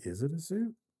 is it a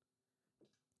suit?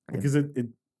 Because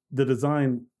the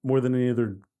design, more than any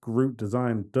other Groot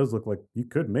design, does look like you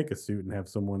could make a suit and have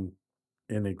someone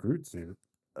in a Groot suit.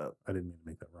 I didn't mean to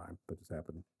make that rhyme, that just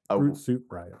happened. I, Groot suit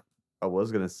riot. I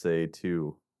was going to say,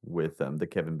 too, with the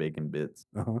Kevin Bacon bits,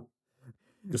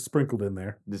 Just sprinkled in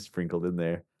there. just sprinkled in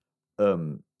there.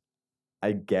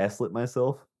 I gaslit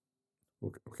myself.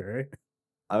 Okay.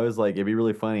 I was like, it'd be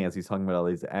really funny as he's talking about all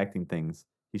these acting things.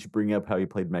 He should bring up how he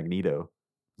played Magneto.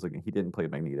 I was like, he didn't play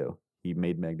Magneto. He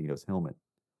made Magneto's helmet.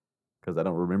 Because I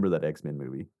don't remember that X-Men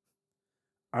movie.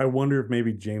 I wonder if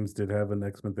maybe James did have an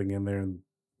X-Men thing in there, and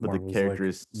But Marvel's the character like,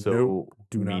 is so "Nope,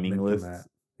 do not mention meaningless that."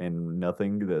 and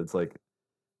nothing that it's like,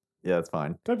 yeah, it's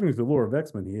fine. Technically, the lore of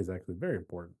X-Men, he is actually very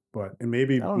important. And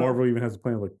maybe I don't know. Marvel even has a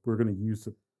plan, like, we're going to use,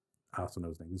 I also know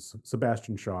his name, it's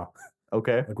Sebastian Shaw.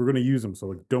 Okay. Like, we're going to use him, so,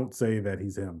 like, don't say that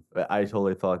he's him. But I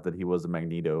totally thought that he was a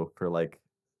Magneto for like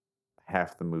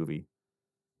half the movie.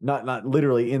 Not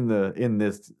literally in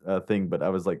this thing, but I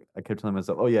was like, I kept telling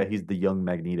myself, oh yeah, he's the young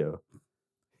Magneto.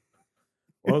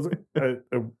 Well, it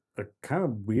was a kind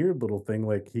of weird little thing.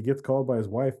 Like, he gets called by his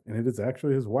wife, and it is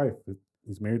actually his wife.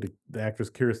 He's married to the actress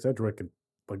Kira Sedgwick, and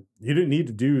like, you didn't need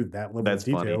to do that level That's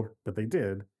of detail, funny. but they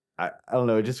did. I don't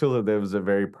know. It just feels like that was a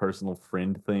very personal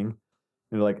friend thing.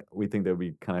 And like, we think that would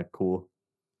be kind of cool.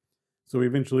 So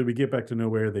eventually we get back to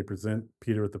nowhere. They present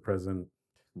Peter with the present.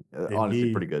 And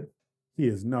Honestly, pretty good. He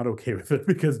is not okay with it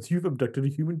because you've abducted a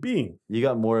human being. You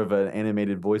got more of an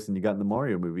animated voice than you got in the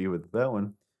Mario movie with that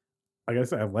one. I gotta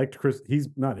say, I liked Chris. He's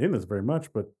not in this very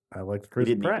much, but I liked Chris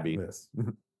didn't need to Pratt be. in this.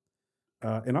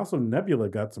 And also Nebula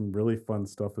got some really fun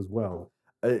stuff as well.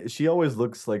 She always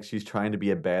looks like she's trying to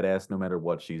be a badass no matter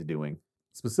what she's doing.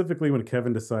 Specifically when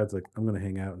Kevin decides, like, I'm gonna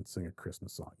hang out and sing a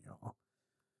Christmas song, y'all.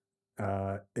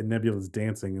 And Nebula's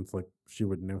dancing. It's like she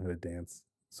wouldn't know how to dance.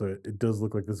 So it does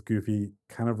look like this goofy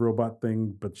kind of robot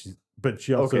thing, but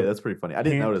she also Okay, that's pretty funny. I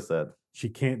didn't can't- notice that. she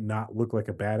can't not look like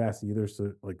a badass either.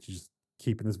 So like she's just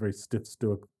keeping this very stiff,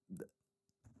 stoic.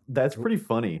 That's pretty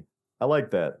funny. I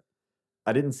like that.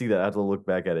 I didn't see that. I have to look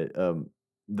back at it.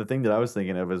 The thing that I was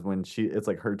thinking of is when it's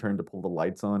like her turn to pull the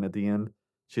lights on at the end.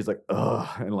 She's like, ugh,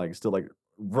 and like still like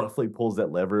roughly pulls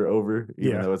that lever over,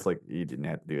 even Yeah. though it's like you didn't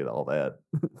have to do all that.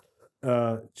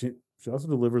 She also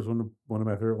delivers one of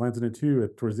my favorite lines in it too.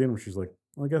 Towards the end, where she's like,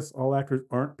 "Well, I guess all actors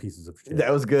aren't pieces of shit."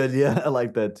 That was good. Yeah, I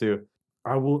like that too.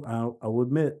 I will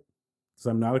admit, because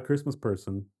I'm not a Christmas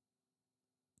person,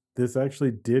 this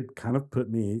actually did kind of put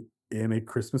me in a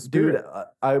Christmas Dude, spirit.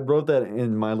 I wrote that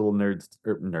in my little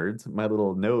my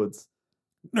little notes.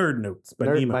 Nerd notes by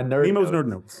Nerd- Nemo. my nerd Nemo's notes. Nerd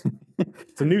Notes.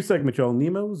 It's a new segment, y'all.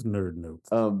 Nemo's Nerd Notes.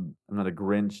 I'm not a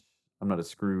Grinch. I'm not a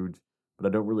Scrooge, but I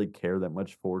don't really care that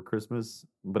much for Christmas,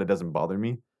 but it doesn't bother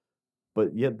me.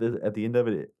 But yet at the end of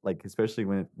it, like, especially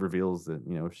when it reveals that,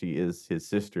 she is his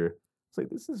sister, it's like,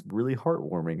 this is really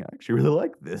heartwarming. I actually really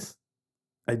like this.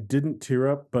 I didn't tear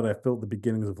up, but I felt the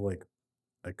beginnings of like,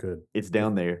 I could. It's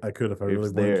down there. I could if I It's really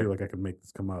wanted there. to. Like, I could make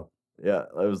this come up. Yeah,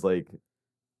 I was like,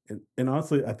 And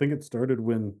honestly, I think it started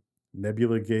when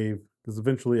Nebula gave, because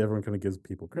eventually everyone kind of gives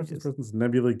people Christmas Yes. presents.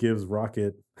 Nebula gives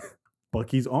Rocket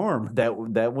Bucky's arm. That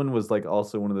one was like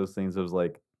also one of those things that was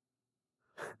like,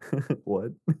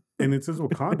 what? And it's his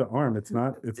Wakanda arm. It's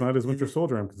not his Winter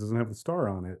Soldier arm because it doesn't have the star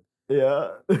on it. Yeah.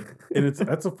 And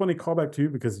that's a funny callback too,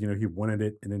 because he wanted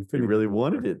it in He Infinity really War,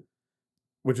 wanted it.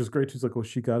 which is great. She's like, well,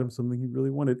 she got him something he really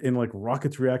wanted. And like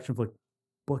Rocket's reaction of like,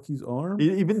 Bucky's arm?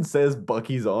 He even says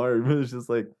Bucky's arm. It was just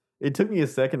like, it took me a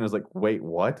second. I was like, wait,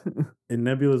 what? And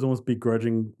Nebula's almost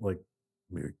begrudging, like,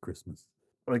 Merry Christmas.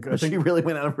 Like, I She think really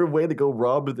went out of her way to go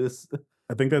rob this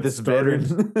that this started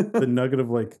veteran. the nugget of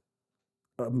like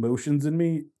emotions in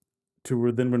me to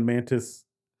where then when Mantis,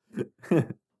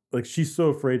 like, she's so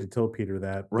afraid to tell Peter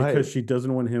that Right. because she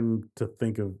doesn't want him to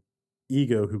think of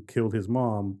Ego, who killed his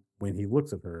mom, when he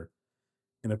looks at her.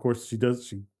 And of course, she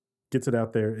gets it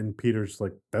out there, and Peter's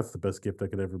like, that's the best gift I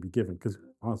could ever be given. Because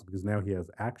honestly, because now he has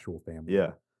actual family.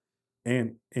 Yeah.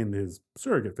 And his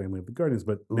surrogate family of the Guardians,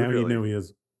 but now Literally. he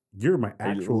is, you're my A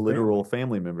actual literal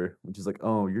family. family member, which is like,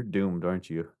 oh, you're doomed, aren't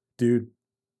you? Dude.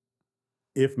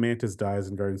 If Mantis dies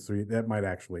in Guardians 3, that might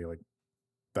actually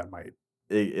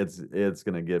It's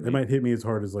gonna get it me. might hit me as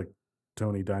hard as like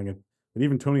Tony dying. But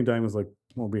even Tony dying was like,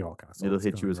 well, we all kind of saw It'll this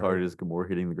hit you coming, as right? hard as Gamora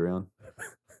hitting the ground.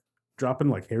 Dropping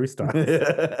like Harry Styles.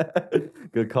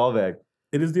 Good callback.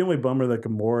 It is the only bummer that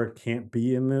Gamora can't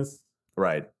be in this.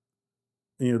 Right.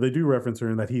 They do reference her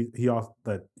in that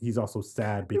he's also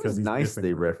sad It because was he's nice missing they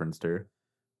her. referenced her.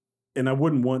 And I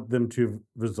wouldn't want them to have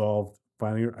resolved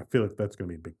finding her. I feel like that's going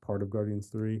to be a big part of Guardians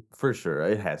 3. For sure.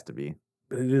 It has to be.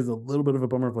 But it is a little bit of a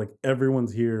bummer of like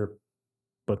everyone's here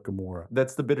but Gamora.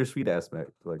 That's the bittersweet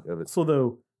aspect of it. So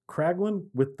though, Kraglin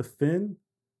with the fin,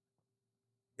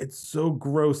 it's so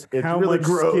gross It's how really much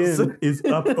gross. skin is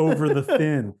up over the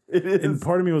fin. It is. And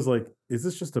part of me was like, is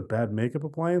this just a bad makeup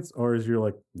appliance? Or is you're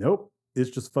like, nope, it's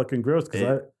just fucking gross.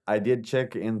 Because I did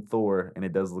check in Thor, and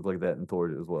it does look like that in Thor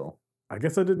as well. I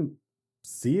guess I didn't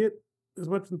see it as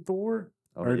much in Thor.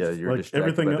 Oh Or yeah, just, you're like, distracted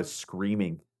everything by the else-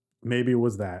 screaming. Maybe it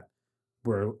was that.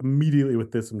 Where immediately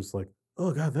with this, I'm just like,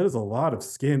 oh god, that is a lot of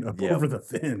skin up Yeah. over the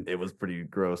fin. It was pretty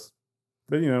gross.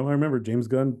 But I rember James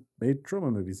Gunn made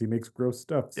trauma movies. He makes gross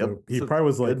stuff. So Yep. he So probably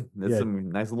was like, good. That's yeah. some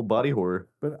nice little body horror.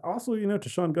 But also, to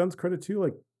Sean Gunn's credit too,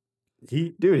 like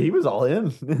Dude, he was all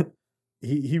in.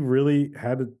 he really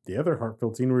had the other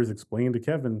heartfelt scene where he's explaining to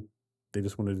Kevin they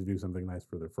just wanted to do something nice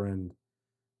for their friend.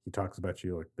 He talks about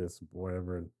you like this,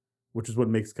 whatever, and which is what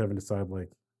makes Kevin decide like,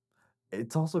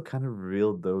 It's also kind of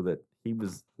real though that he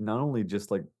was not only just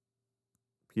like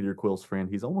Peter Quill's friend,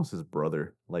 he's almost his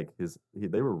brother. Like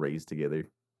they were raised together.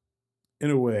 in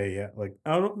a way, yeah, like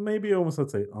I don't maybe almost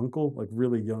let's say uncle, like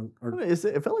really young. I Or mean, it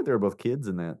felt like they were both kids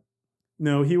in that.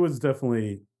 no, he was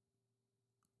definitely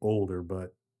older,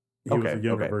 but he was a Okay,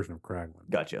 younger okay. version of Kraglin.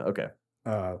 Gotcha. Okay.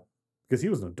 Because he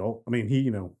was an adult. I mean, he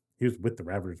was with the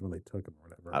Ravagers when they took him or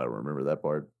whatever. I don't remember that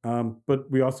part. But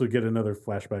we also get another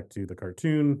flashback to the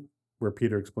cartoon where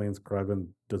Peter explains Kraglin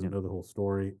doesn't Yeah. know the whole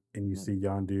story, and you Yeah. see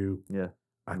Yondu. Yeah.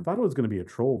 I thought it was going to be a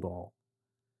troll doll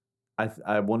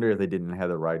I wonder if they didn't have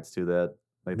the rights to that.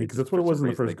 Like they because just- that's what it for was some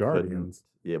in the reason first they couldn't. Guardians.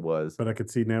 Yeah, it was. But I could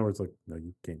see now where it's like, no,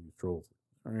 you can't use trolls.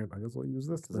 All right, I guess I'll use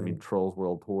this. Because I mean, thing. Trolls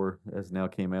World Tour has now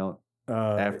came out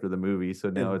Uh, after the movie, so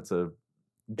now and- it's a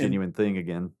genuine thing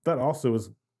again. that also is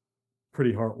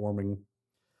pretty heartwarming.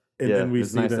 And yeah, then we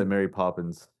it's see nice that, that Mary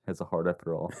Poppins has a heart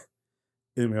after all.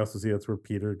 and we also see that's where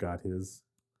Peter got his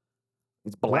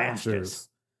It's blasters. blasters.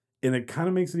 And it kind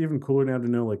of makes it even cooler now to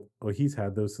know, like, oh, he's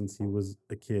had those since he was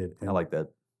a kid. And I like that.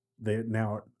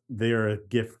 they are a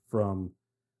gift from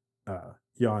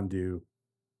Yondu,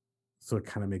 so it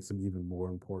kind of makes them even more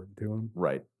important to him.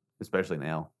 Right, especially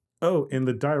now. Oh, and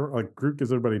the like Groot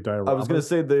gives everybody dioramas. I was gonna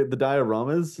say the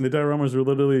dioramas And the dioramas are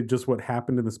literally just what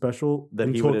happened in the special that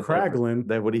he until would have never-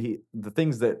 Kraglin. the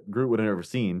things that Groot would have never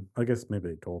seen. I guess maybe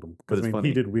they told him But because it's he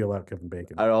funny. did wheel out Kevin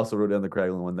Bacon. I also wrote down the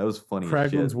Kraglin one. That was funny. as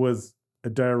Kraglin's shit. was a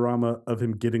diorama of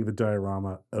him getting the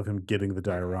diorama of him getting the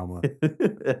diorama.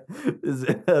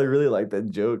 I really like that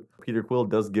joke. Peter Quill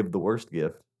does give the worst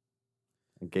gift.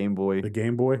 A Game Boy The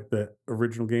Game Boy, the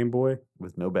original Game Boy,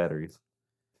 with no batteries.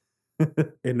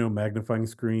 and no magnifying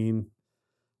screen.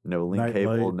 No link Night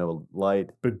cable, light. no light.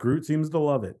 But Groot seems to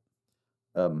love it.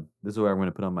 This is where I'm going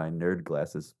to put on my nerd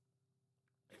glasses.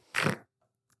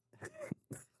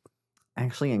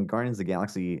 Actually, in Guardians of the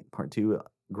Galaxy Part 2,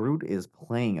 Groot is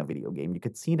playing a video game. You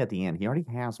could see it at the end. He already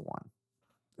has one.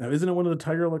 Now, isn't it one of the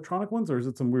Tiger Electronic ones, or is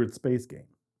it some weird space game?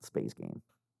 Space game.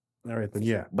 All right, then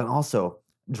yeah. But also,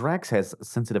 Drax has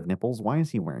sensitive nipples. Why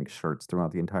is he wearing shirts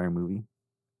throughout the entire movie?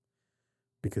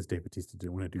 because Dave Bautista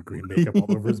didn't want to do green makeup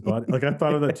all over his body. Like I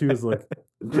thought of that too as like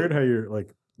it's weird how you're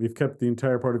like we've kept the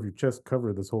entire part of your chest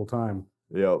covered this whole time.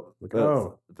 Yep. Like,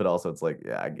 But also it's like,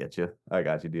 yeah, I get you. I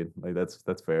got you, dude. Like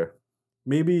that's fair.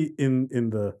 maybe in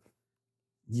the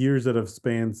years that have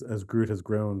spans as Groot has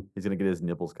grown, He's gonna get his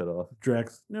nipples cut off.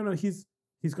 Drax. No, he's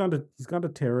gone to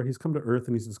Terra. He's come to Earth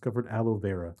and he's discovered aloe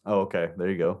vera. Oh, okay. There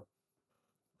you go.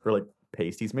 For like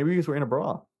pasties. Maybe he's wearing a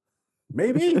bra.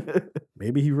 Maybe,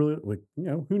 maybe he really like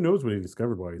who knows what he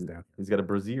discovered while he's down here. He's got a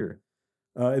brassiere.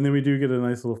 And then we do get a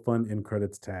nice little fun in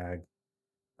credits tag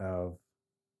of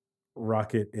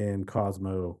Rocket and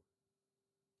Cosmo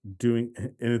doing,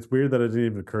 and it's weird that it didn't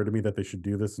even occur to me that they should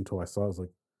do this until I saw it. I was like,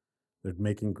 they're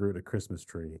making Groot a Christmas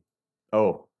tree.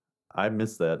 Oh, I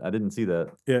missed that. I didn't see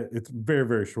that. Yeah, it's very,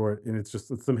 very short, and it's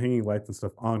some hanging lights and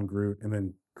stuff on Groot, and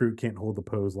then Groot can't hold the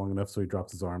pose long enough, so he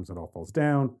drops his arms and it all falls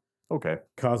down. Okay.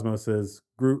 Cosmo says,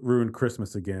 Groot ruined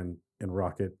Christmas again, and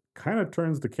Rocket kind of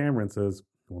turns the camera and says,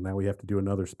 well, now we have to do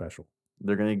another special.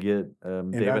 They're gonna get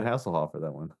David Hasselhoff for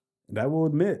that one. And I will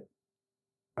admit,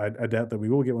 I doubt that we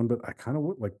will get one, but I kind of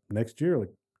would like next year, like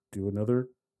do another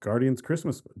Guardians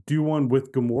Christmas. Do one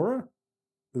with Gamora,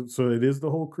 so it is the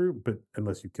whole crew, but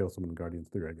unless you kill someone in Guardians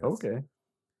 3, I guess. Okay.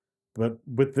 But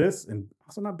with this, and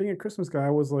also not being a Christmas guy, I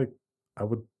was like, I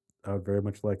would very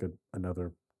much like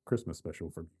another Christmas special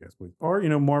from you guys, please. Or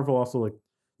Marvel also like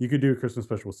you could do a Christmas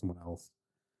special with someone else.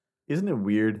 Isn't it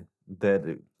weird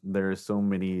that there are so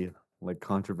many like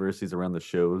controversies around the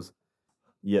shows,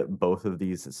 yet both of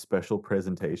these special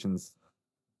presentations,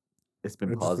 it's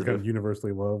been It's positive, kind of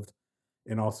universally loved,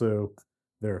 and also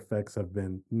their effects have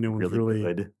been no one's really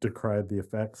good. decried the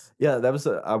effects. Yeah, that was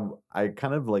I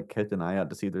kind of like kept an eye out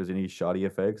to see if there's any shoddy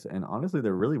effects, and honestly,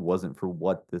 there really wasn't for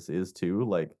what this is too.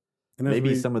 Like And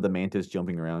maybe some of the mantis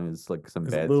jumping around is like some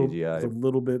bad CGI, it's a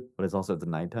little bit, but it's also at the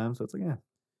nighttime, so it's like yeah.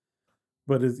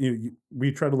 but as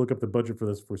we tried to look up the budget for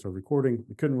this before we started recording.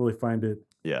 We couldn't really find it.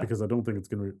 Yeah. Because I don't think it's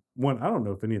gonna I don't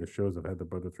know if any of the shows have had the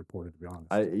budgets reported, to be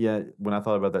honest. When I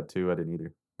thought about that too, I didn't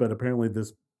either. But apparently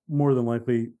this more than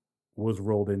likely was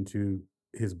rolled into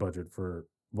his budget for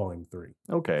volume 3.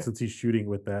 Okay. Since he's shooting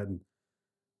with that, and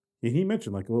he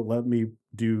mentioned like, well, let me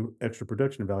do extra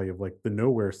production value of like the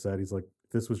Nowhere set. He's like,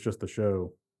 if this was just a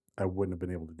show, I wouldn't have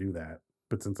been able to do that.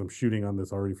 But since I'm shooting on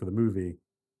this already for the movie,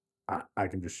 I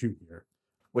can just shoot here.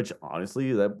 Which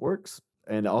honestly, that works.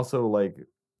 And also like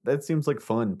that seems like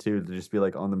fun too, to just be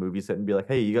like on the movie set and be like,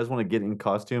 hey, you guys want to get in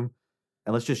costume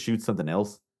and let's just shoot something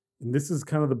else. And this is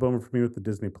kind of the bummer for me with the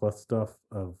Disney Plus stuff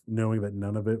of knowing that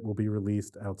none of it will be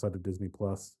released outside of Disney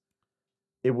Plus.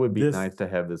 It would be nice to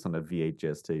have this on a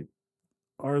VHS tape.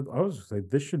 Or I was just say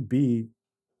this should be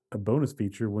a bonus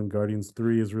feature when Guardians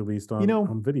 3 is released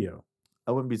on video.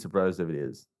 I wouldn't be surprised if it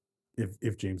is.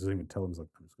 If James doesn't even tell him, he's like,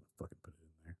 I'm just gonna fucking put it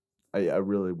in there. I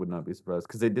really would not be surprised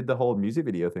because they did the whole music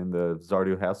video thing, the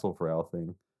Zardu Hasselfrau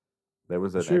thing. That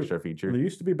was an extra feature. There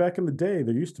used to be back in the day.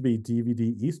 There used to be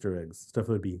DVD Easter eggs, stuff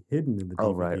that would be hidden in the DVDs.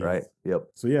 Oh, right. Yep.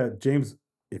 So yeah, James,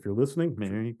 if you're listening,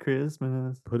 Merry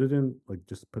Christmas. Put it in, like,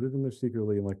 just put it in there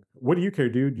secretly. And like, what do you care,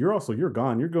 dude? You're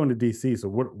gone. You're going to DC. So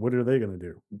what are they gonna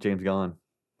do? James gone.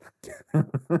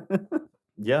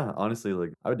 Yeah, honestly,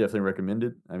 like I would definitely recommend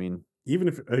it. I mean, even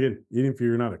if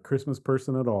you're not a Christmas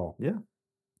person at all, yeah,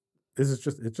 this is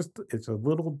it's a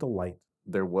little delight.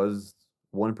 There was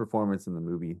one performance in the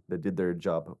movie that did their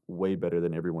job way better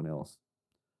than everyone else,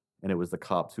 and it was the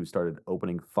cops who started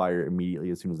opening fire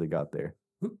immediately as soon as they got there.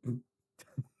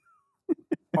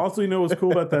 Also, what's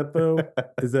cool about that though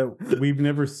is that we've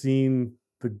never seen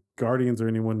the Guardians or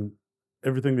anyone.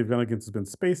 Everything they've gone against has been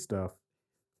space stuff.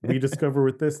 We discover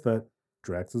with this that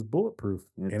Drax is bulletproof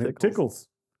and it tickles.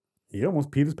 He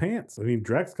almost peed his pants. I mean,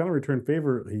 Drax kind of returned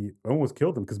favor. He almost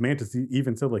killed him because Mantis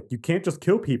even said like, you can't just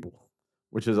kill people.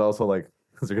 Which is also like,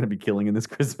 because they're going to be killing in this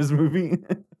Christmas movie.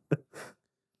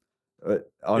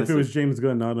 But honestly, if it was James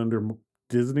Gunn, not under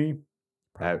Disney.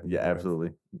 Yeah,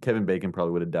 absolutely. Kevin Bacon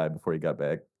probably would have died before he got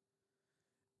back.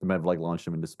 They might have like launched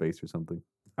him into space or something.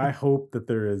 I hope that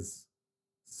there is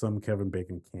some Kevin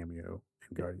Bacon cameo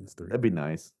in Guardians 3. That'd be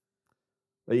nice.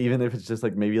 Like, even if it's just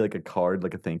like maybe like a card,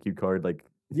 like a thank you card, like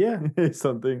yeah,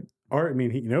 something. Or I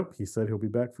mean, he said he'll be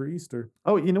back for Easter.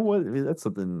 Oh, you know what? That's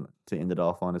something to end it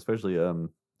off on, especially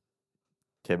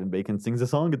Kevin Bacon sings a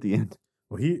song at the end.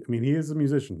 Well, he is a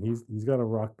musician. He's got a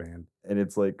rock band, and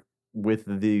it's like with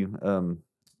the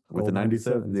old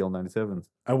 97s. The old 97s.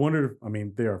 I wondered. I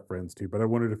mean, they are friends too, but I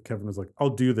wondered if Kevin was like, "I'll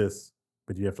do this,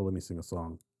 but you have to let me sing a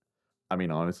song." I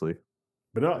mean, honestly,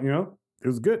 but it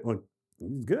was good. Like, it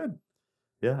was good.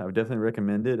 Yeah, I would definitely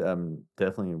recommend it.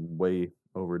 Definitely way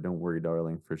over Don't Worry,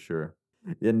 Darling, for sure.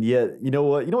 And yet, you know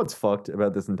what? You know what's fucked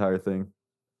about this entire thing?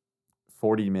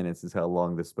 40 minutes is how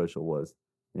long this special was.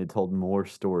 And it told more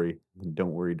story than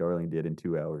Don't Worry, Darling did in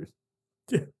 2 hours.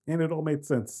 Yeah, and it all made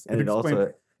sense. And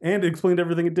it explained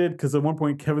everything it did, because at one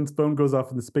point Kevin's phone goes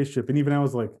off in the spaceship, and even I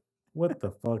was like, "What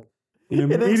the fuck?"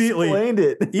 And immediately, explained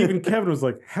it. even Kevin was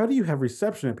like, "How do you have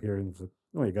reception up here?" And he was like,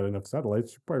 "Oh, you got enough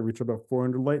satellites. You probably reach about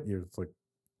 400 light years." It's like,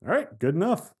 all right, good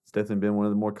enough. It's definitely been one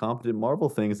of the more competent Marvel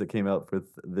things that came out for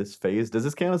this phase. Does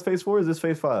this count as phase 4 or is this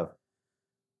phase 5?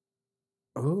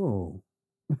 Oh,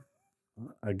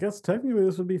 I guess technically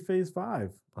this would be phase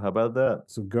 5. How about that?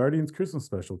 So Guardians Christmas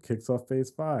Special kicks off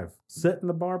phase 5, setting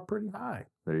the bar pretty high.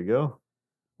 There you go.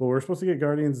 Well, we're supposed to get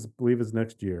Guardians, I believe it's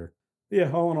next year.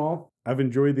 Yeah, all in all, I've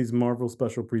enjoyed these Marvel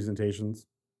special presentations.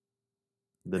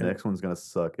 The next one's going to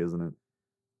suck, isn't it?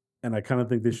 And I kind of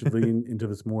think they should lean into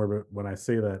this more. But when I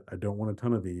say that, I don't want a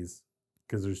ton of these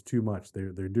because there's too much.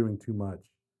 They're doing too much.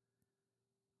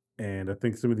 And I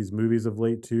think some of these movies of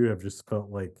late, too, have just felt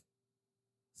like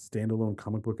standalone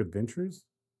comic book adventures,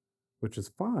 which is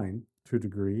fine to a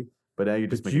degree. But now you're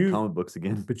just making comic books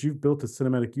again. But you've built a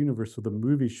cinematic universe, so the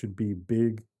movie should be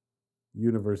big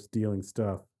universe dealing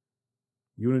stuff.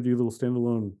 You want to do little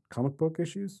standalone comic book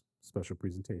issues? Special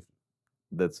presentation.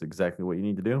 That's exactly what you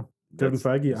need to do. Kevin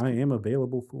Feige, I am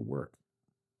available for work.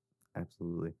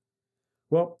 Absolutely.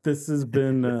 Well, this has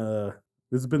been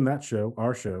that show,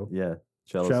 our show. Yeah.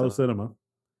 Shallow Cinema.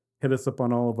 Hit us up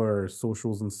on all of our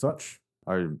socials and such.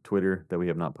 Our Twitter that we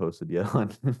have not posted yet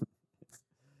on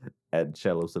at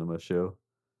Shallow Cinema Show.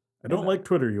 I don't like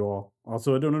Twitter, you all.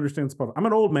 Also, I don't understand Spotify. I'm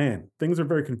an old man. Things are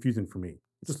very confusing for me.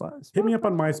 Just hit me up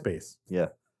on MySpace. Yeah.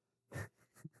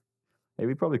 Hey,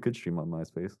 we probably could stream on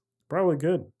MySpace. Probably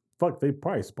good. Fuck, they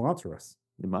probably sponsor us.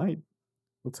 They might.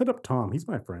 Let's hit up Tom. He's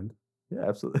my friend. Yeah,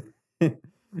 absolutely.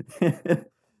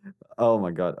 Oh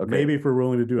my God. Okay. Maybe if we're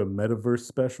willing to do a metaverse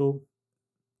special,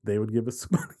 they would give us some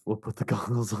money. We'll put the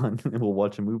goggles on and we'll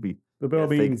watch a movie. The bell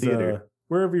means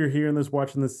wherever you're hearing this,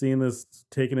 watching this, seeing this,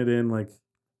 taking it in, like,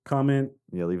 comment.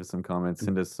 Yeah, leave us some comments.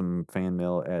 Send us some fan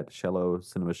mail at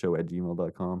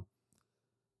shallowcinemashow@gmail.com.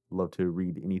 Love to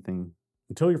read anything.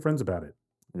 And tell your friends about it.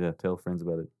 Yeah, tell friends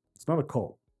about it. It's not a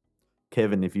cult.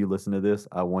 Kevin, if you listen to this,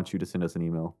 I want you to send us an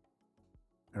email.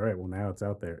 All right, well, now it's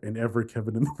out there. And every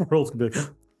Kevin in the world's going to be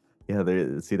like,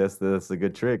 yeah, see, that's the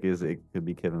good trick, is it could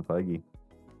be Kevin Feige.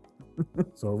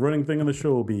 So a running thing on the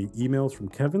show will be emails from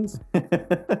Kevin's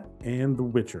and The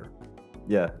Witcher.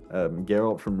 Yeah,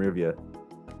 Geralt from Rivia.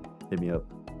 Hit me up.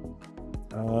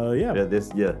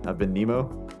 Yeah. I've been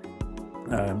Nemo.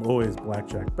 I'm always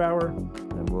Blackjack Bauer.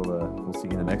 And we'll see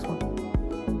you in the next one.